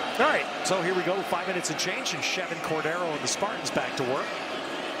 All right, so here we go, 5 minutes and change, and Chevin Cordero and the Spartans back to work.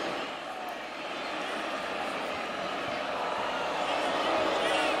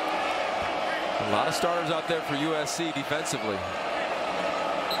 A lot of starters out there for USC defensively.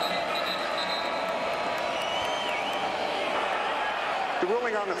 The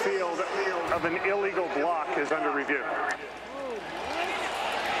ruling on the field of an illegal block is under review.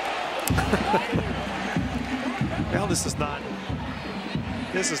 Well, this is not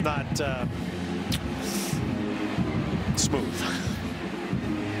smooth.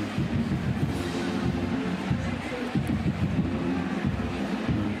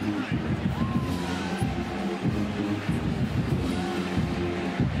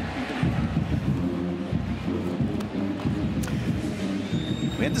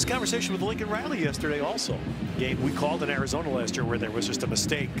 We had this conversation with Lincoln Riley yesterday also. Game we called in Arizona last year where there was just a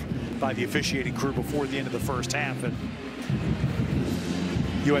mistake by the officiating crew before the end of the first half, and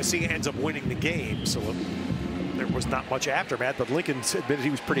USC ends up winning the game, so there was not much aftermath, but Lincoln admitted he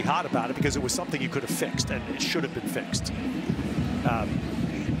was pretty hot about it because it was something you could have fixed, and it should have been fixed.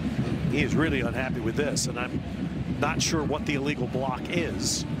 He is really unhappy with this, and I'm not sure what the illegal block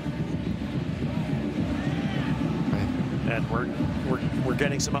is. And we're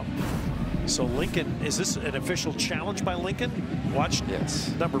getting some up. So Lincoln, is this an official challenge by Lincoln? Watch.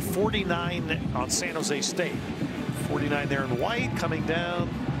 Yes. Number 49 on San Jose State. 49 there in white, coming down.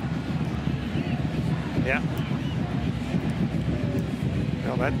 Yeah.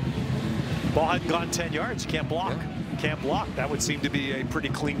 Well, that ball hadn't gone 10 yards. You can't block. Yeah. Can't block. That would seem to be a pretty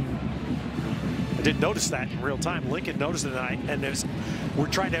clean. I didn't notice that in real time. Lincoln noticed it, and we're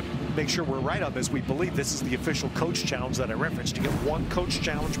trying to make sure we're right on this. We believe this is the official coach challenge that I referenced. You get one coach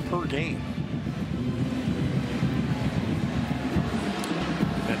challenge per game.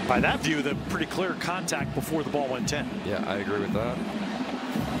 And by that view, the pretty clear contact before the ball went 10. Yeah, I agree with that.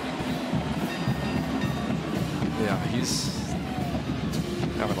 Yeah, he's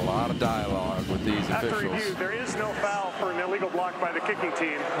having a lot of dialogue with these officials. After review, there is no foul for an illegal block by the kicking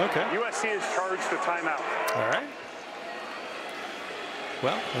team. Okay. USC is charged a timeout. All right.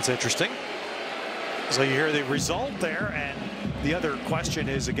 Well, that's interesting. So you hear the result there, and the other question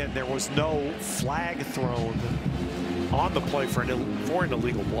is, again, there was no flag thrown on the play for an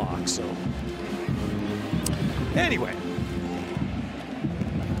illegal block. So anyway.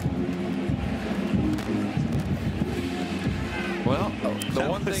 Well, the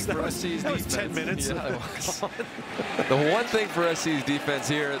one thing for SC's defense. 10 minutes. Yeah, the one thing for SC's defense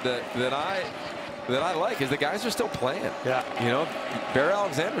here that I like is the guys are still playing. Yeah. You know, Bear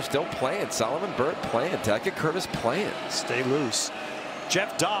Alexander's still playing. Solomon Burt playing. Tackett Curtis playing. Stay loose.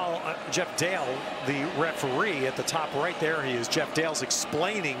 Jeff Dale, the referee at the top right there. He is. Jeff Dale's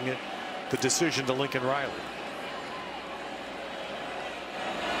explaining the decision to Lincoln Riley.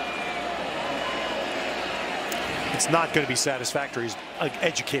 It's not going to be satisfactory. He's an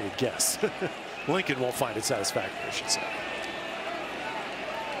educated guess. Lincoln won't find it satisfactory, I should say.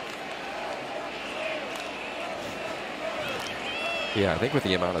 Yeah, I think with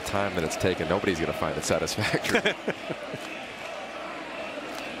the amount of time that it's taken, nobody's going to find it satisfactory.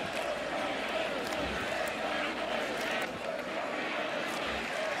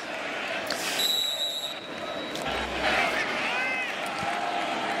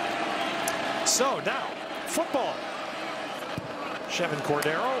 So now, football. Chevin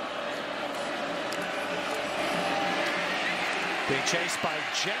Cordero being chased by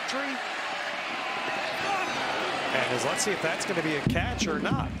Gentry. And let's see if that's going to be a catch or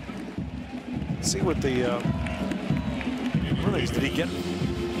not. Let's see what the release. Did he get?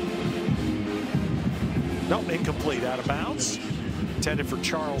 Nope, incomplete, out of bounds. Intended for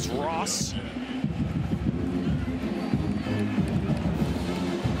Charles Ross.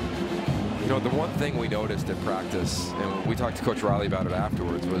 You know, the one thing we noticed at practice, and we talked to Coach Riley about it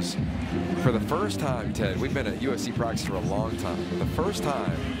afterwards, was for the first time, Ted, we've been at USC practice for a long time, but the first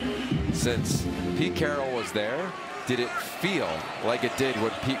time since Pete Carroll was there, did it feel like it did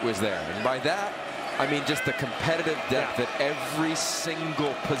when Pete was there. And by that, I mean just the competitive depth at every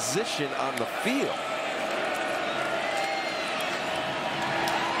single position on the field.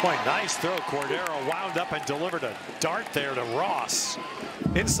 Quite nice throw. Cordero wound up and delivered a dart there to Ross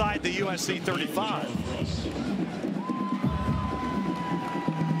inside the USC 35.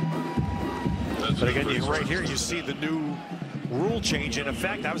 But again, right here you see the new rule change in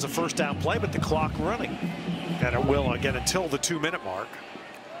effect. That was a first down play, but the clock running. And it will again until the 2-minute mark.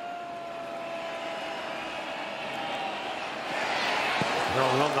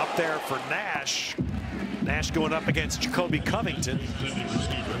 Rolling up there for Nash. Nash going up against Jacoby Covington.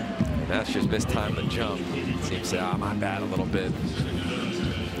 Nash just missed time to jump. Seems to, my bad a little bit.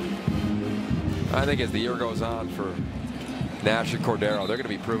 I think as the year goes on for Nash and Cordero, they're going to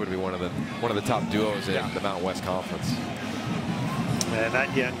be proven to be one of the top duos in the Mountain West Conference. And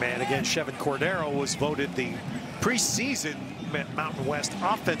that young man, again, Chevin Cordero was voted the preseason Mountain West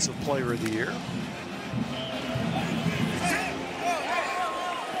Offensive Player of the Year.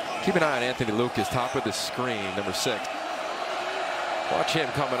 Keep an eye on Anthony Lucas, top of the screen, number 6. Watch him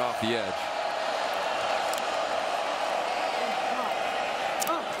coming off the edge.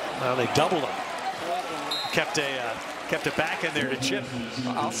 Well, they doubled him. Kept it back in there to chip.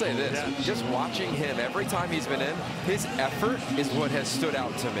 I'll say this, just watching him every time he's been in, his effort is what has stood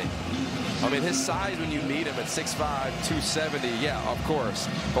out to me. I mean, his size when you meet him at 6'5", 270, yeah, of course.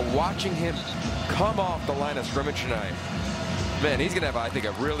 But watching him come off the line of scrimmage tonight, man, he's going to have, I think,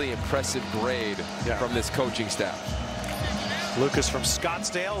 a really impressive grade from this coaching staff. Lucas from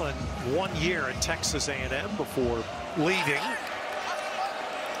Scottsdale and 1 year at Texas A&M before leaving.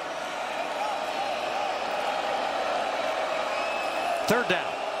 Third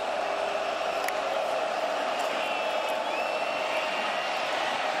down.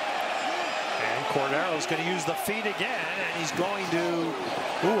 And Cordero's going to use the feet again, and he's going to,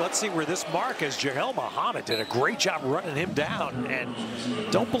 let's see where this mark is. Jahel Muhammad did a great job running him down, and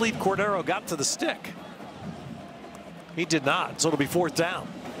don't believe Cordero got to the stick. He did not, so it'll be 4th down.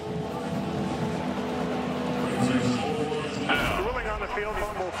 The ruling on the field,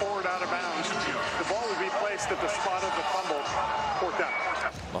 fumble forward out of bounds. The ball would be placed at the spot of the fumble. 4th down.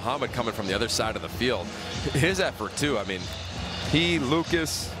 Muhammad coming from the other side of the field. His effort, too. I mean, he,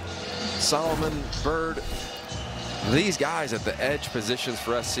 Lucas, Solomon, Bird, These guys at the edge positions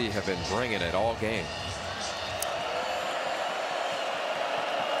for SC have been bringing it all game.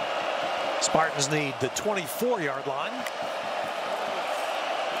 Spartans need the 24-yard line.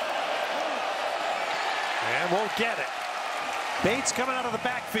 And won't get it. Bates coming out of the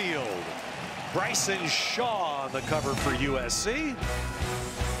backfield. Bryson Shaw on the cover for USC.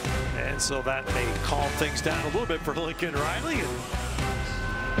 And so that may calm things down a little bit for Lincoln Riley.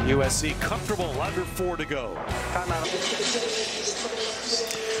 And USC comfortable, under 4 to go.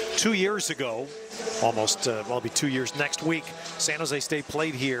 2 years ago, almost, well, it'll be 2 years next week, San Jose State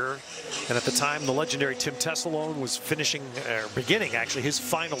played here. And at the time, the legendary Tim Tessalone was beginning actually his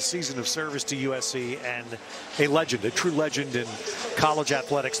final season of service to USC, and a legend, a true legend in college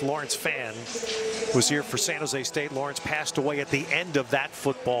athletics, Lawrence Fan, was here for San Jose State. Lawrence passed away at the end of that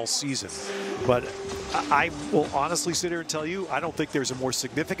football season. But I will honestly sit here and tell you, I don't think there's a more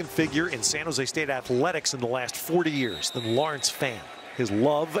significant figure in San Jose State athletics in the last 40 years than Lawrence Fan. His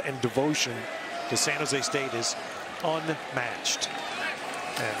love and devotion to San Jose State is unmatched.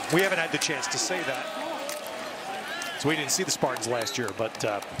 And we haven't had the chance to say that. So we didn't see the Spartans last year, but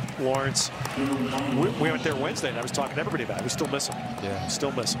Lawrence, we went there Wednesday, and I was talking to everybody about it. We still miss him. Yeah.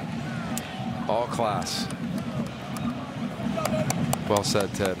 Still miss him. All class. Well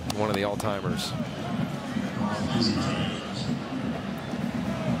said, Ted. One of the all-timers.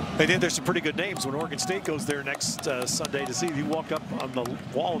 They did. There's some pretty good names when Oregon State goes there next Sunday to see. If you walk up on the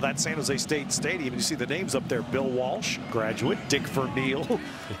wall of that San Jose State Stadium, you see the names up there. Bill Walsh, graduate. Dick Vermeil,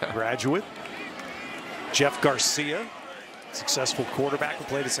 graduate. Jeff Garcia, successful quarterback who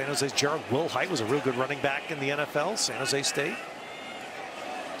played at San Jose. Gerald Wilhite was a real good running back in the NFL, San Jose State.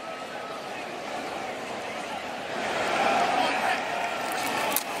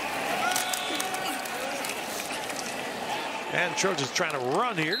 And Trojans trying to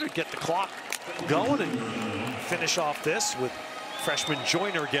run here to get the clock going and finish off this with freshman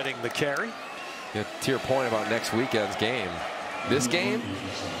Joyner getting the carry. Yeah, to your point about next weekend's game, this game,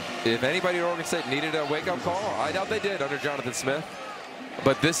 if anybody at Oregon State needed a wake-up call, I doubt they did under Jonathan Smith.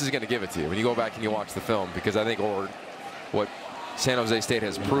 But this is going to give it to you when you go back and you watch the film, because I think what San Jose State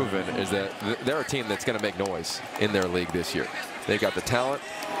has proven is that they're a team that's going to make noise in their league this year. They've got the talent.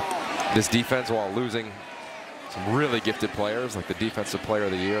 This defense, while losing some really gifted players, like the defensive player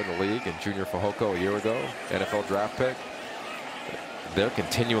of the year in the league and Junior Fehoko a year ago, NFL draft pick, they're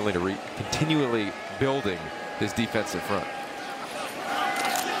continually building this defensive front.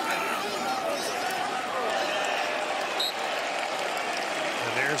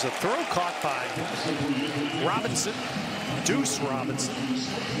 And there's a throw caught by Robinson, Deuce Robinson.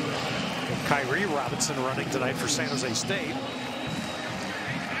 And Kyrie Robinson running tonight for San Jose State.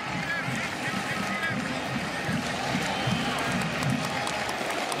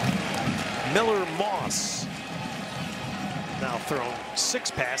 Miller Moss now thrown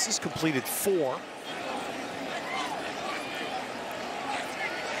 6 passes, completed 4.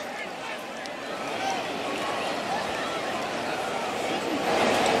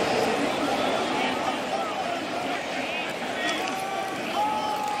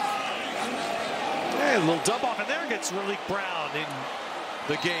 A little dub off in there, gets Malik Brown in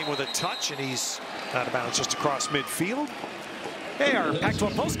the game with a touch, and he's out of bounds just across midfield. Hey, our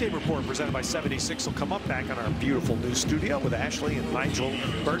Pac-12 postgame report presented by 76 will come up back on our beautiful new studio with Ashley and Nigel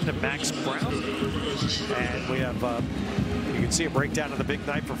Burton and Max Brown. And we have, you can see a breakdown of the big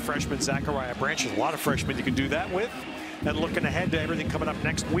night for freshman Zachariah Branch. There's a lot of freshmen you can do that with. And looking ahead to everything coming up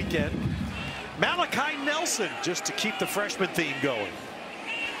next weekend, Malachi Nelson, just to keep the freshman theme going.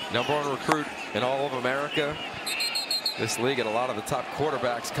 #1 recruit in all of America. This league, and a lot of the top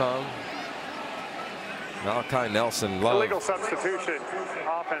quarterbacks come. Malachi Nelson. Illegal substitution.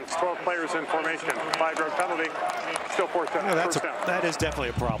 Offense, 12 players in formation. 5-yard penalty. Still first down. That is definitely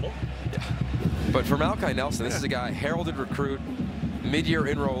a problem. Yeah. But for Malachi Nelson, this is a guy, heralded recruit, mid-year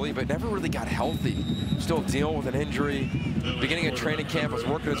enrollee, but never really got healthy. Still dealing with an injury. Beginning of training camp, was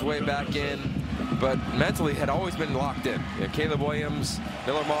working his way back in, but mentally had always been locked in. Caleb Williams,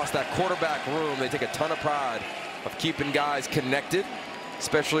 Miller Moss, that quarterback room, they take a ton of pride of keeping guys connected,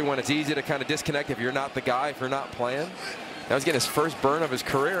 especially when it's easy to kind of disconnect if you're not the guy, if you're not playing. That was getting his first burn of his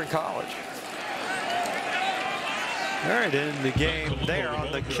career in college. All right, in the game there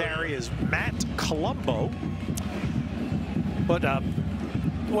on the carry is Matt Colombo. But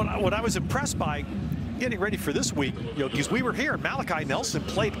what I was impressed by getting ready for this week, because we were here, and Malachi Nelson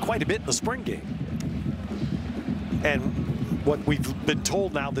played quite a bit in the spring game. And what we've been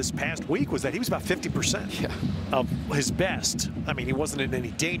told now this past week was that he was about 50% of his best. I mean, he wasn't in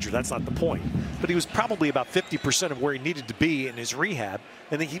any danger. That's not the point. But he was probably about 50% of where he needed to be in his rehab,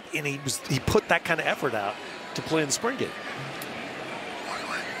 and he put that kind of effort out to play in the spring game.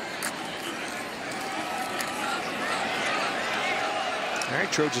 All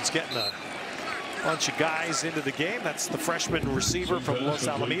right, Trojans getting a bunch of guys into the game. That's the freshman receiver from Los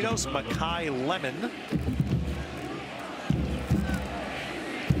Alamitos, Makai Lemon.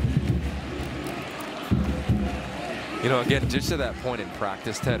 You know, again, just to that point in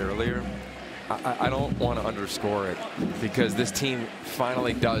practice, Ted, earlier, I don't want to underscore it because this team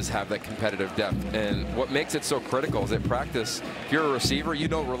finally does have that competitive depth. And what makes it so critical is at practice, if you're a receiver, you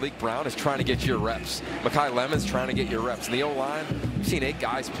know Raleek Brown is trying to get your reps. Makai Lemon's trying to get your reps. In the O-line, we've seen 8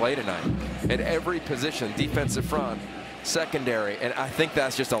 guys play tonight at every position, defensive front, secondary. And I think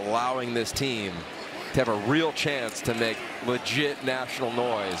that's just allowing this team to have a real chance to make legit national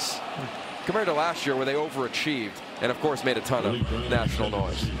noise compared to last year where they overachieved and, of course, made a ton of national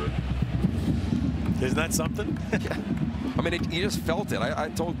noise. Isn't that something? Yeah. I mean, you just felt it. I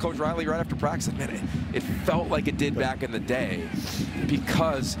told Coach Riley right after practice, man, it felt like it did back in the day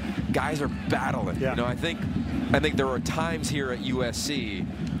because guys are battling. Yeah. You know, I think there were times here at USC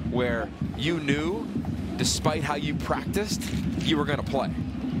where you knew, despite how you practiced, you were going to play.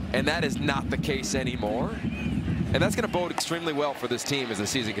 And that is not the case anymore. And that's going to bode extremely well for this team as the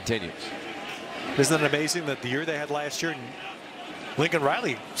season continues. Isn't it amazing that the year they had last year, Lincoln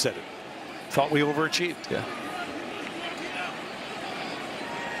Riley said it, thought we overachieved. Yeah.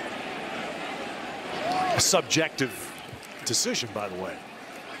 A subjective decision, by the way.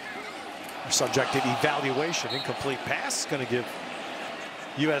 A subjective evaluation. Incomplete pass is going to give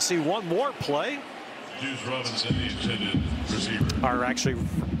USC one more play. Hughes Robinson, the intended receiver. Or actually,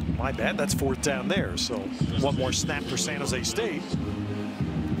 my bad, that's 4th down there. So one more snap for San Jose State.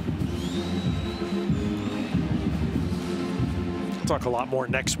 Talk a lot more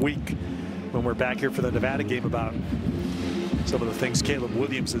next week when we're back here for the Nevada game about some of the things Caleb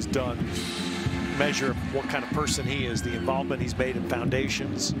Williams has done, measure what kind of person he is, the involvement he's made in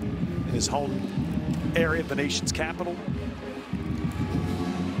foundations in his home area of the nation's capital.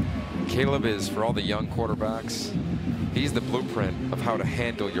 Caleb is, for all the young quarterbacks, he's the blueprint of how to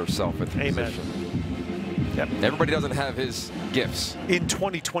handle yourself at the position. Yep. Everybody doesn't have his gifts. In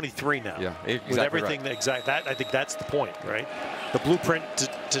 2023 now. Yeah, exactly. With everything right. that I think that's the point, right? The blueprint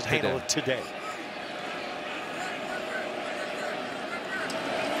to handle it today.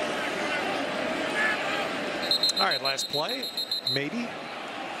 All right, last play, maybe.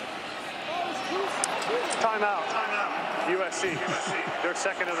 Timeout. USC. Their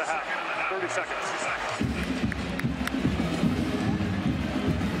second of the half. 30 seconds.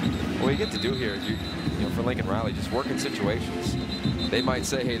 What you get to do here, you know, for Lincoln Riley, just work in situations. They might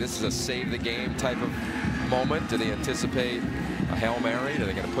say, hey, this is a save the game type of moment. Do they anticipate a Hail Mary? Are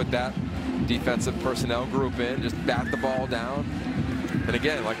they going to put that defensive personnel group in, just bat the ball down? And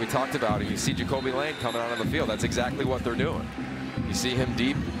again, like we talked about, you see Jacoby Lane coming out on the field. That's exactly what they're doing. You see him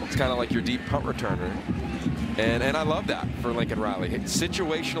deep. It's kind of like your deep punt returner. And I love that for Lincoln Riley.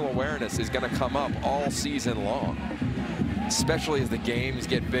 Situational awareness is going to come up all season long, especially as the games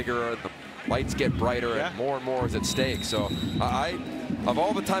get bigger, the lights get brighter, and more is at stake. So of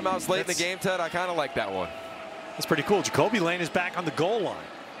all the timeouts late in the game, Ted, I kind of like that one. That's pretty cool. Jacoby Lane is back on the goal line,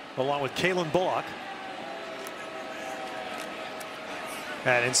 along with Kalen Bullock.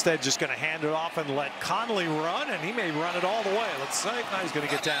 And instead just going to hand it off and let Conley run, and he may run it all the way. Let's say now he's going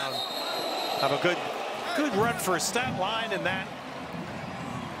to get down. Have a good run for a stat line, and that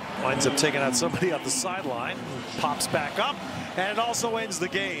winds up taking out somebody off the sideline. Pops back up, and it also ends the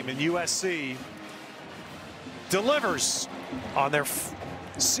game. And USC delivers on their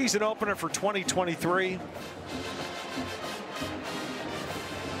season opener for 2023.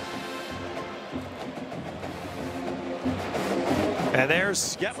 And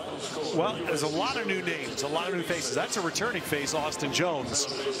there's, well, there's a lot of new names, a lot of new faces. That's a returning face, Austin Jones.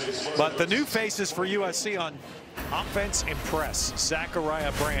 But the new faces for USC on offense impress.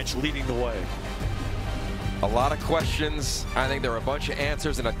 Zachariah Branch leading the way. A lot of questions. I think there are a bunch of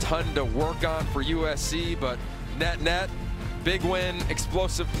answers and a ton to work on for USC, but net, big win,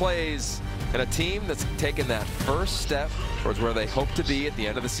 explosive plays, and a team that's taken that first step towards where they hope to be at the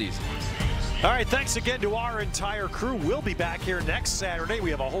end of the season. All right, thanks again to our entire crew. We'll be back here next Saturday. We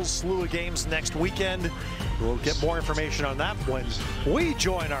have a whole slew of games next weekend. We'll get more information on that when we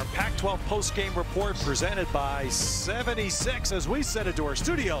join our Pac-12 post-game report presented by 76 as we send it to our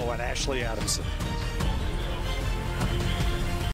studio and Ashley Adamson.